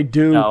OJ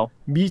do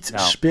meat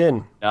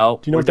spin. No.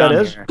 Do you know what that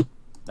is? Here.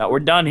 No, we're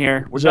done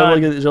here. We're Is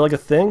done. that like a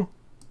thing?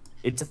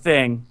 It's a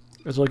thing.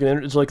 It's like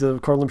the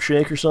Harlem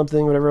Shake or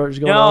something, whatever is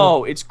going on.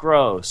 No, it's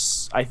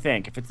gross. I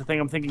think if it's the thing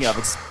I'm thinking of,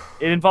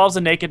 it involves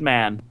a naked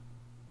man,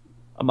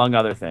 among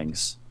other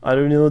things. I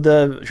don't know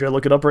that. Should I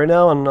look it up right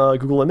now on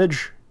Google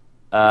Image?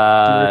 Do you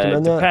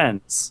recommend that?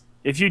 Depends.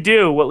 If you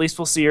do, at least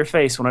we'll see your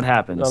face when it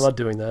happens. No, I'm not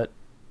doing that.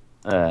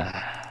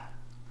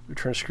 You're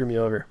trying to screw me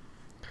over.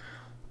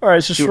 All right,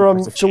 this is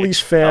from Philly's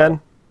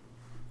fan.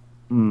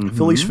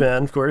 Philly's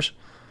fan, of course.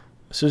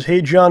 It says,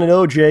 hey, John and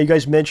OJ, you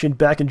guys mentioned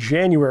back in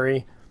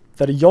January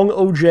that a young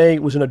OJ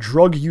was in a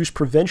drug use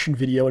prevention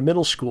video in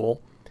middle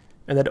school,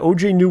 and that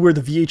OJ knew where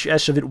the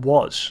VHS of it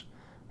was.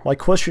 My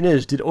question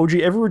is, did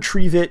OJ ever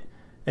retrieve it,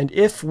 and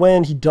if,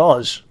 when he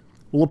does,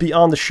 will it be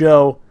on the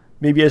show,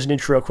 maybe as an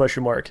intro,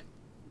 question mark?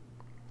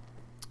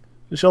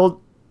 So,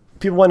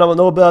 people might not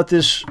know about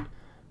this.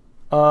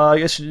 I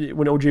guess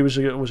when OJ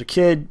was a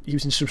kid, he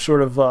was in some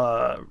sort of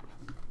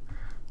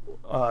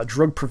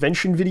drug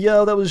prevention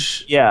video that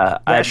was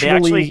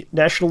nationally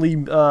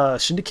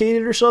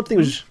syndicated or something.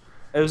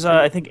 It was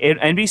I think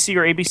NBC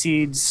or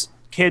ABC's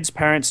Kids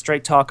Parents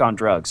Straight Talk on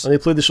Drugs. And they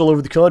played this all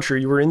over the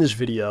country. You were in this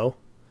video,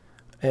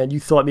 and you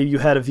thought maybe you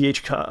had a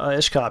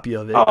VHS copy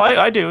of it. Oh,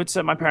 I do. It's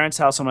at my parents'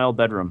 house in my old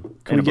bedroom.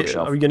 Are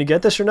we going to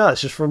get this or not?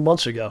 It's just from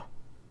months ago.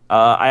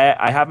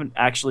 I haven't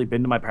actually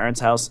been to my parents'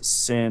 house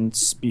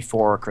since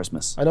before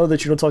Christmas. I know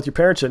that you don't talk to your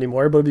parents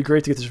anymore, but it'd be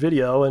great to get this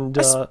video, and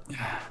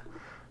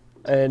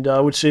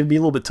it would save me a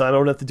little bit of time. I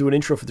don't have to do an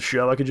intro for the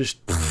show. I could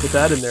just put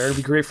that in there. It'd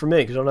be great for me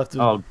because I don't have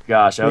to. Oh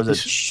gosh, I was a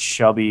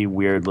chubby,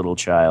 weird little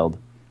child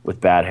with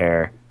bad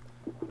hair.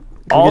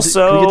 Can we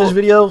get this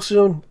video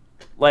soon?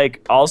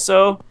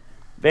 Also,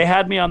 they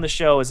had me on the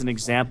show as an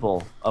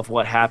example of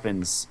what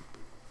happens.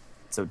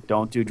 So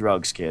don't do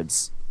drugs,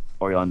 kids,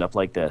 or you'll end up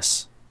like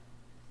this.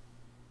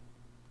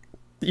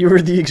 You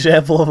were the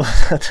example of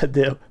what to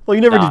do. Well,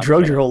 you never did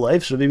drugs your whole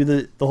life, so maybe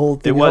the whole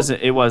thing.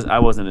 I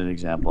wasn't an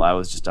example. I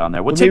was just on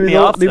there. What ticked me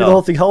off? Maybe the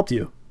whole thing helped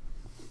you.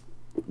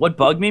 What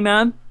bugged me,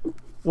 man,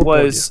 it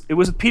was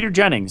with Peter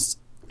Jennings,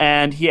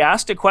 and he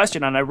asked a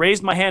question, and I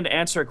raised my hand to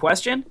answer a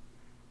question,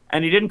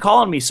 and he didn't call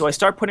on me, so I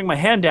start putting my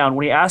hand down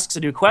when he asks a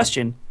new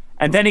question,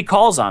 and then he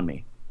calls on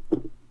me.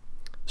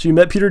 So you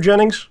met Peter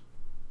Jennings?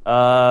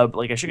 I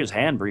shook his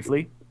hand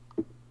briefly.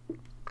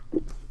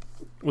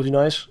 Was he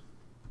nice?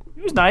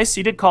 He was nice.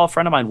 He did call a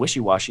friend of mine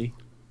wishy-washy.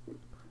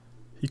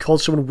 He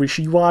called someone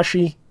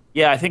wishy-washy?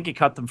 Yeah, I think he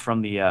cut them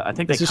from the. I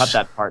think they cut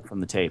that part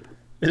from the tape.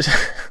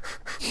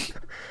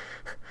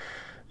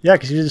 Yeah,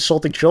 because he was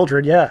assaulting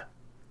children. Yeah.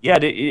 Yeah,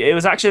 it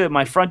was actually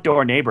my front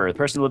door neighbor, the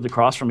person who lived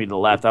across from me to the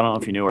left. I don't know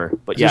if you knew her,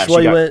 but Is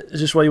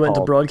this why you went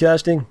into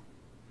broadcasting?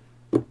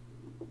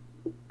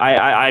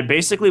 I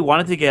basically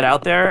wanted to get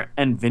out there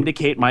and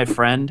vindicate my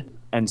friend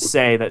and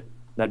say that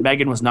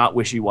Megan was not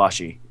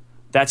wishy-washy.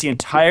 That's the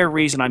entire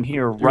reason I'm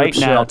here right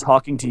now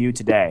talking to you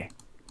today.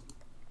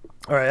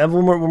 All right, I have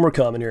one more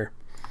comment here.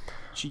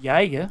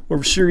 Yeah. More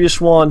of a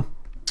serious one.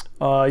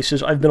 He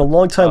says, I've been a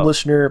long-time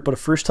listener, but a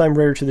first-time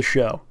writer to the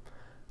show.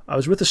 I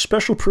was with a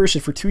special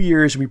person for 2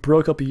 years, and we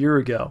broke up a year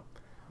ago.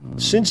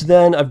 Since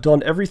then, I've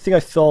done everything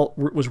I felt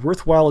was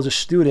worthwhile as a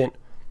student,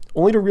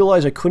 only to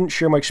realize I couldn't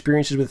share my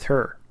experiences with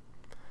her.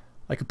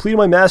 I completed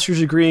my master's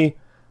degree,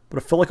 but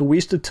it felt like a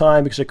waste of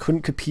time because I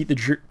couldn't complete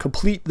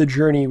the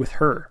journey with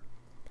her.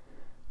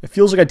 It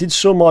feels like I did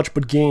so much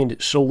but gained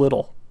so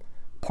little.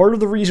 Part of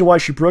the reason why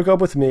she broke up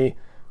with me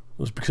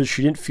was because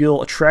she didn't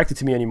feel attracted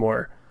to me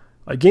anymore.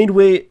 I gained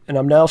weight, and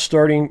I'm now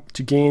starting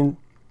to gain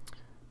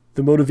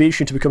the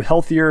motivation to become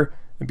healthier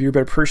and be a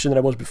better person than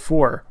I was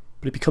before,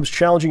 but it becomes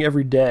challenging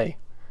every day.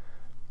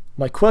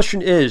 My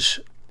question is,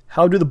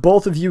 how do the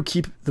both of you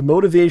keep the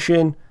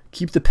motivation,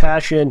 keep the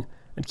passion,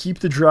 and keep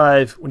the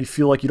drive when you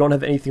feel like you don't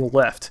have anything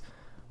left?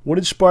 What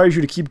inspires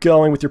you to keep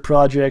going with your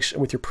projects and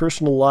with your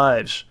personal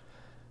lives?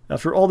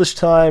 After all this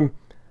time,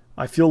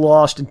 I feel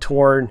lost and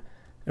torn, and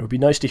it would be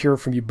nice to hear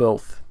from you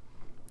both.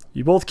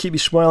 You both keep me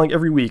smiling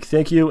every week.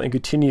 Thank you, and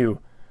continue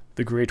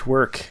the great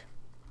work.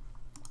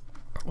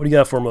 What do you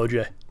got for him,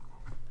 OJ?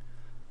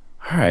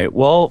 All right.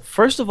 Well,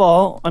 first of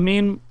all, I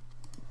mean,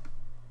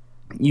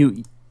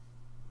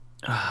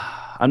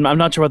 I'm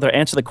not sure whether to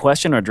answer the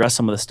question or address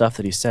some of the stuff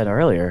that he said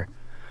earlier.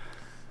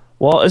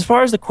 Well, as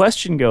far as the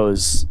question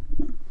goes,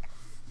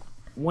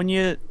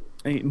 finding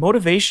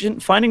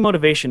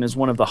motivation is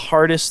one of the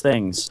hardest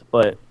things,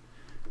 but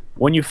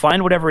when you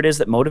find whatever it is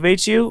that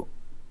motivates you,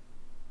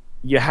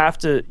 it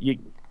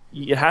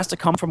has to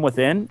come from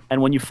within,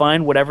 and when you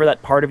find whatever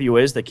that part of you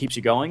is that keeps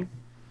you going,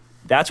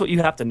 that's what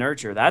you have to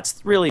nurture.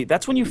 That's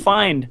when you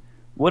find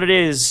what it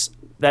is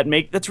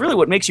that's really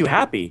what makes you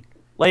happy.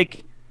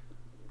 Like,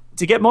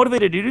 to get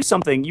motivated to do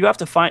something, you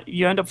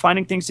end up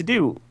finding things to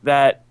do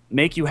that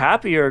make you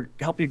happy or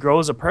help you grow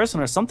as a person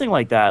or something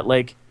like that.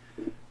 Like,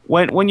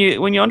 when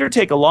you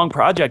undertake a long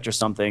project or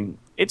something,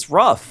 it's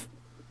rough,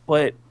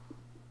 but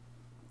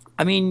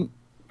I mean,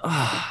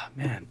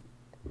 man,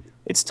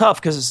 it's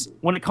tough because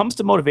when it comes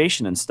to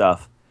motivation and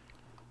stuff,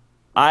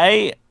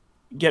 I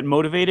get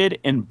motivated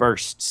in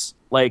bursts.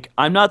 Like,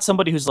 I'm not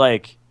somebody who's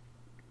like,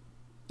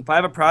 if I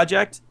have a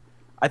project,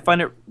 I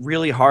find it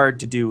really hard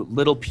to do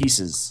little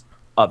pieces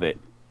of it,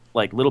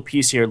 like little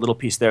piece here, little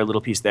piece there,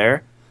 little piece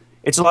there.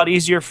 It's a lot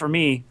easier for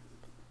me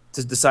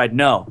to decide,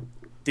 no,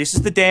 this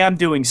is the day I'm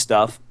doing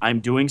stuff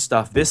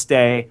this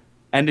day,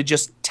 and to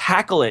just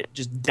tackle it,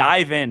 just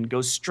dive in,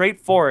 go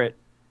straight for it,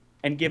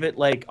 and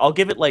I'll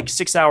give it like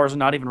 6 hours and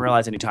not even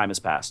realize any time has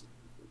passed.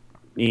 I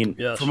mean,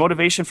 yes. For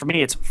motivation, for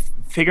me, it's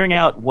figuring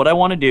out what I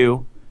want to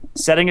do,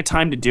 setting a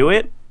time to do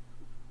it,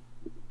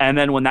 and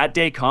then when that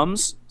day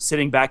comes,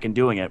 sitting back and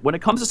doing it. When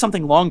it comes to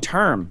something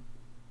long-term,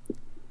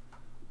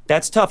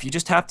 that's tough. You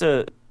just have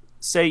to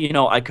say, you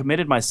know, I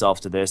committed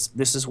myself to this.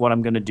 This is what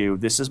I'm going to do.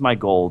 This is my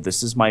goal.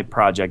 This is my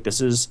project. This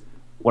is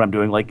what I'm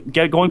doing. Like,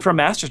 going for a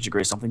master's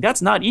degree or something,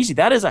 that's not easy.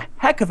 That is a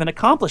heck of an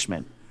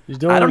accomplishment. He's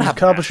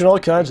accomplishing all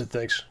kinds of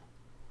things.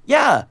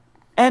 Yeah.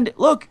 And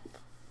look,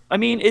 I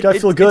mean, He's got to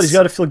feel good. He's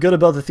got to feel good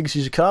about the things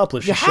he's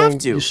accomplished. You have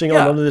to. You're saying, oh,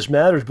 none of this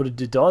matters, but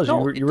it does.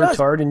 No, you worked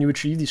hard and you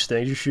achieved these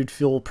things. You should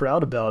feel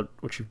proud about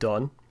what you've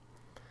done.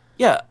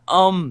 Yeah.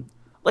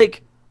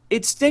 Like,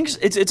 it stinks.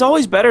 It's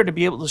always better to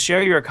be able to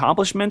share your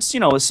accomplishments,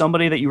 with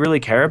somebody that you really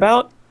care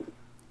about.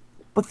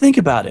 But think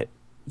about it.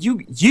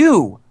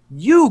 You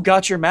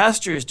got your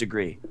master's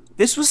degree.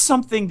 This was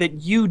something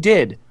that you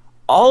did.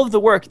 All of the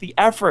work, the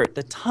effort,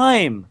 the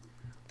time,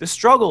 the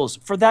struggles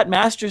for that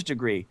master's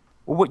degree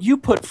were what you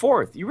put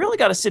forth. You really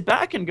got to sit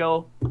back and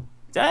go,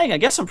 dang, I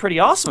guess I'm pretty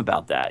awesome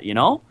about that,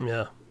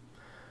 Yeah.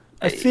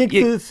 I think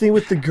the thing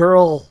with the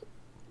girl,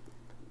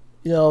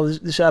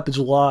 this happens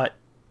a lot.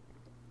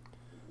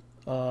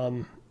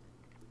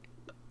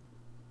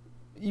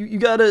 You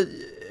gotta,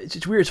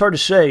 it's weird, it's hard to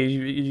say.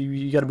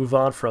 You gotta move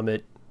on from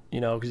it,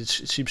 because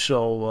it seems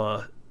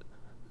so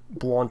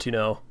blunt,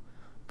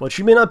 But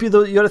she may not be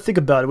you gotta think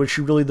about it. Was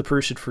she really the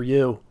person for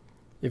you?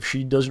 If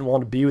she doesn't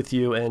want to be with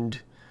you and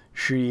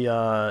she,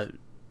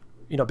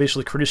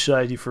 basically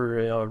criticized you for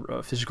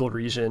a physical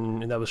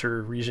reason, and that was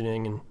her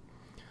reasoning,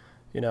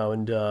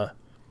 and,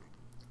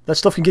 that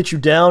stuff can get you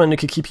down, and it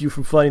can keep you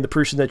from finding the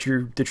person that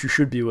you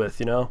should be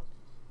with,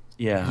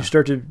 Yeah. You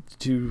start to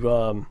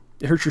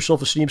it hurts your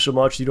self-esteem so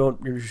much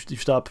you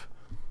stop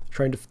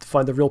trying to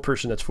find the real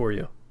person that's for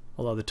you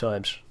a lot of the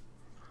times.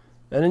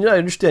 And I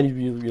understand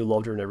you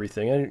loved her and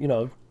everything,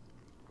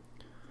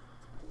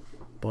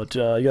 but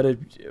you gotta,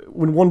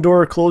 when one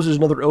door closes,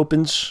 another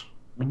opens,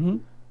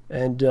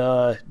 and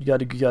you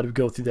gotta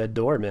go through that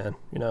door, man.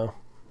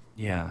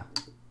 Yeah.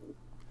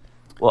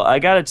 Well, I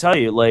gotta tell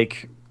you,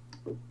 like,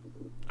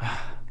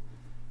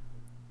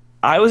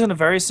 I was in a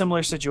very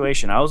similar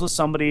situation. I was with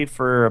somebody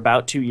for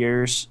about 2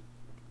 years,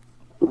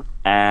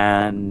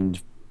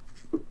 and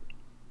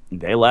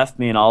they left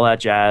me and all that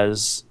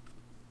jazz,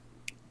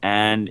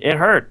 and it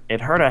hurt.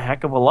 It hurt a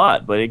heck of a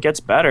lot, but it gets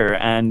better,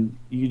 and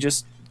you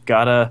just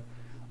gotta...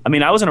 I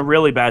mean, I was in a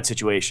really bad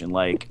situation.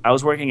 Like, I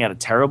was working at a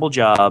terrible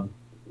job,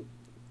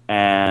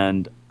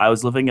 and I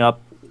was living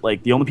up...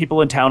 Like, the only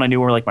people in town I knew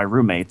were, like, my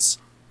roommates.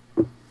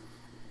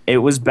 It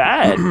was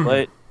bad,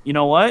 but you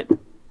know what?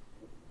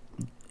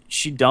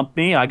 She dumped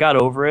me. I got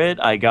over it.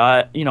 I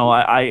got,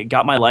 I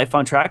got my life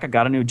on track. I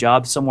got a new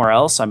job somewhere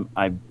else.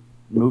 I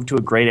moved to a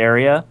great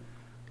area,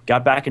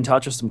 got back in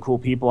touch with some cool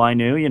people I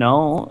knew,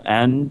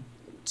 and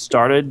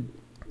started,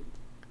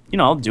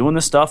 doing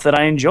the stuff that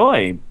I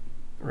enjoy.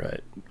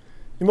 Right.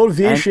 Your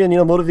motivation,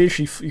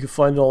 motivation, you can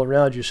find it all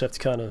around. You just have to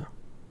kind of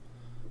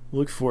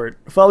look for it.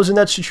 If I was in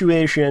that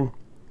situation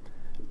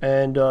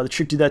and the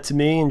chick did that to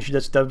me and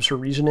that was her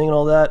reasoning and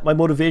all that, my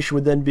motivation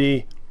would then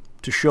be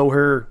to show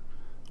her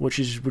what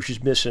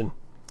she's missing,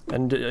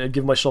 and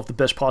give myself the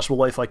best possible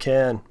life I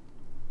can,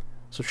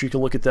 so she can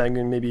look at that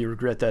and maybe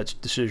regret that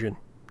decision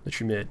that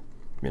she made.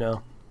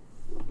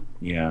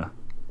 Yeah.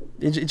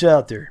 It's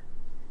out there.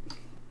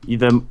 You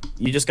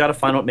just got to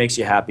find what makes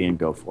you happy and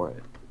go for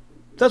it.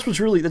 That's what's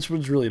really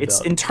about.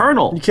 It's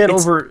internal. You can't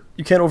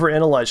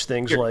overanalyze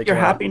things like your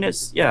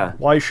happiness. Yeah.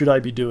 Why should I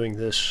be doing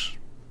this?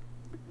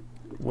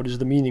 What is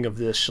the meaning of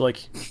this?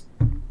 Like,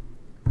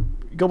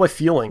 go by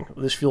feeling.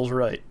 This feels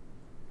right.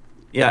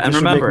 Yeah, this and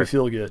remember, make me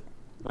feel good.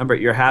 Remember,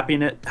 your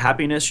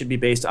happiness should be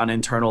based on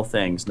internal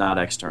things, not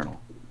external.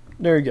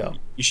 There you go.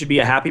 You should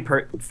be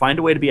find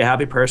a way to be a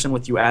happy person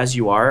with you as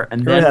you are,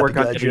 and then work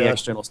on getting the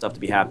external stuff to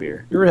be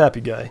happier. You're a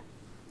happy guy.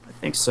 I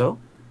think so.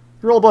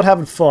 You're all about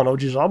having fun. Oh,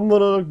 geez, I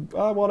want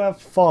to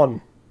have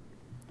fun.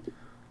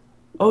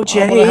 Oh,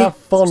 Jay, I want to have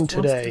fun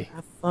today.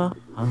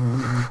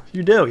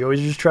 You do. You're always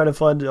just trying to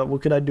find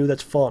what can I do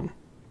that's fun.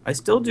 I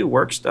still do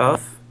work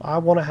stuff. I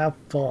want to have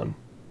fun.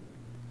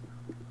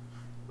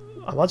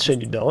 I'm not saying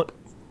you don't.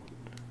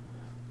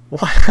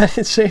 Why? I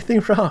didn't say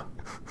anything wrong.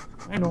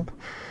 I know.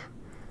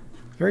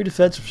 Very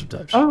defensive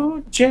sometimes.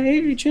 Oh,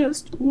 Jay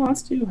just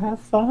wants to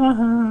have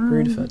fun.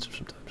 Very defensive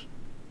sometimes.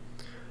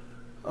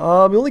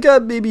 We only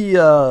got maybe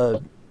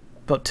about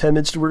 10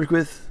 minutes to work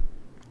with.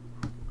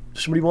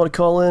 Somebody want to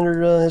call in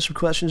or have some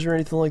questions or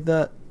anything like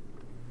that?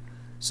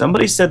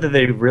 Somebody said that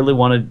they really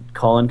wanted to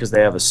call in because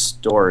they have a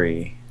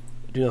story.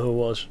 Do you know who it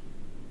was?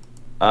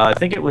 I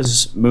think it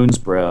was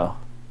Moonsbro.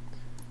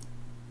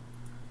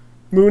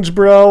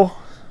 Moonsbro.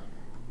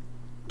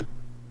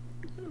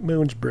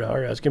 All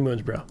right, let's get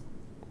Moonsbro. All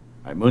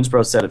right,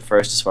 Moonsbro said it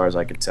first, as far as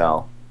I could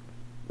tell.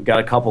 We got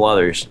a couple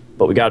others,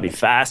 but we got to be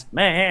fast,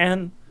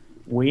 man.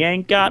 We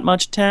ain't got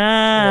much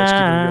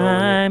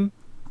time.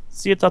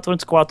 See you, Tato and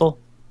Squattle.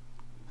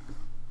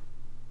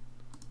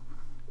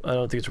 I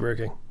don't think it's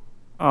working.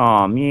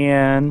 Oh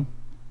man.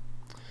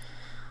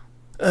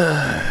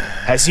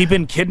 Has he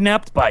been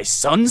kidnapped by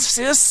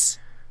Sunsis?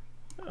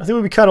 I think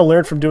what we kind of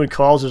learned from doing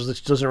calls is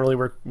it doesn't really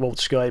work well with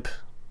Skype.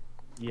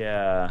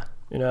 Yeah.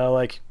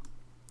 Like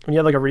when you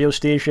have like a radio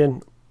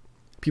station,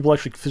 people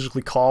actually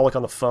physically call like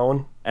on the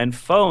phone. And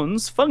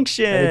phones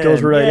function. And it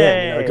goes right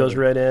in. It goes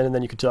right in, and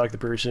then you can talk to the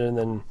person.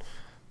 And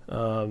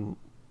so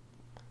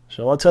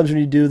a lot of times when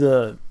you do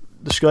the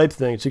Skype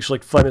thing, it takes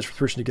like 5 minutes for the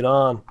person to get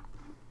on.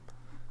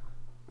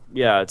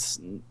 Yeah, it's...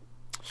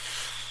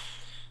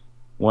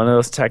 One of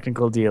those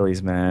technical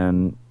dealies,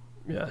 man.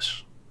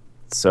 Yes.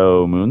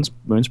 So,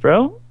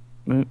 Moonsbro?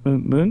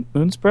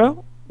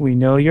 Moonsbro? We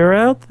know you're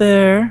out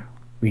there.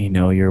 We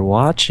know you're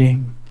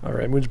watching. All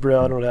right, Moonsbro,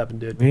 I don't know what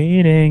happened, dude.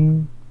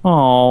 Waiting.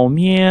 Oh,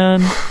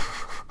 man.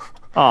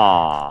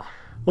 Aw.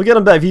 We'll get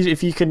him back. If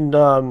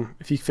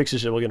he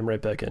fixes it, we'll get him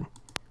right back in.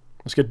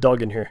 Let's get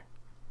Doug in here.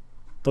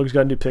 Doug's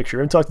got a new picture. I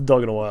haven't talked to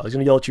Doug in a while. He's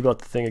gonna yell at you about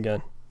the thing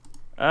again.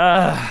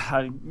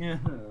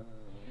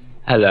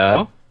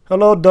 Hello.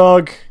 Hello,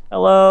 Doug.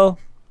 Hello.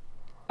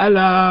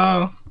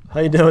 Hello. How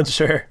you doing,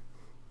 sir?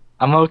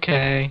 I'm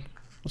okay.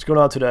 What's going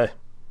on today?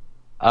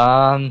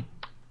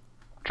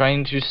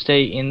 Trying to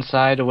stay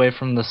inside away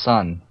from the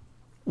sun.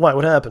 Why?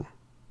 What happened?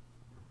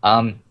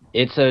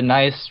 It's a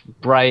nice,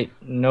 bright,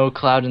 no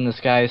cloud in the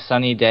sky,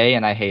 sunny day,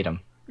 and I hate them.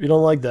 You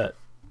don't like that?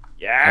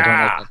 Yeah. I don't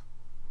like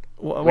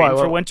that. Waiting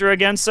for winter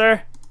again,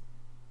 sir?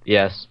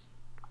 Yes.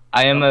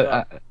 I am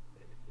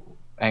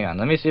hang on,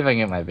 let me see if I can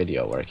get my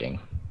video working.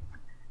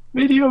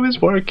 Video is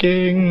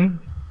working.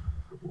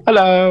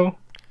 Hello.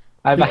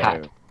 I have a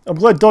hat. I'm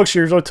glad Doug's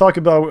here. We're going to talk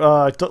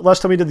about,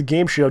 last time we did the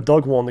game show,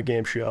 Doug won the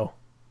game show.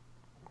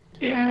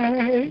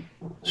 Yay.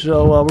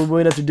 So, we're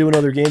going to have to do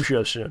another game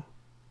show soon.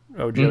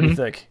 Oh, Joe, what do you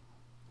think?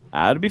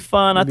 That'd be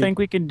fun. I think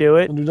we can do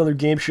it. We'll do another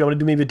game show. I'm going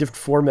to do maybe a different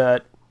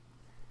format.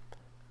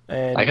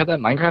 And I got that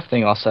Minecraft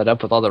thing all set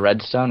up with all the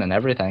redstone and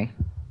everything.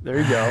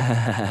 there you go.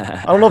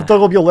 I don't know if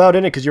Doug will be allowed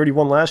in it because you already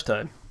won last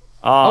time.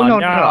 Oh, no.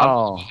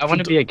 I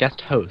want to be a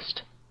guest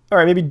host. All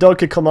right, maybe Doug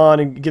could come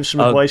on and give some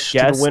advice to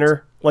the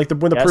winner. Like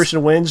when the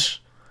person wins,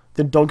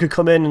 then Doug could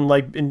come in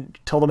and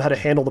tell them how to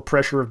handle the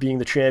pressure of being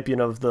the champion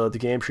of the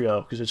game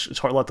show because it's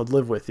hard not to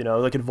live with,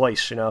 like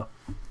advice,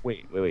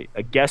 Wait.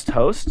 A guest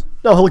host?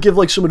 No, he'll give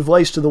like some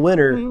advice to the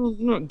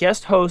winner.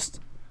 Guest host.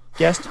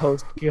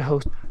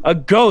 A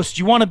ghost.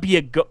 You want to be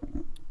a ghost?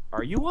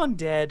 Are you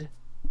undead?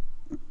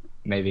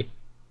 Maybe.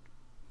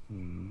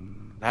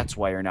 That's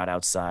why you're not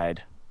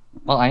outside.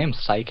 Well, I am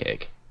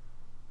psychic.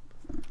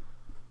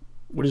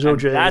 What is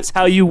OJ? That's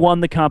how you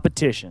won the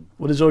competition.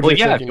 What is OJ Well,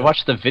 yeah, if thinking you of?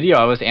 watched the video,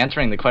 I was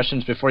answering the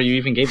questions before you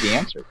even gave the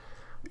answer.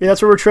 Yeah,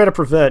 that's what we're trying to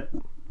prevent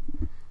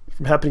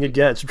from happening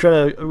again. So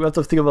we have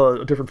to think of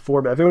a different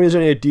format. If anyone has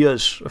any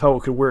ideas of how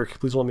it could work,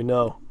 please let me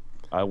know.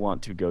 I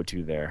want to go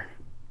to there.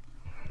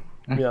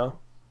 Yeah.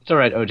 It's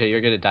alright, OJ,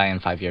 you're gonna die in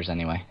 5 years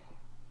anyway.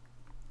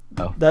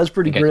 Oh. That's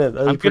pretty grim.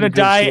 I'm gonna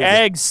die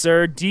eggs,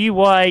 sir.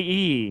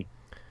 DYE.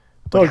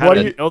 Doug, How why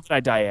do do you know that I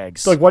die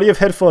eggs? Doug, why do you have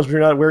headphones when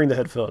you're not wearing the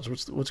headphones?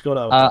 What's going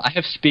on with that? I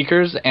have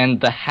speakers, and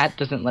the hat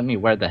doesn't let me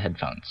wear the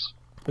headphones.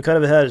 What kind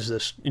of a hat is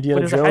this? Indiana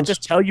What does Jones? the hat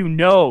just tell you?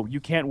 No, you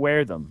can't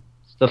wear them.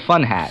 It's the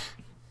fun hat.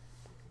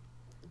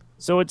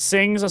 So it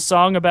sings a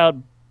song about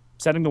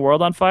setting the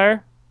world on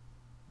fire?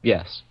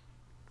 Yes.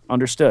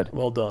 Understood.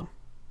 Well done.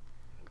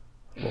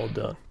 Well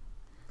done.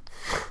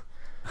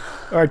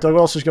 All right, Doug,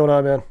 what else is going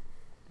on, man?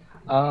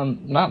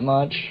 Not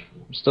much.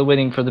 I'm still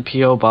waiting for the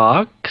P.O.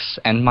 box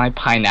and my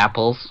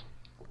pineapples.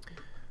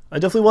 I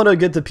definitely want to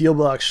get the P.O.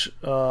 box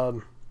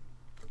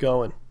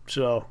going.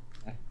 So,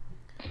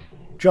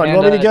 John, you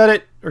want me to get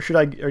it, or should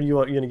I? Are you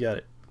gonna get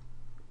it?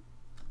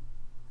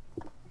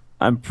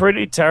 I'm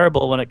pretty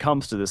terrible when it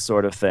comes to this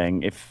sort of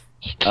thing. If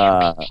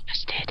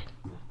Just did.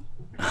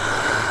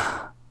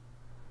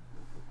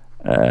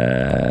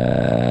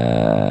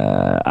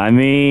 I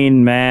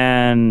mean,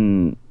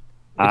 man,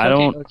 I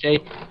don't. Okay,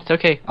 OJ. It's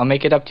okay. I'll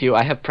make it up to you.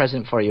 I have a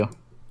present for you.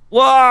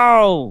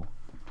 Whoa!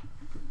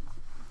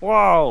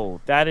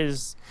 Whoa! That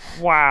is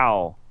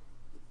wow.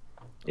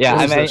 Yeah,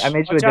 What I is made this? you a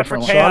Watch out for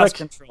different one. chaos Sonic?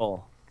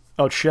 control.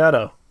 Oh, it's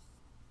Shadow.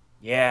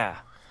 Yeah.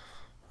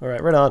 All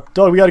right, right on.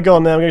 Doug, we gotta go,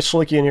 man. I'm gonna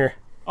Slinky in here.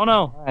 Oh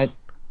no. All right.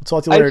 We'll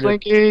talk to you later. Hi,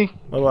 Slinky.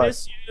 Bye bye.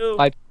 Miss you.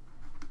 Bye.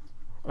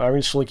 All right, we're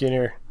gonna Slinky in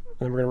here, and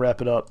then we're gonna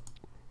wrap it up.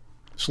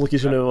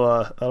 Slinky's gonna,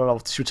 I don't know,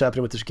 see what's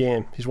happening with this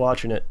game. He's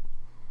watching it.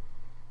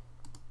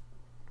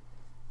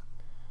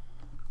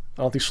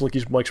 I don't think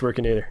Slinky's mic's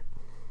working either.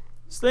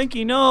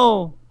 Slinky,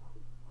 no.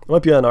 It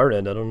might be on our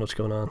end. I don't know what's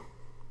going on.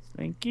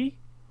 Slinky.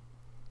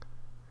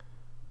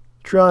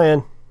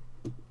 Trying.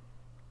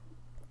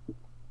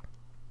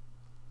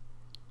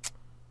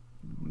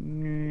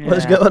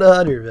 What's going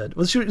on here, man?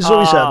 This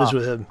always happens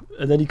with him,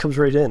 and then he comes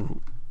right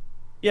in.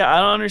 Yeah, I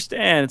don't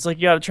understand. It's like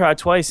you got to try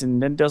twice,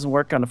 and then it doesn't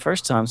work on the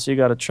first time, so you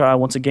got to try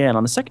once again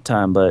on the second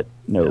time. But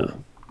no, Yeah.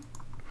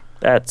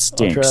 that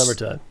stinks. I'll try one more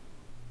time.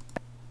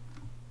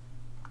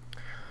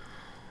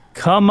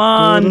 Come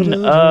on, There you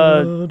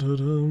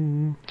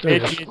go.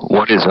 idiot.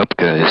 What is up,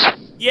 guys?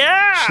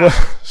 Yeah.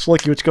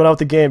 Slinky, what's going on with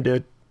the game,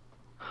 dude?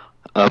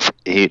 Up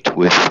 8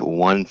 with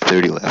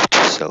 130 left.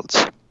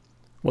 Celts.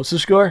 What's the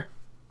score?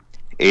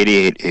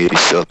 88-80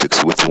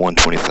 Celtics with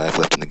 125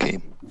 left in the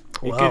game.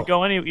 It Wow. could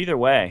go either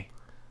way.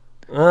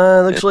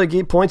 Looks like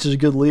 8 points is a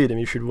good lead. I mean,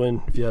 you should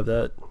win if you have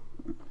that.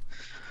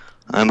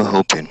 I'm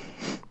hoping.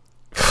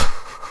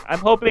 I'm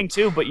hoping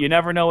too, but you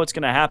never know what's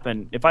going to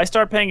happen. If I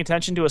start paying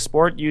attention to a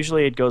sport,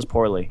 usually it goes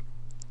poorly.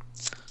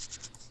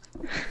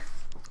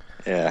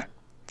 Yeah.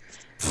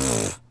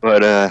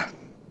 But,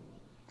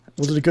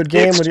 Was it a good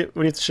game? What do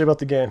you have to say about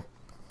the game?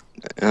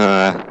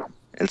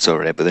 It's all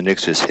right, but the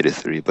Knicks just hit a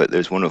 3, but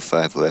there's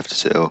 105 left,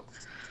 so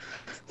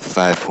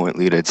 5-point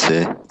lead, I'd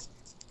say.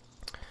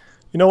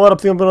 You know what? I'm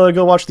thinking I'm going to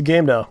go watch the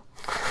game now.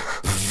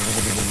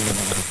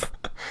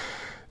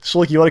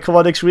 Slick, you want to come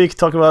on next week,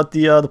 talk about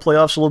the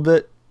playoffs a little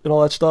bit and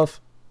all that stuff?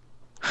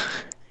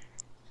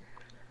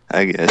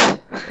 I guess.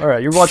 All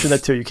right, you're watching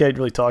that too. You can't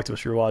really talk to us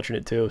if you're watching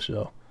it too,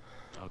 so.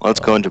 Well, it's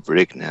going to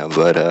break now,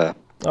 but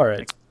all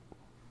right.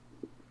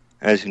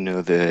 As you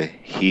know, the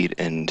Heat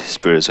and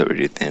Spurs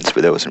already advanced,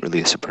 but that wasn't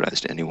really a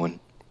surprise to anyone.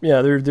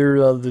 Yeah, they're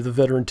the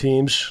veteran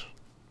teams.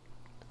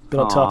 Been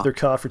on top of their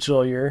conference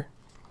all year.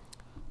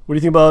 What do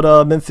you think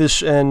about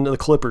Memphis and the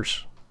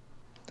Clippers?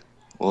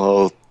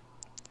 Well,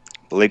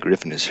 Blake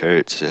Griffin is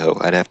hurt, so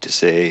I'd have to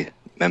say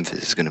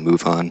Memphis is going to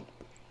move on.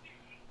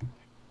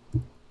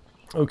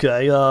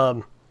 Okay.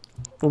 What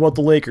about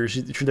the Lakers?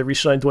 Should they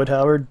re-sign Dwight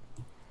Howard?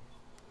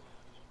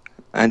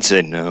 I'd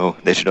say no.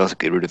 They should also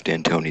get rid of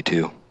D'Antoni,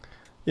 too.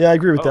 Yeah, I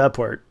agree with that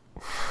part.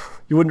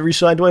 You wouldn't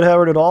re-sign Dwight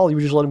Howard at all? You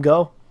would just let him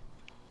go?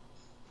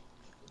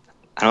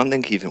 I don't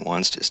think he even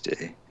wants to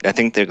stay. I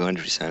think they're going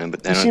to resign him,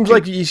 but he seems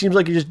like he's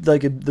just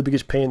like the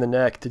biggest pain in the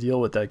neck to deal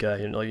with, that guy.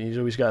 You know, like he's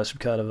always got some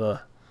kind of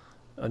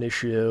an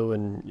issue,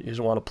 and he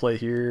doesn't want to play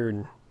here.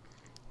 And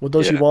what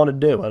does he want to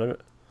do? I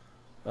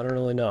don't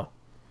really know.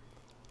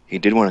 He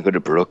did want to go to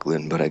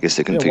Brooklyn, but I guess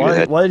they couldn't figure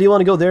that. Why did he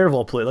want to go there of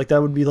all play? Like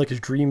that would be like his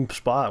dream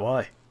spot.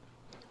 Why?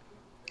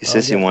 He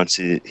says he wants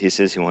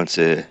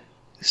a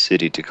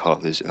city to call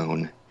his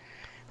own.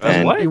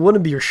 And what? He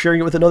wouldn't be. You're sharing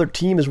it with another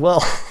team as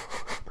well.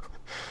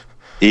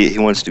 He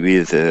wants to be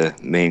the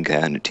main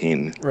guy on the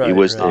team. Right, he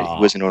was there. He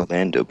was in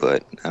Orlando,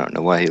 but I don't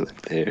know why he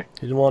left there.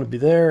 He didn't want to be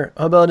there.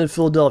 How about in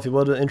Philadelphia?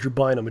 What about Andrew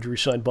Bynum? Would you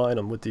resign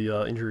Bynum with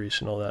the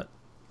injuries and all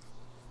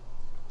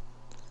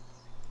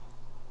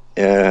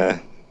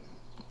that?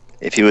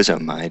 If he was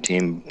on my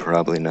team,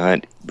 probably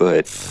not.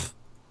 But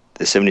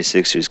the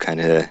 76ers kind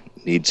of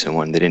need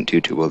someone. They didn't do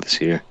too well this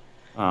year.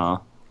 Yeah.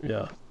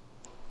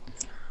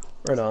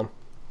 Right on.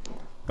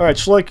 All right,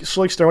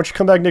 Slickster, why don't you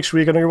come back next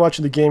week? I know you're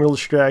watching the game. You're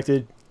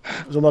distracted.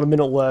 There's about a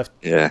minute left.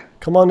 Yeah.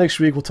 Come on next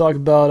week. We'll talk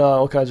about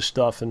all kinds of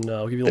stuff, and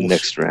I'll give you a little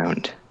next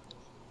round.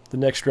 The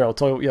next round.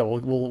 We'll talk. Yeah,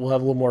 we'll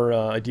have a little more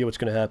idea what's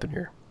going to happen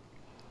here.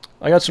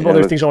 I got some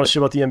other things I want to say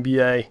about the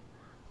NBA. A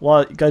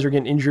lot of guys are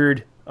getting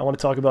injured. I want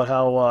to talk about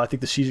how I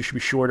think the season should be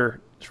shorter.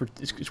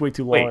 It's way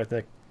too long. I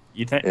think.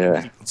 You think?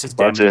 Yeah. It's just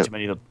damaging too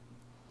many of them.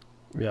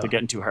 Yeah. They're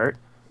getting too hurt.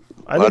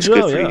 I think so.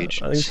 Yeah. I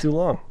think it's too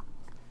long.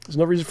 There's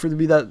no reason for there to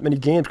be that many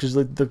games because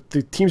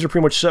the teams are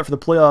pretty much set for the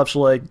playoffs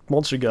like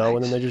months ago,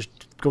 and then they just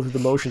go through the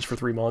motions for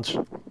 3 months.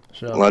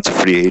 So. Lots of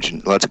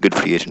good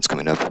free agents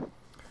coming up.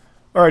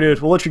 All right,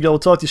 dude. We'll let you go. We'll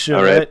talk to you soon.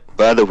 All right.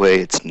 By the way,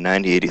 it's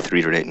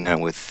 90-83 right now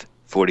with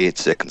 48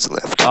 seconds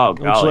left. Oh,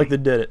 golly. Looks like they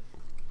did it.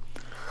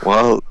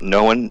 Well,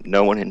 no one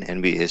in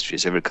NBA history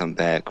has ever come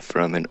back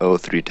from an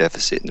 0-3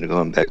 deficit and they're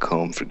going back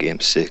home for Game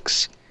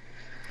 6.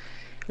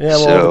 Yeah,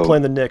 well, they're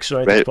playing the Knicks, so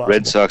anything's possible.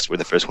 Red Sox were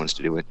the first ones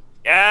to do it.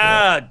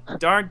 Yeah,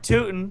 darn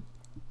tootin'.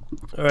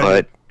 All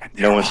right. But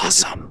no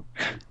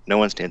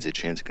one stands a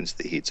chance against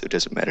the Heat, so it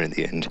doesn't matter in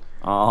the end.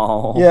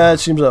 Oh. Yeah, it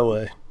seems that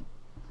way.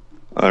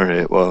 All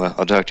right, well,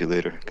 I'll talk to you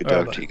later. Good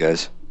talk to you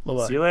guys.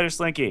 Bye-bye. See you later,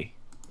 Slinky.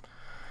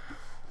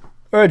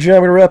 All right, Jim, I'm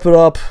going to wrap it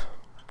up.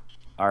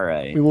 All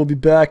right. We will be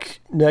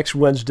back next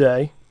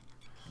Wednesday.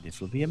 This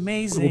will be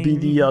amazing. It will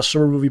be the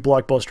summer movie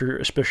blockbuster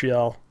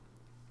Especial.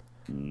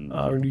 We're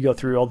going to go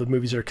through all the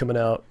movies that are coming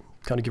out,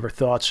 kind of give our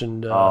thoughts.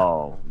 And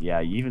oh,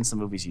 yeah, even some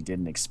movies you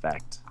didn't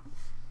expect.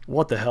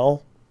 What the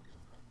hell?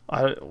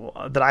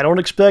 That I don't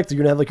expect? You're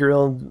going to have like your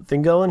own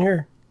thing going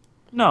here?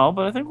 No,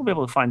 but I think we'll be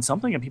able to find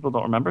something that people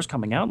don't remember is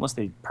coming out unless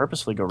they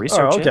purposefully go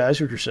research it. Okay, I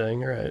see what you're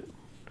saying. All right.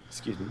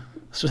 Excuse me.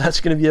 So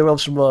that's going to be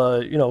some,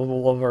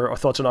 we'll have our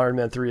thoughts on Iron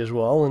Man 3 as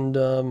well, and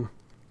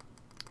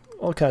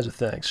all kinds of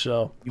things.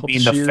 So you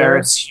being the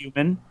fairest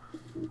human?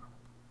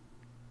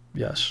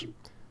 Yes.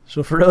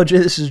 So for OJ,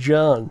 this is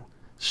John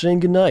saying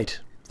goodnight.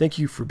 Thank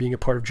you for being a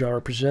part of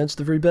JohnRamboPresents,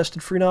 the very best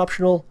in free and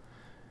optional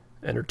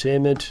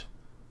entertainment.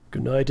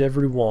 Good night,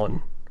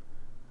 everyone.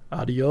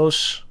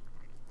 Adios.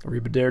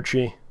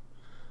 Arrivederci.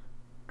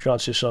 John,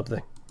 say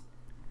something.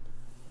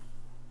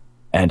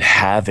 And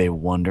have a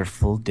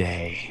wonderful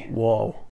day. Whoa.